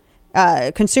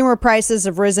 Consumer prices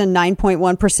have risen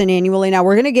 9.1% annually. Now,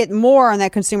 we're going to get more on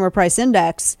that consumer price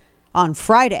index on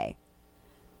Friday.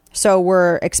 So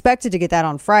we're expected to get that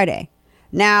on Friday.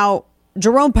 Now,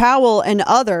 Jerome Powell and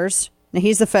others, now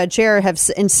he's the Fed chair, have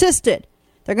insisted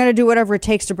they're going to do whatever it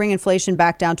takes to bring inflation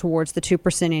back down towards the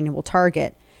 2% annual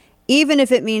target, even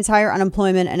if it means higher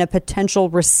unemployment and a potential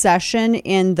recession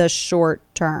in the short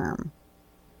term.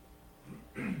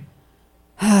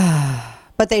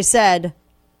 But they said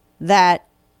that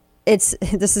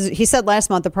he said last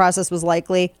month the process was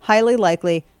highly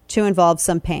likely to involve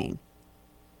some pain.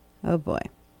 Oh boy.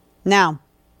 Now,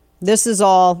 this is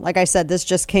all, like I said, this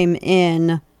just came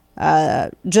in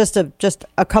just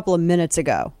a couple of minutes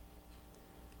ago.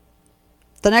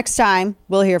 The next time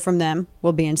we'll hear from them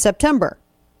will be in September,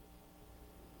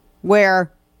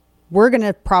 where we're going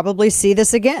to probably see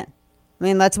this again. I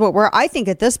mean, I think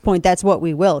at this point, that's what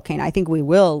we will, Kane. I think we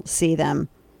will see them.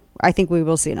 I think we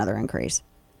will see another increase.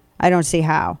 I don't see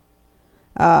how.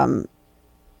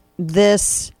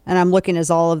 This, and I'm looking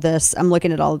at all of this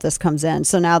comes in.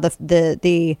 So now it's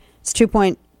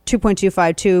 2.25,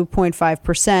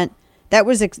 2.5%. That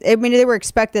was, they were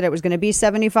expected it was going to be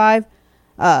 75,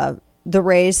 the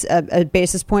raise, a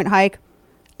basis point hike.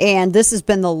 And this has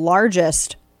been the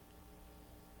largest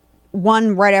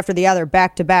one right after the other,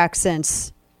 back to back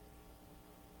since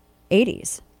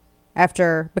 80s,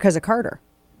 because of Carter.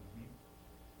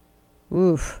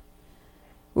 Oof.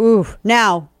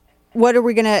 Now, what are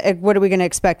we gonna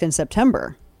expect in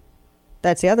September?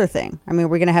 That's the other thing. I mean,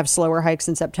 we're gonna have slower hikes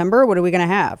in September. What are we gonna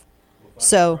have?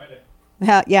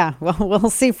 Yeah. Well, we'll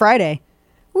see Friday.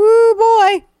 Woo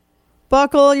boy,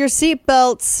 buckle your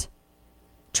seatbelts.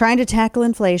 Trying to tackle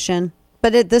inflation,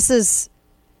 but this is,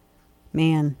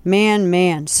 man.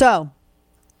 So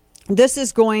this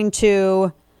is going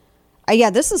to,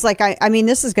 this is like,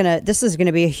 this is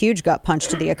gonna be a huge gut punch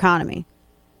to the economy.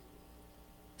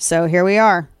 So here we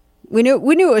are. We knew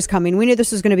it was coming. We knew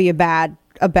this was going to be a bad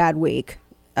week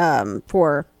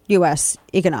for U.S.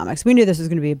 economics. We knew this was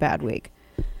going to be a bad week.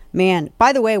 Man,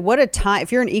 by the way, what a time,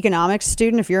 if you're an economics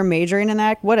student, if you're majoring in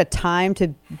that, what a time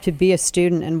to be a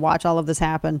student and watch all of this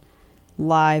happen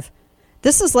live.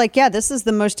 This is this is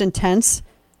the most intense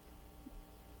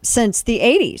since the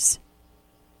 80s.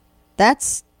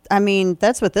 That's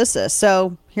what this is.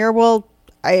 So here we're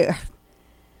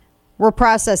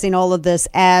processing all of this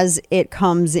as it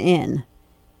comes in.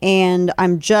 And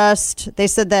they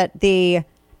said that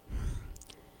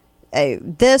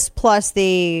this plus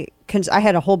I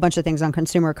had a whole bunch of things on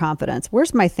consumer confidence.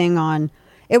 Where's my thing on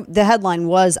it? The headline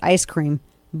was ice cream,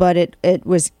 but it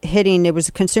was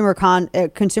consumer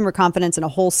confidence in a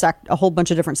whole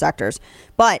bunch of different sectors.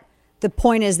 But the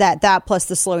point is that plus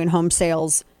the slowing home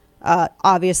sales,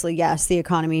 obviously, yes, the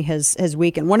economy has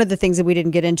weakened. One of the things that we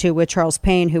didn't get into with Charles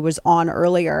Payne, who was on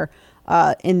earlier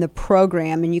in the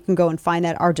program, and you can go and find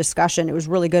our discussion. It was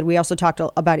really good. We also talked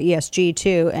about ESG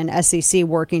too, and SEC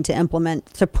working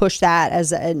to push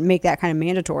that and make that kind of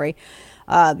mandatory.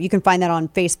 You can find that on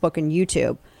Facebook and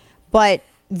YouTube. But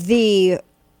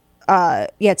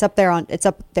it's up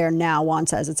there now. Juan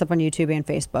says it's up on YouTube and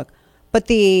Facebook. But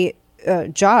the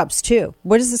jobs too.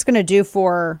 What is this going to do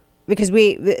because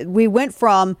we went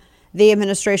from the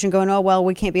administration going, oh, well,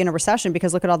 we can't be in a recession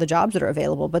because look at all the jobs that are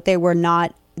available. But they were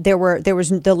not. There was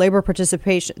the labor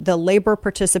participation. The labor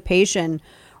participation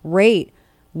rate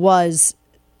was,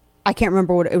 I can't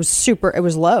remember what it was. It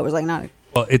was low. It was like not.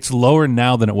 Well, it's lower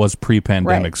now than it was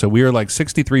pre-pandemic. Right. So we were like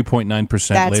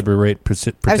 63.9% labor rate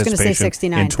participation I was going to say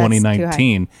 69 in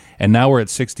 2019, and now we're at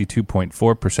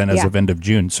 62.4% as of end of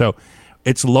June. So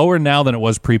it's lower now than it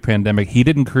was pre-pandemic. He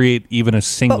didn't create even a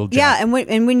single job. Yeah, and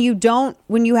when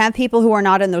you have people who are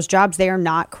not in those jobs, they are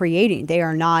not creating. They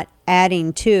are not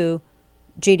adding to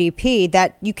GDP.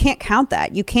 That you can't count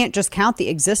that. You can't just count the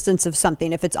existence of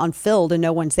something if it's unfilled and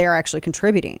no one's there actually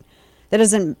contributing. That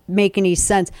doesn't make any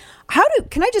sense.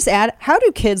 Can I just add, how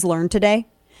do kids learn today?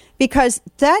 Because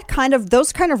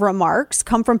those kind of remarks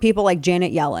come from people like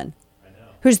Janet Yellen,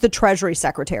 who's the Treasury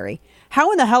Secretary.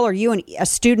 How in the hell are you a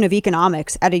student of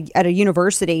economics at a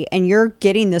university and you're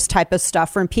getting this type of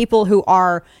stuff from people who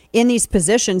are in these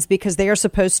positions because they are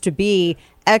supposed to be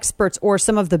experts or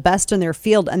some of the best in their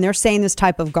field, and they're saying this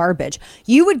type of garbage?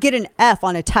 You would get an F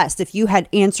on a test if you had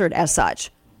answered as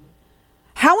such.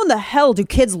 How in the hell do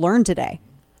kids learn today?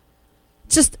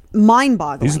 Just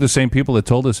mind-boggling. These are the same people that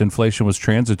told us inflation was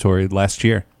transitory last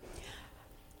year.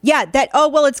 Yeah,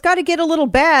 it's got to get a little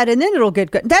bad and then it'll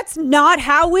get good. That's not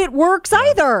how it works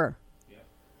either. Yeah.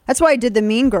 That's why I did the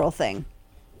Mean Girl thing.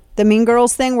 The Mean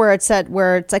Girls thing where it's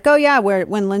like, oh yeah,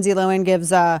 when Lindsay Lohan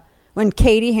gives, when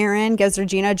Katie Heron gives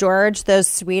Regina George those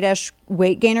Swedish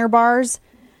weight gainer bars.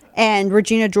 And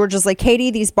Regina George is like,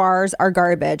 Katie, these bars are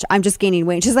garbage. I'm just gaining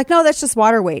weight. She's like, no, that's just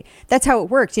water weight. That's how it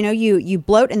works. You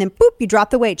bloat and then boop, you drop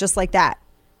the weight just like that.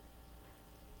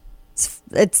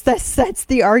 That's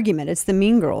the argument. It's the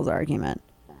Mean Girls argument.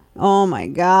 Oh my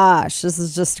gosh, this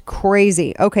is just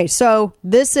crazy. Okay, so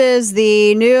this is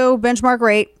the new benchmark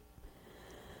rate.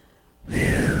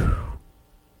 Whew.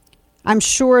 I'm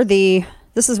sure this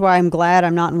is why I'm glad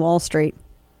I'm not in Wall Street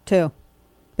too.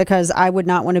 Because I would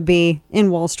not want to be in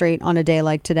Wall Street on a day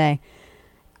like today.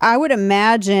 I would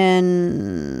imagine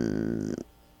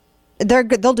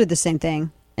they'll do the same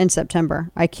thing. in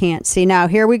September. I can't see. Now,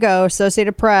 here we go.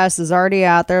 Associated Press is already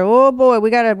out there. Oh boy, we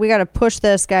gotta push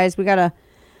this, guys.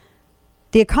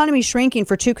 The economy shrinking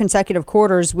for 2 consecutive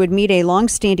quarters would meet a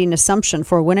long-standing assumption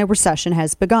for when a recession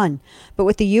has begun. But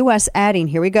with the U.S. adding,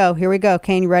 here we go.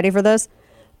 Kane, you ready for this?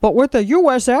 But with the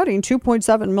U.S. adding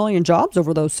 2.7 million jobs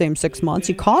over those same 6 months,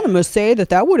 economists say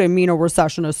that wouldn't mean a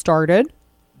recession has started.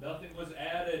 Nothing was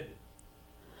added.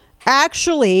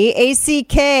 Actually,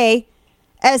 ACKSHULLY,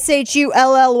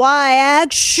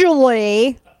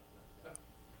 actually.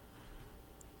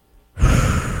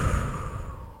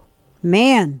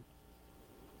 Man.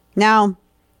 Now,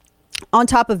 on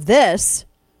top of this,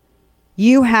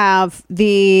 you have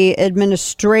the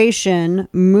administration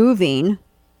moving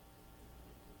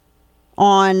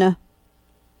on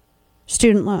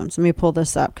student loans. Let me pull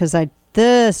this up because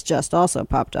this just also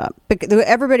popped up.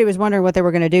 Everybody was wondering what they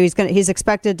were going to do.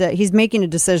 He's making a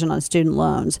decision on student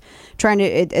loans.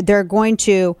 They're going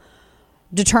to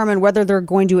determine whether they're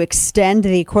going to extend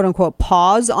the quote unquote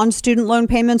pause on student loan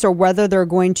payments or whether they're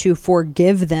going to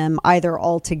forgive them either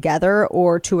altogether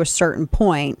or to a certain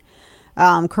point.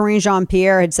 Karine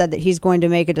Jean-Pierre had said that he's going to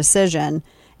make a decision,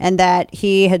 and that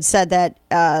he had said that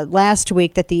last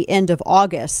week that the end of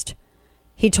August,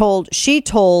 she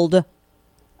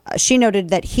noted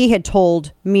that he had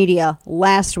told media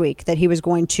last week that he was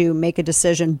going to make a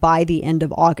decision by the end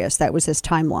of August. That was his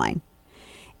timeline.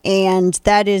 And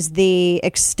that is the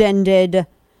extended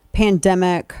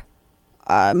pandemic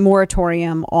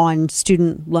moratorium on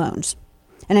student loans.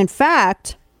 And in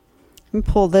fact, let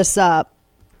me pull this up.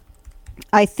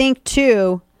 I think,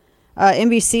 too,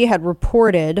 NBC had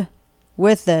reported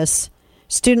with this,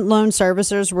 student loan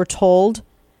servicers were told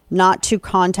not to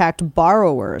contact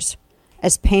borrowers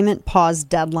as payment pause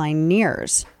deadline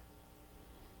nears.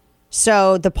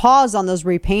 So the pause on those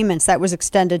repayments, that was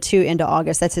extended to into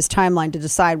August. That's his timeline to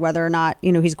decide whether or not,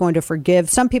 he's going to forgive.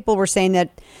 Some people were saying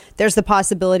that there's the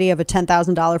possibility of a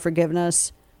 $10,000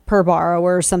 forgiveness per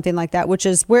borrower or something like that, which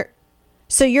is where.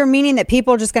 So you're meaning that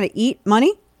people are just going to eat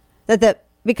money?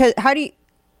 Because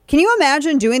can you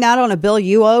imagine doing that on a bill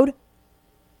you owed?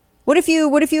 What if you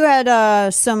had I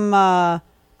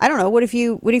don't know, what if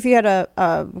you had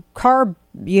a car,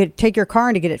 you take your car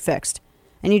in to get it fixed?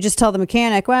 And you just tell the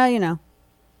mechanic, well, you're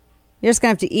just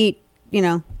going to have to eat,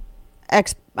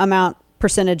 X amount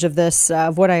percentage of this,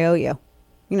 of what I owe you,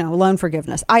 loan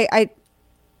forgiveness.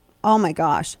 Oh my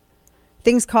gosh,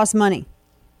 things cost money.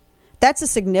 That's a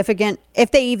significant, if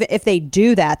they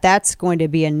do that, that's going to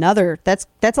be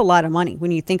that's a lot of money when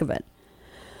you think of it.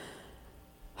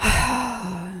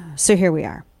 So here we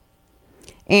are.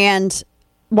 And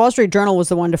Wall Street Journal was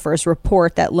the one to first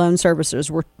report that loan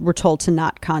servicers were told to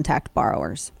not contact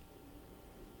borrowers.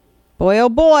 Boy, oh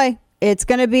boy, it's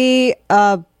going to be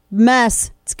a mess.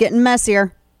 It's getting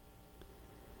messier.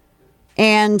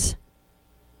 And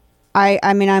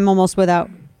I'm almost without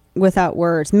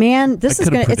words. Man, it's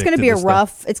going to be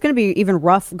it's going to be even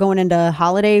rough going into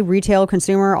holiday, retail,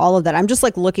 consumer, all of that. I'm just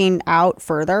looking out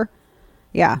further.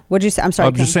 Yeah. What'd you say? I'm sorry.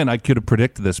 I'm just saying I could have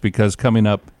predicted this because coming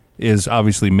up is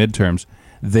obviously midterms.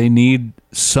 They need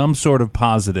some sort of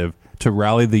positive to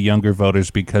rally the younger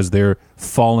voters because they're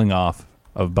falling off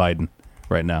of Biden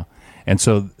right now. And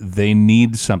so they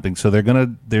need something. So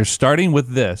they're starting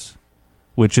with this,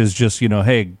 which is just,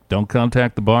 hey, don't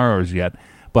contact the borrowers yet.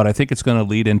 But I think it's going to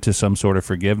lead into some sort of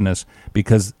forgiveness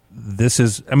because this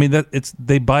is,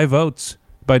 they buy votes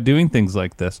by doing things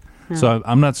like this. Yeah. So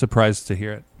I'm not surprised to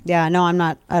hear it. Yeah, no, I'm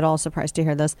not at all surprised to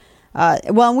hear this.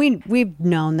 Well, we've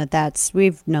known that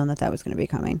was going to be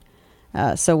coming.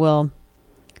 So we'll,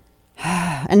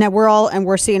 and that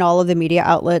we're seeing all of the media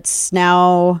outlets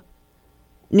now.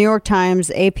 New York Times,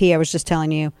 AP, I was just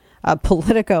telling you,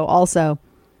 Politico also.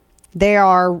 They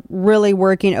are really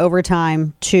working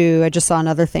overtime I just saw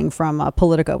another thing from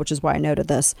Politico, which is why I noted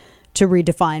this, to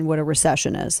redefine what a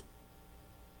recession is.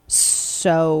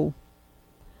 So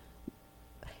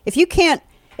if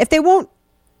they won't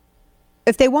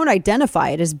identify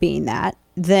it as being that,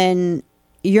 then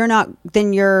you're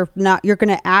going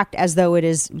to act as though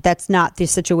that's not the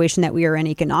situation that we are in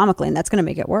economically, and that's going to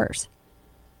make it worse.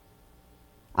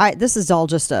 This is all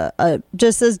just a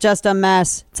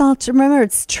mess. It's all, remember,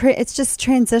 it's just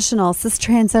transitional. It's just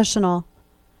transitional.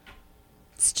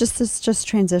 It's just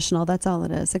transitional. That's all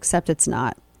it is, except it's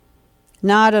not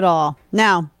at all.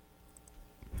 Now,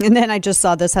 and then I just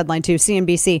saw this headline too,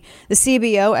 CNBC. The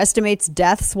CBO estimates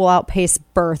deaths will outpace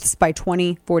births by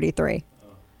 2043.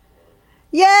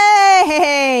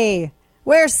 Yay!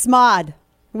 Where's SMOD?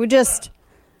 We just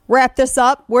wrap this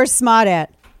up. Where's SMOD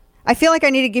at? I feel like I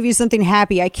need to give you something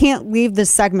happy. I can't leave this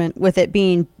segment with it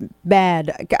being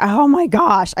bad. Oh my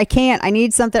gosh, I can't. I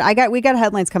need something. We got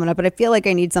headlines coming up, but I feel like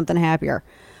I need something happier.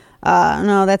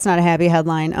 No, that's not a happy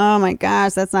headline. Oh my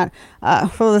gosh, that's not.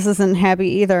 This isn't happy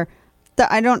either.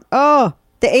 The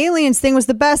aliens thing was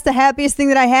the happiest thing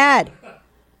that I had.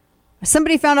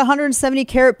 Somebody found a 170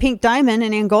 carat pink diamond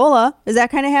in Angola. Is that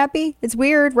kind of happy? It's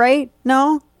weird, right?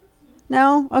 No?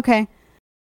 Okay.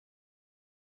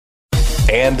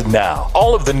 And now,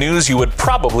 all of the news you would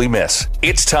probably miss.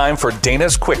 It's time for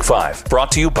Dana's Quick 5,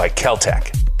 brought to you by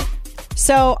Caltech.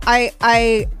 So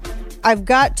I've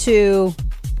got to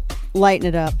lighten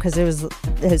it up because it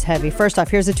was heavy. First off,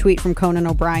 here's a tweet from Conan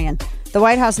O'Brien. The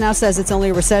White House now says it's only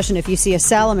a recession if you see a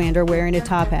salamander wearing a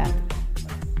top hat.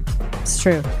 It's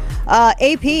true.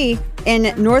 AP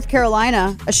in North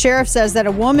Carolina, a sheriff says that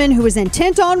a woman who was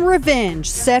intent on revenge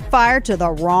set fire to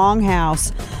the wrong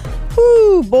house.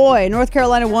 Ooh, boy. North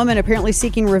Carolina woman apparently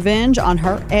seeking revenge on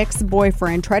her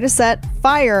ex-boyfriend tried to set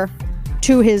fire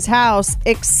to his house,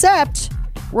 except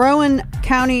Rowan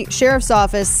County Sheriff's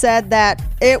Office said that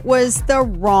it was the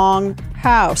wrong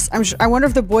house. I wonder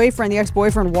if the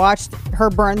ex-boyfriend watched her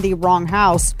burn the wrong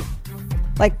house,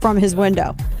 like from his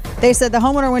window. They said the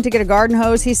homeowner went to get a garden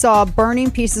hose. He saw burning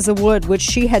pieces of wood, which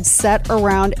she had set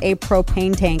around a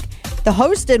propane tank. The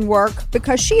hose didn't work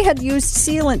because she had used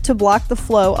sealant to block the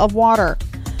flow of water.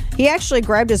 He actually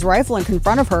grabbed his rifle and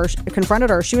confronted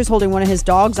her. She was holding one of his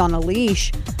dogs on a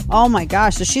leash. Oh my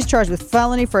gosh. So she's charged with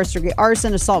felony, first-degree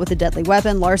arson, assault with a deadly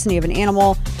weapon, larceny of an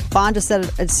animal, bond is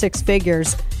set at 6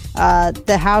 figures.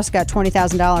 The house got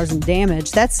 $20,000 in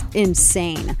damage. That's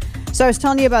insane. So I was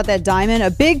telling you about that diamond.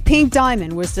 A big pink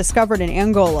diamond was discovered in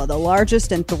Angola, the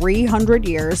largest in 300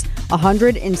 years,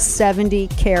 170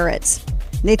 carats.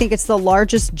 They think it's the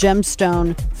largest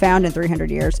gemstone found in 300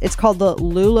 years. It's called the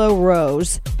Lulo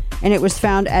Rose, and it was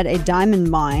found at a diamond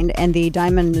mine, and the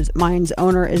diamond mine's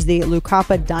owner is the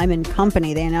Lucapa Diamond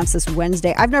Company. They announced this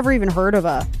Wednesday. I've never even heard of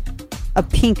a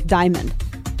pink diamond.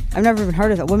 I've never even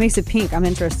heard of it. What makes it pink? I'm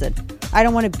interested. I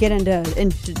don't want to get into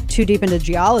too deep into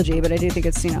geology, but I do think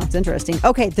it's interesting.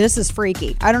 Okay, this is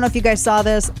freaky. I don't know if you guys saw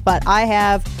this, but I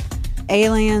have.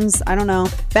 Aliens, I don't know.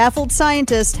 Baffled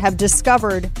scientists have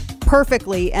discovered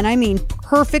perfectly, and I mean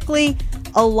perfectly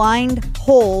aligned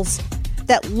holes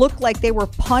that look like they were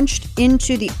punched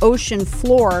into the ocean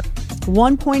floor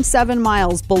 1.7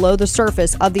 miles below the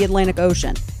surface of the Atlantic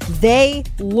Ocean. They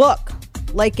look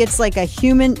like it's like a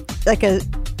human,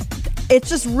 it's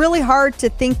just really hard to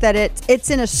think that it's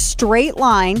in a straight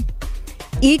line.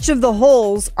 Each of the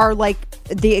holes are like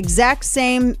the exact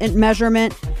same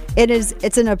measurement.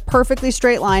 It's in a perfectly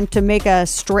straight line to make a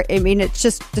straight. I mean,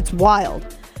 it's wild.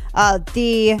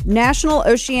 The National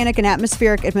Oceanic and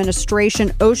Atmospheric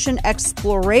Administration Ocean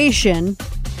Exploration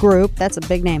Group, that's a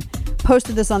big name,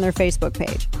 posted this on their Facebook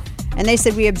page. And they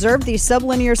said, we observed these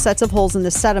sublinear sets of holes in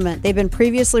the sediment. They've been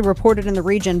previously reported in the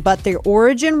region, but their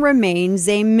origin remains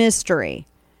a mystery.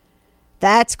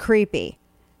 That's creepy.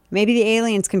 Maybe the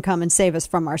aliens can come and save us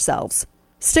from ourselves.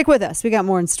 Stick with us. We got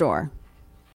more in store.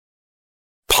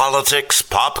 Politics,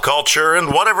 pop culture,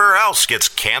 and whatever else gets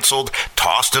canceled,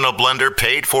 tossed in a blender,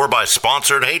 paid for by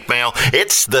sponsored hate mail.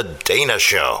 It's The Dana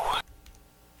Show.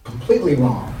 Completely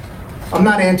wrong. I'm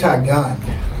not anti-gun,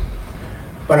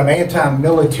 but I'm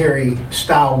anti-military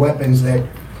style weapons. That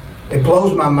it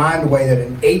blows my mind the way that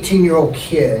an 18-year-old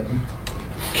kid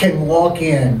can walk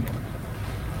in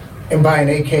and buy an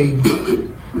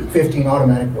AK-15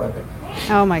 automatic weapon.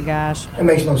 Oh my gosh. It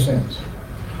makes no sense.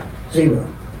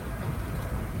 Zero.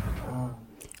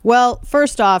 Well,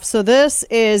 first off, so this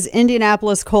is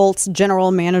Indianapolis Colts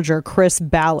general manager Chris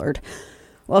Ballard.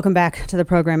 Welcome back to the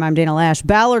program. I'm Dana Lash.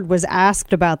 Ballard was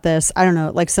asked about this, I don't know,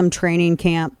 like some training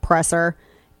camp presser,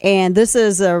 and this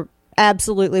is a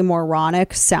absolutely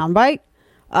moronic soundbite.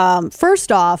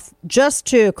 First off, just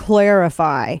to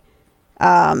clarify,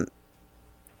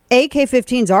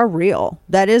 AK-15s are real.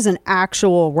 That is an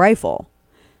actual rifle.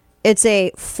 It's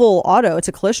a full auto. It's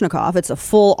a Kalashnikov. It's a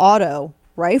full auto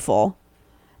rifle.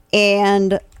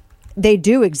 And they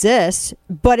do exist,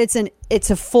 but it's a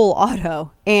full auto.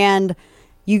 And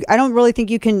I don't really think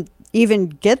you can even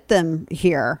get them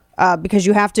here because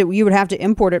you would have to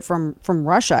import it from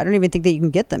Russia. I don't even think that you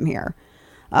can get them here.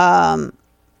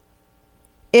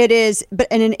 It is,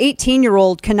 and an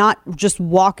 18-year-old cannot just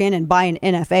walk in and buy an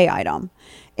NFA item.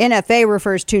 NFA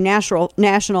refers to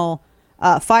National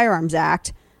Firearms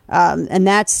Act, and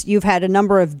that's, you've had a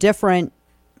number of different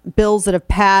bills that have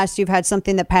passed. You've had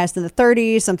something that passed in the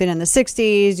 30s, something in the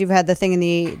 60s. You've had the thing in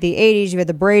the 80s. You've had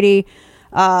the Brady.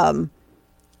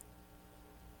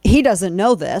 He doesn't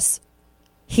know this.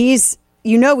 He's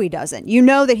You know he doesn't. You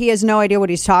know that he has no idea what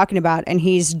he's talking about, and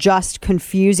he's just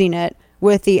confusing it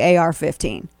with the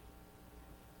AR-15.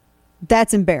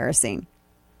 That's embarrassing.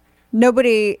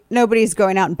 Nobody's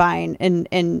going out and buying an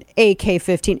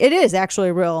AK-15. It is actually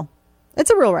it's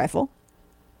a real rifle.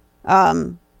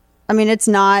 I mean, it's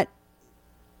not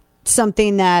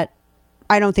something that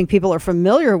I don't think people are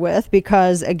familiar with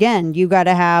because, again, you got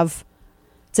to have,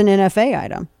 it's an NFA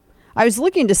item. I was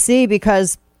looking to see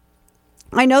because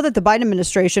I know that the Biden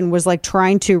administration was like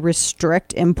trying to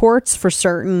restrict imports for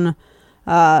certain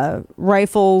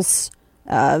rifles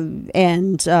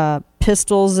and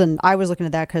pistols. And I was looking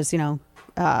at that because, you have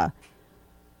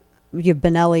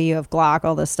Benelli, you have Glock,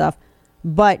 all this stuff.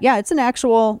 But yeah, it's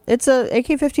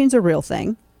AK-15 is a real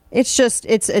thing. It's just,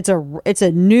 it's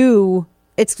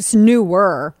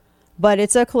newer, but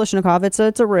it's a Kalashnikov.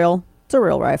 It's a real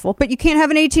rifle. But you can't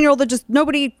have an 18-year-old that just,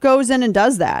 nobody goes in and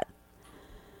does that.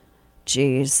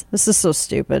 Jeez, this is so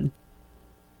stupid.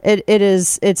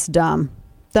 It's dumb.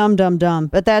 Dumb.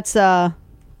 But that's,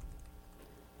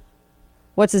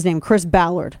 what's his name? Chris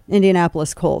Ballard,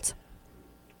 Indianapolis Colts.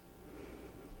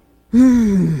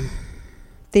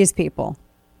 These people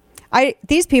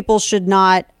should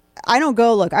not, I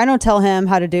don't tell him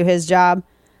how to do his job,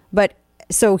 but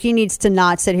so he needs to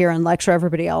not sit here and lecture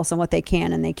everybody else on what they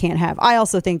can and they can't have. I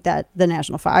also think that the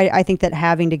national, I think that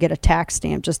having to get a tax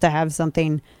stamp just to have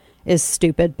something is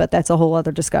stupid, but that's a whole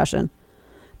other discussion.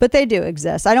 But they do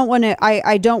exist. I don't want to,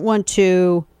 I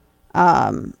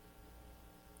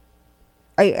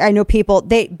know people,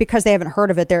 because they haven't heard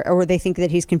of it, or they think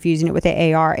that he's confusing it with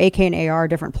the AR. AK and AR are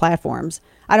different platforms.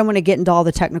 I don't want to get into all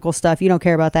the technical stuff. You don't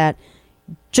care about that.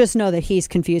 Just know that he's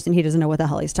confused and he doesn't know what the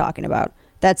hell he's talking about.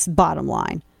 That's bottom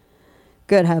line.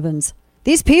 Good heavens.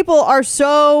 These people are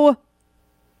so,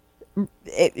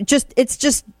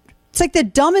 it's like the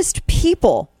dumbest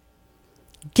people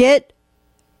get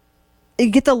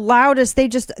the loudest.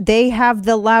 They have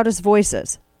the loudest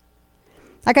voices.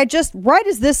 Like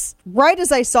right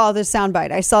as I saw this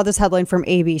soundbite, I saw this headline from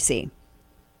ABC.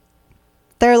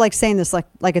 They're like saying this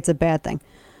like it's a bad thing.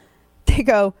 They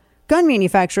go, gun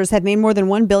manufacturers have made more than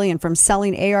 $1 billion from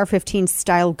selling AR-15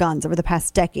 style guns over the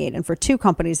past decade. And for two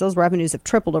companies, those revenues have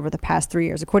tripled over the past 3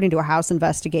 years, according to a House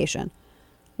investigation.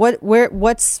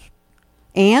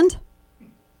 And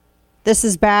this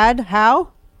is bad.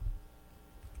 How?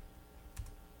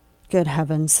 Good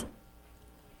heavens.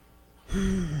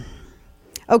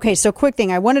 Okay, so quick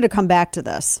thing. I wanted to come back to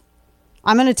this.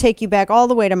 I'm going to take you back all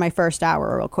the way to my first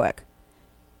hour real quick.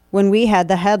 When we had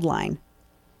the headline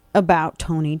about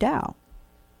Tony Dow.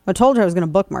 I told her I was going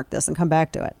to bookmark this and come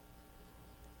back to it.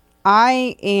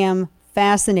 I am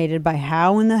fascinated by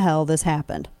how in the hell this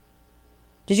happened.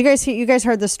 Did you guys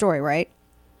heard this story, right?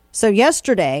 So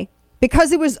yesterday,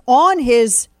 because it was on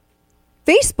his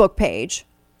Facebook page,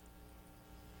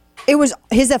 it was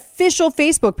his official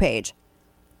Facebook page.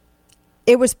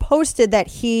 It was posted that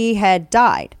he had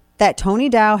died, that Tony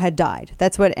Dow had died.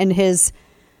 That's what, and his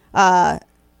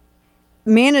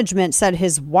management said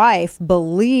his wife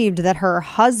believed that her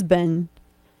husband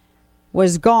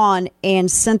was gone and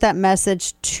sent that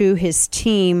message to his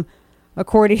team,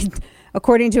 according to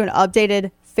an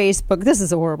updated Facebook. This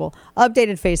is horrible.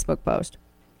 Updated Facebook post.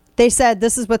 They said,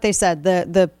 this is what they said.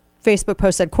 The Facebook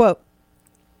post said, quote,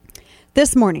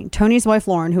 "This morning, Tony's wife,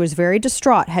 Lauren, who was very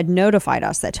distraught, had notified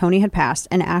us that Tony had passed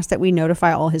and asked that we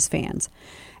notify all his fans.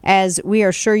 As we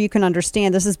are sure you can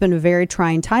understand, this has been a very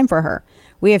trying time for her.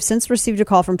 We have since received a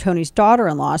call from Tony's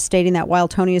daughter-in-law stating that while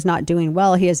Tony is not doing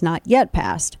well, he has not yet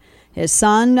passed. His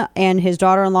son and his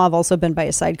daughter-in-law have also been by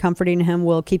his side comforting him.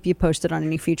 We'll keep you posted on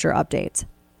any future updates."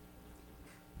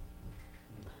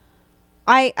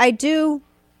 I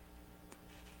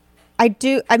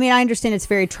mean, I understand it's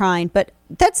very trying, but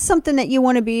that's something that you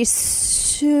want to be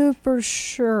super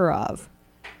sure of.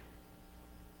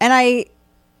 And I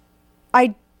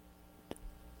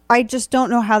just don't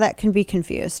know how that can be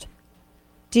confused.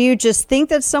 Do you just think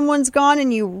that someone's gone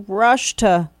and you rush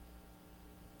to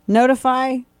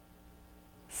notify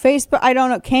Facebook? I don't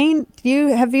know. Kane,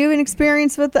 have you an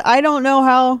experience with it? I don't know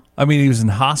how. I mean, he was in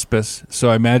hospice, so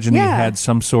I imagine he had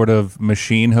some sort of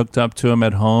machine hooked up to him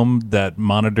at home that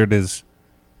monitored his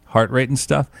heart rate and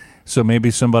stuff. So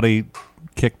maybe somebody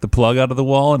kicked the plug out of the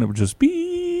wall and it would just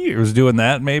be, it was doing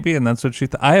that maybe, and that's what she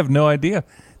thought. I have no idea.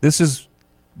 This is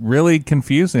really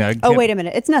confusing. Oh, wait a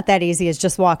minute. It's not that easy as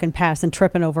just walking past and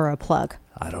tripping over a plug.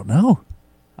 I don't know.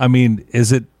 I mean,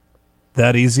 is it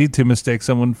that easy to mistake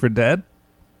someone for dead?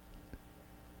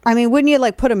 I mean, wouldn't you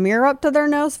like put a mirror up to their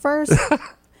nose first?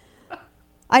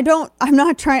 I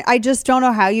just don't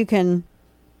know how you can.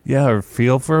 Yeah, or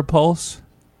feel for a pulse.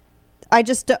 I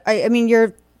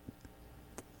mean,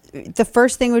 the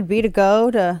first thing would be to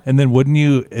go to. And then wouldn't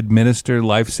you administer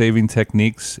life-saving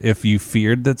techniques if you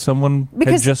feared that someone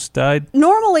had just died?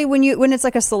 Normally, when it's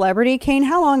like a celebrity, Kane,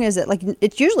 how long is it? Like,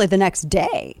 it's usually the next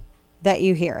day that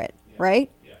you hear it,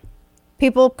 right? Yeah.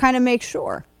 People kind of make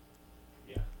sure.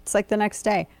 Yeah. It's like the next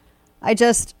day. I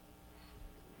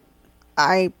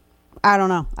don't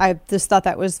know. I just thought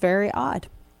that was very odd.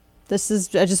 I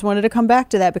just wanted to come back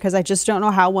to that because I just don't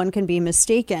know how one can be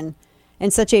mistaken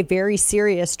in such a very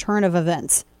serious turn of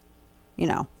events,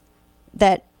 and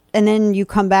then you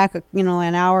come back,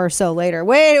 an hour or so later.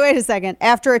 Wait a second.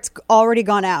 After it's already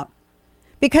gone out.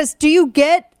 Because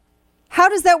how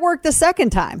does that work the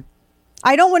second time?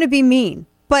 I don't want to be mean,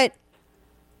 but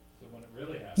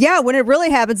when it really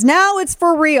happens, now it's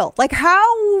for real. Like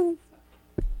how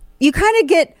you kind of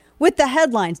get with the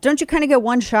headlines, don't you kind of get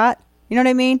one shot? You know what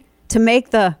I mean? To make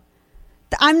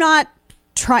I'm not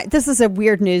trying. This is a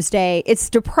weird news day. It's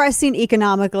depressing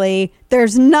economically.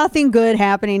 There's nothing good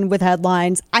happening with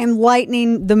headlines. I'm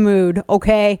lightening the mood.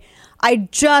 Okay. I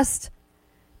just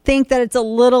think that it's a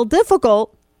little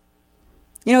difficult.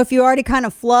 If you already kind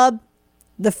of flub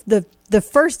the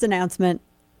first announcement,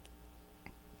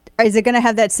 is it going to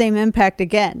have that same impact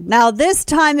again? Now, this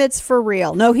time it's for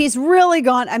real. No, he's really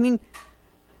gone. I mean,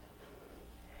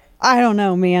 I don't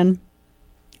know, man.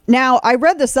 Now, I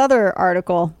read this other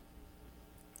article.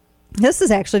 This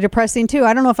is actually depressing, too.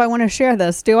 I don't know if I want to share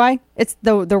this. Do I? It's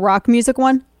the rock music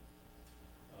one?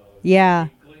 Yeah.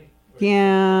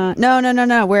 Yeah.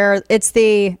 No. Where it's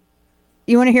you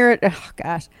want to hear it? Oh,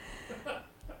 gosh.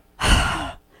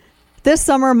 This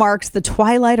summer marks the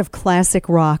twilight of classic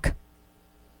rock.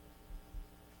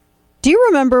 Do you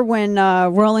remember when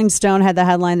Rolling Stone had the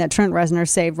headline that Trent Reznor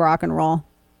saved rock and roll?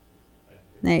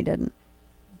 No, he didn't.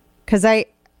 Because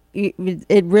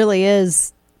it really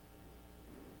is.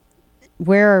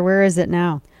 Where is it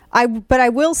now? But I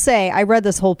will say I read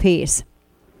this whole piece,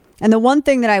 and the one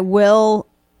thing that I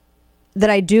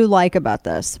do like about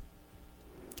this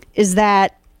is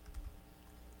that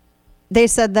they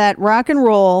said that rock and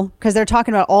roll, because they're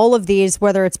talking about all of these,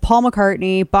 whether it's Paul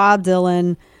McCartney, Bob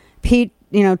Dylan, Pete,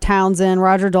 Townsend,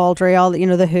 Roger Daltrey, all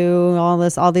the Who,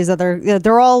 all these other,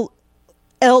 they're all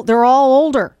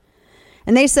older.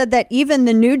 And they said that even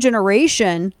the new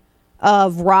generation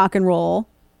of rock and roll,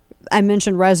 I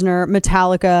mentioned Reznor,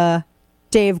 Metallica,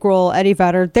 Dave Grohl, Eddie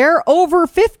Vedder, they're over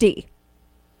 50.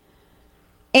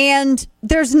 And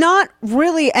there's not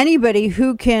really anybody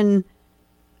who can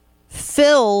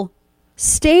fill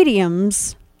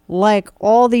stadiums like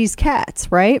all these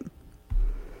cats, right?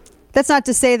 That's not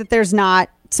to say that there's not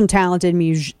some talented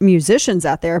musicians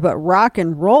out there, but rock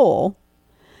and roll.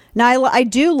 Now, I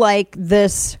do like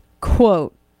this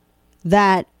quote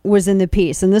that was in the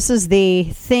piece, and this is the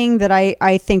thing that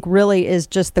I think really is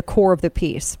just the core of the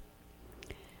piece.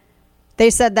 They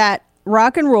said that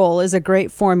rock and roll is a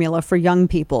great formula for young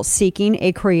people seeking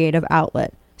a creative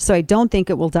outlet, so I don't think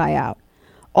it will die out.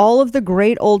 All of the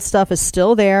great old stuff is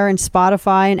still there in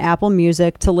Spotify and Apple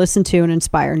Music to listen to and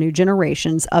inspire new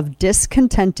generations of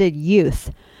discontented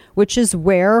youth, which is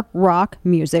where rock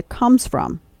music comes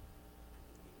from.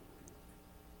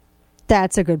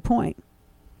 That's a good point.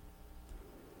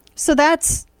 So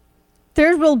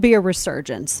there will be a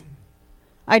resurgence.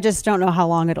 I just don't know how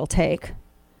long it'll take.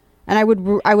 And I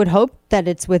would hope that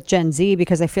it's with Gen Z,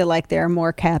 because I feel like they're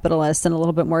more capitalist and a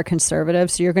little bit more conservative.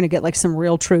 So you're going to get like some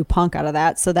real true punk out of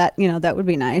that. So that, that would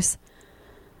be nice.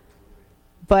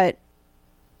 But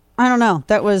I don't know.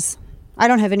 I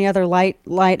don't have any other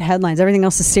light headlines. Everything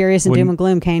else is serious and doom and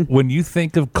gloom, Kane. When you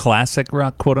think of classic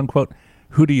rock, quote unquote,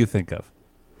 who do you think of?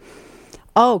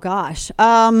 Oh, gosh.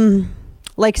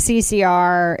 Like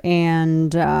CCR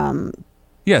and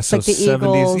yeah, so like the 70s,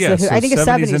 Eagles. yeah, so I think 70s it's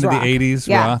 70s into rock. the 80s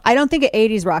yeah, rock. I don't think of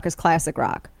 80s rock as classic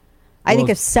rock. I think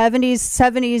of 70s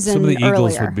and some of the earlier.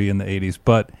 Eagles would be in the 80s,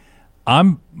 but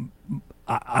I'm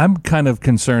kind of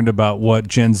concerned about what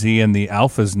Gen Z and the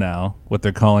Alphas now, what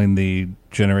they're calling the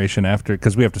generation after,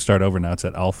 because we have to start over now. It's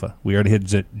at Alpha. We already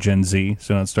hit Gen Z,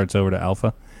 so now it starts over to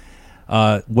Alpha.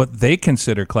 What they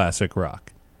consider classic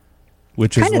rock,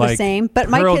 which kind is of like the same, but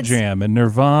Pearl my kids... Jam and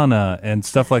Nirvana and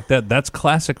stuff like that. That's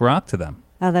classic rock to them.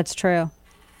 Oh, that's true.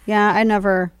 Yeah,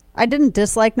 I didn't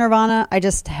dislike Nirvana. I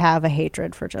just have a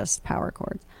hatred for just power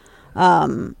chords.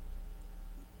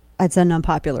 It's an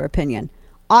unpopular opinion.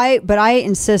 But I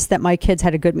insist that my kids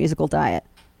had a good musical diet.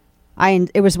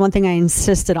 It was one thing I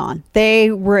insisted on.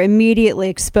 They were immediately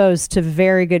exposed to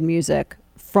very good music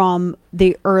from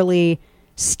the early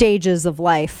stages of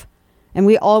life. And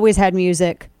we always had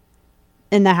music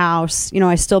in the house.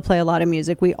 I still play a lot of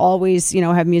music. We always,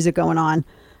 have music going on.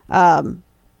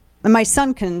 And my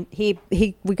son he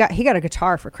got a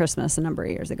guitar for Christmas a number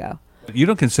of years ago. You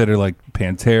don't consider like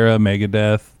Pantera,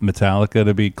 Megadeth, Metallica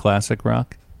to be classic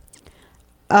rock?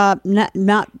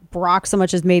 Not rock so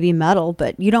much as maybe metal,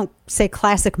 but you don't say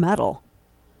classic metal.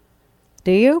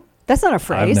 Do you? That's not a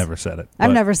phrase. I've never said it.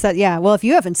 I've never said, yeah. Well, if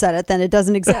you haven't said it, then it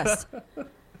doesn't exist.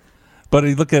 But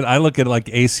I look at like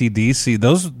AC/DC.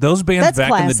 Those bands That's back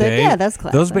classic. in the day. Yeah, that's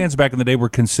classic. Those bands back in the day were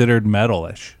considered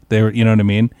metalish. They were, you know what I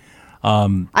mean?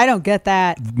 I don't get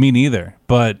that. Me neither.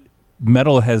 But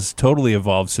metal has totally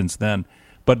evolved since then.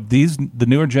 But the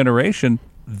newer generation,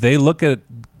 they look at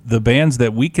the bands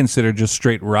that we consider just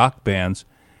straight rock bands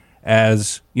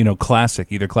as,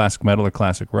 classic, either classic metal or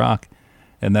classic rock.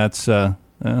 And that's, I'm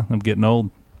getting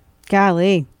old.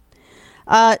 Golly.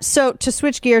 So to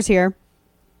switch gears here,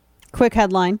 quick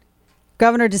headline.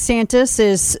 Governor DeSantis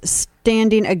is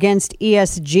standing against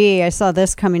ESG. I saw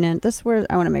this coming in.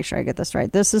 I want to make sure I get this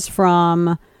right. This is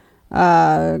from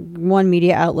one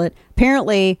media outlet.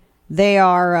 Apparently, they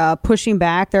are pushing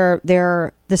back.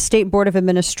 They're the State Board of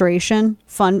Administration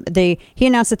fund. He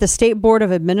announced that the State Board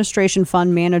of Administration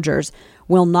fund managers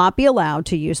will not be allowed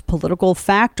to use political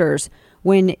factors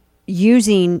when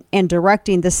using and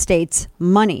directing the state's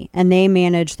money, and they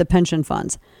manage the pension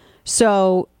funds.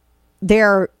 So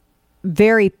they're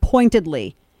very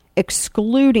pointedly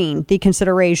excluding the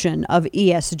consideration of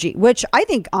ESG, which I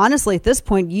think, honestly, at this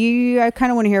point, I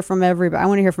kind of want to hear from everybody. I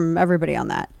want to hear from everybody on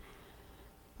that.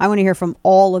 I want to hear from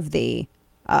all of the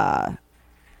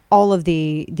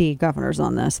governors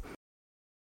on this.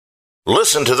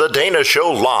 Listen to The Dana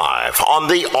Show live on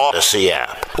the Odyssey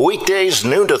app. Weekdays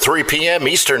noon to 3 p.m.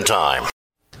 Eastern Time.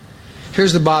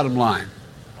 Here's the bottom line.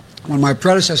 When my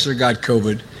predecessor got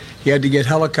COVID, he had to get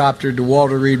helicoptered to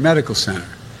Walter Reed Medical Center.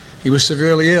 He was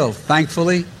severely ill.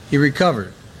 Thankfully, he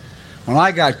recovered. When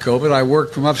I got COVID, I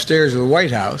worked from upstairs of the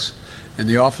White House, and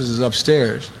the office is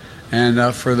upstairs, and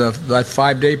for that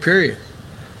 5-day period.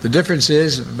 The difference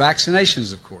is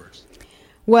vaccinations, of course.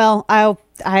 Well,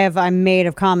 I'm made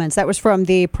of comments. That was from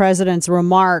the president's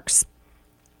remarks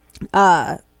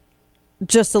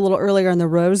just a little earlier in the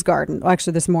Rose Garden. Well,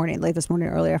 actually, late this morning,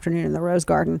 early afternoon in the Rose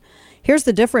Garden. Here's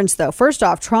the difference, though. First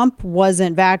off, Trump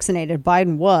wasn't vaccinated.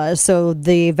 Biden was. So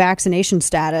the vaccination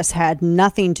status had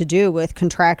nothing to do with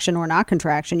contraction or not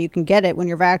contraction. You can get it when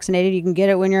you're vaccinated. You can get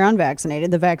it when you're unvaccinated.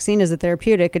 The vaccine is a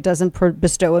therapeutic. It doesn't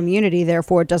bestow immunity.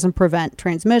 Therefore, it doesn't prevent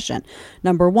transmission.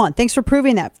 Number one. Thanks for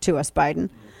proving that to us,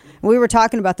 Biden. We were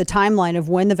talking about the timeline of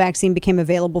when the vaccine became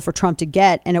available for Trump to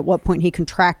get and at what point he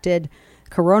contracted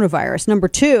coronavirus. Number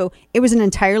two, it was an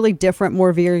entirely different,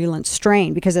 more virulent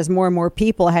strain because as more and more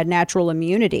people had natural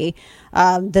immunity,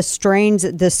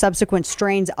 the subsequent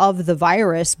strains of the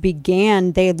virus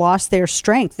they lost their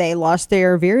strength. They lost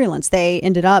their virulence. They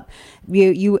ended up,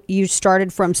 you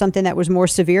started from something that was more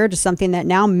severe to something that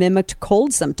now mimicked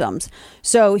cold symptoms.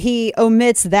 So he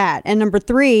omits that. And number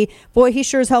three, boy, he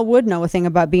sure as hell would know a thing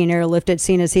about being airlifted,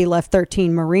 seeing as he left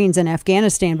 13 Marines in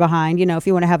Afghanistan behind, if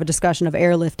you want to have a discussion of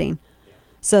airlifting.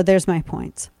 So there's my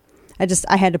points.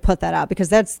 I had to put that out because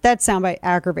that soundbite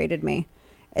aggravated me.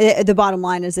 The bottom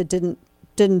line is it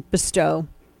didn't bestow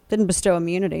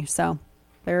immunity. So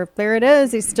there it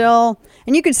is. He's still,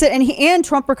 and you could sit and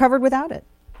Trump recovered without it.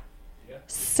 Yeah.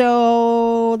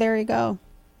 So there you go.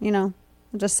 I'm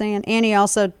just saying. And he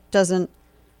also doesn't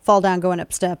fall down going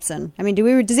up steps. And I mean, does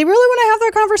he really want to have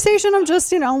that conversation? I'm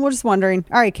just, we're just wondering.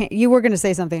 All right, you were going to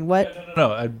say something. What?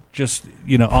 No. I just,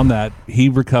 on that, he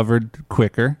recovered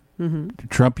quicker. Mm-hmm.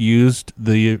 Trump used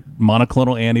the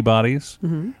monoclonal antibodies,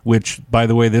 mm-hmm. which, by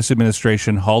the way, this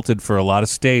administration halted for a lot of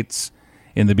states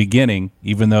in the beginning,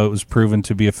 even though it was proven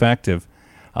to be effective.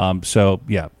 So,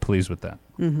 yeah, pleased with that.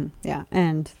 Mm-hmm. Yeah,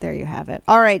 and there you have it.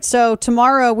 All right, so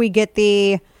tomorrow we get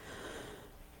the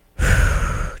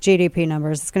GDP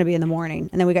numbers. It's going to be in the morning.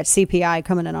 And then we got CPI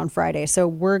coming in on Friday. So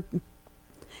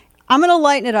I'm going to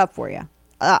lighten it up for you.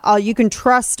 You can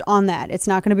trust on that. It's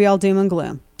not going to be all doom and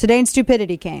gloom. Today in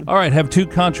Stupidity came. All right, have two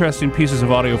contrasting pieces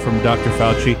of audio from Dr.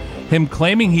 Fauci. Him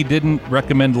claiming he didn't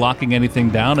recommend locking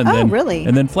anything down, and then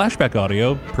flashback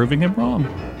audio proving him wrong.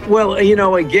 Well,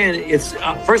 again, it's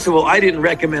first of all, I didn't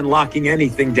recommend locking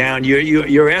anything down.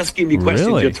 You're asking me questions.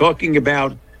 Really? You're talking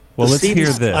about. Well, let's hear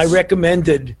this. I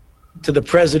recommended to the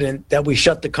president that we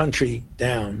shut the country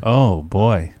down. Oh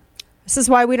boy, this is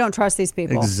why we don't trust these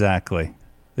people. Exactly.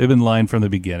 They've been lying from the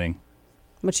beginning.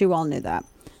 But you all knew that.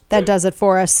 That does it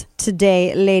for us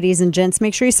today, ladies and gents.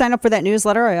 Make sure you sign up for that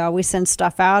newsletter. I always send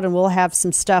stuff out, and we'll have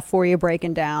some stuff for you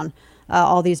breaking down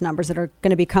all these numbers that are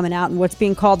going to be coming out and what's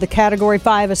being called the Category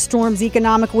 5 of Storm's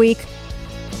Economic Week.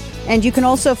 And you can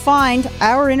also find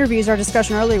our interviews, our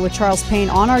discussion earlier with Charles Payne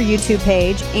on our YouTube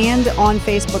page and on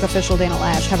Facebook, official Dana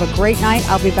Loesch. Have a great night.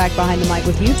 I'll be back behind the mic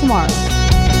with you tomorrow.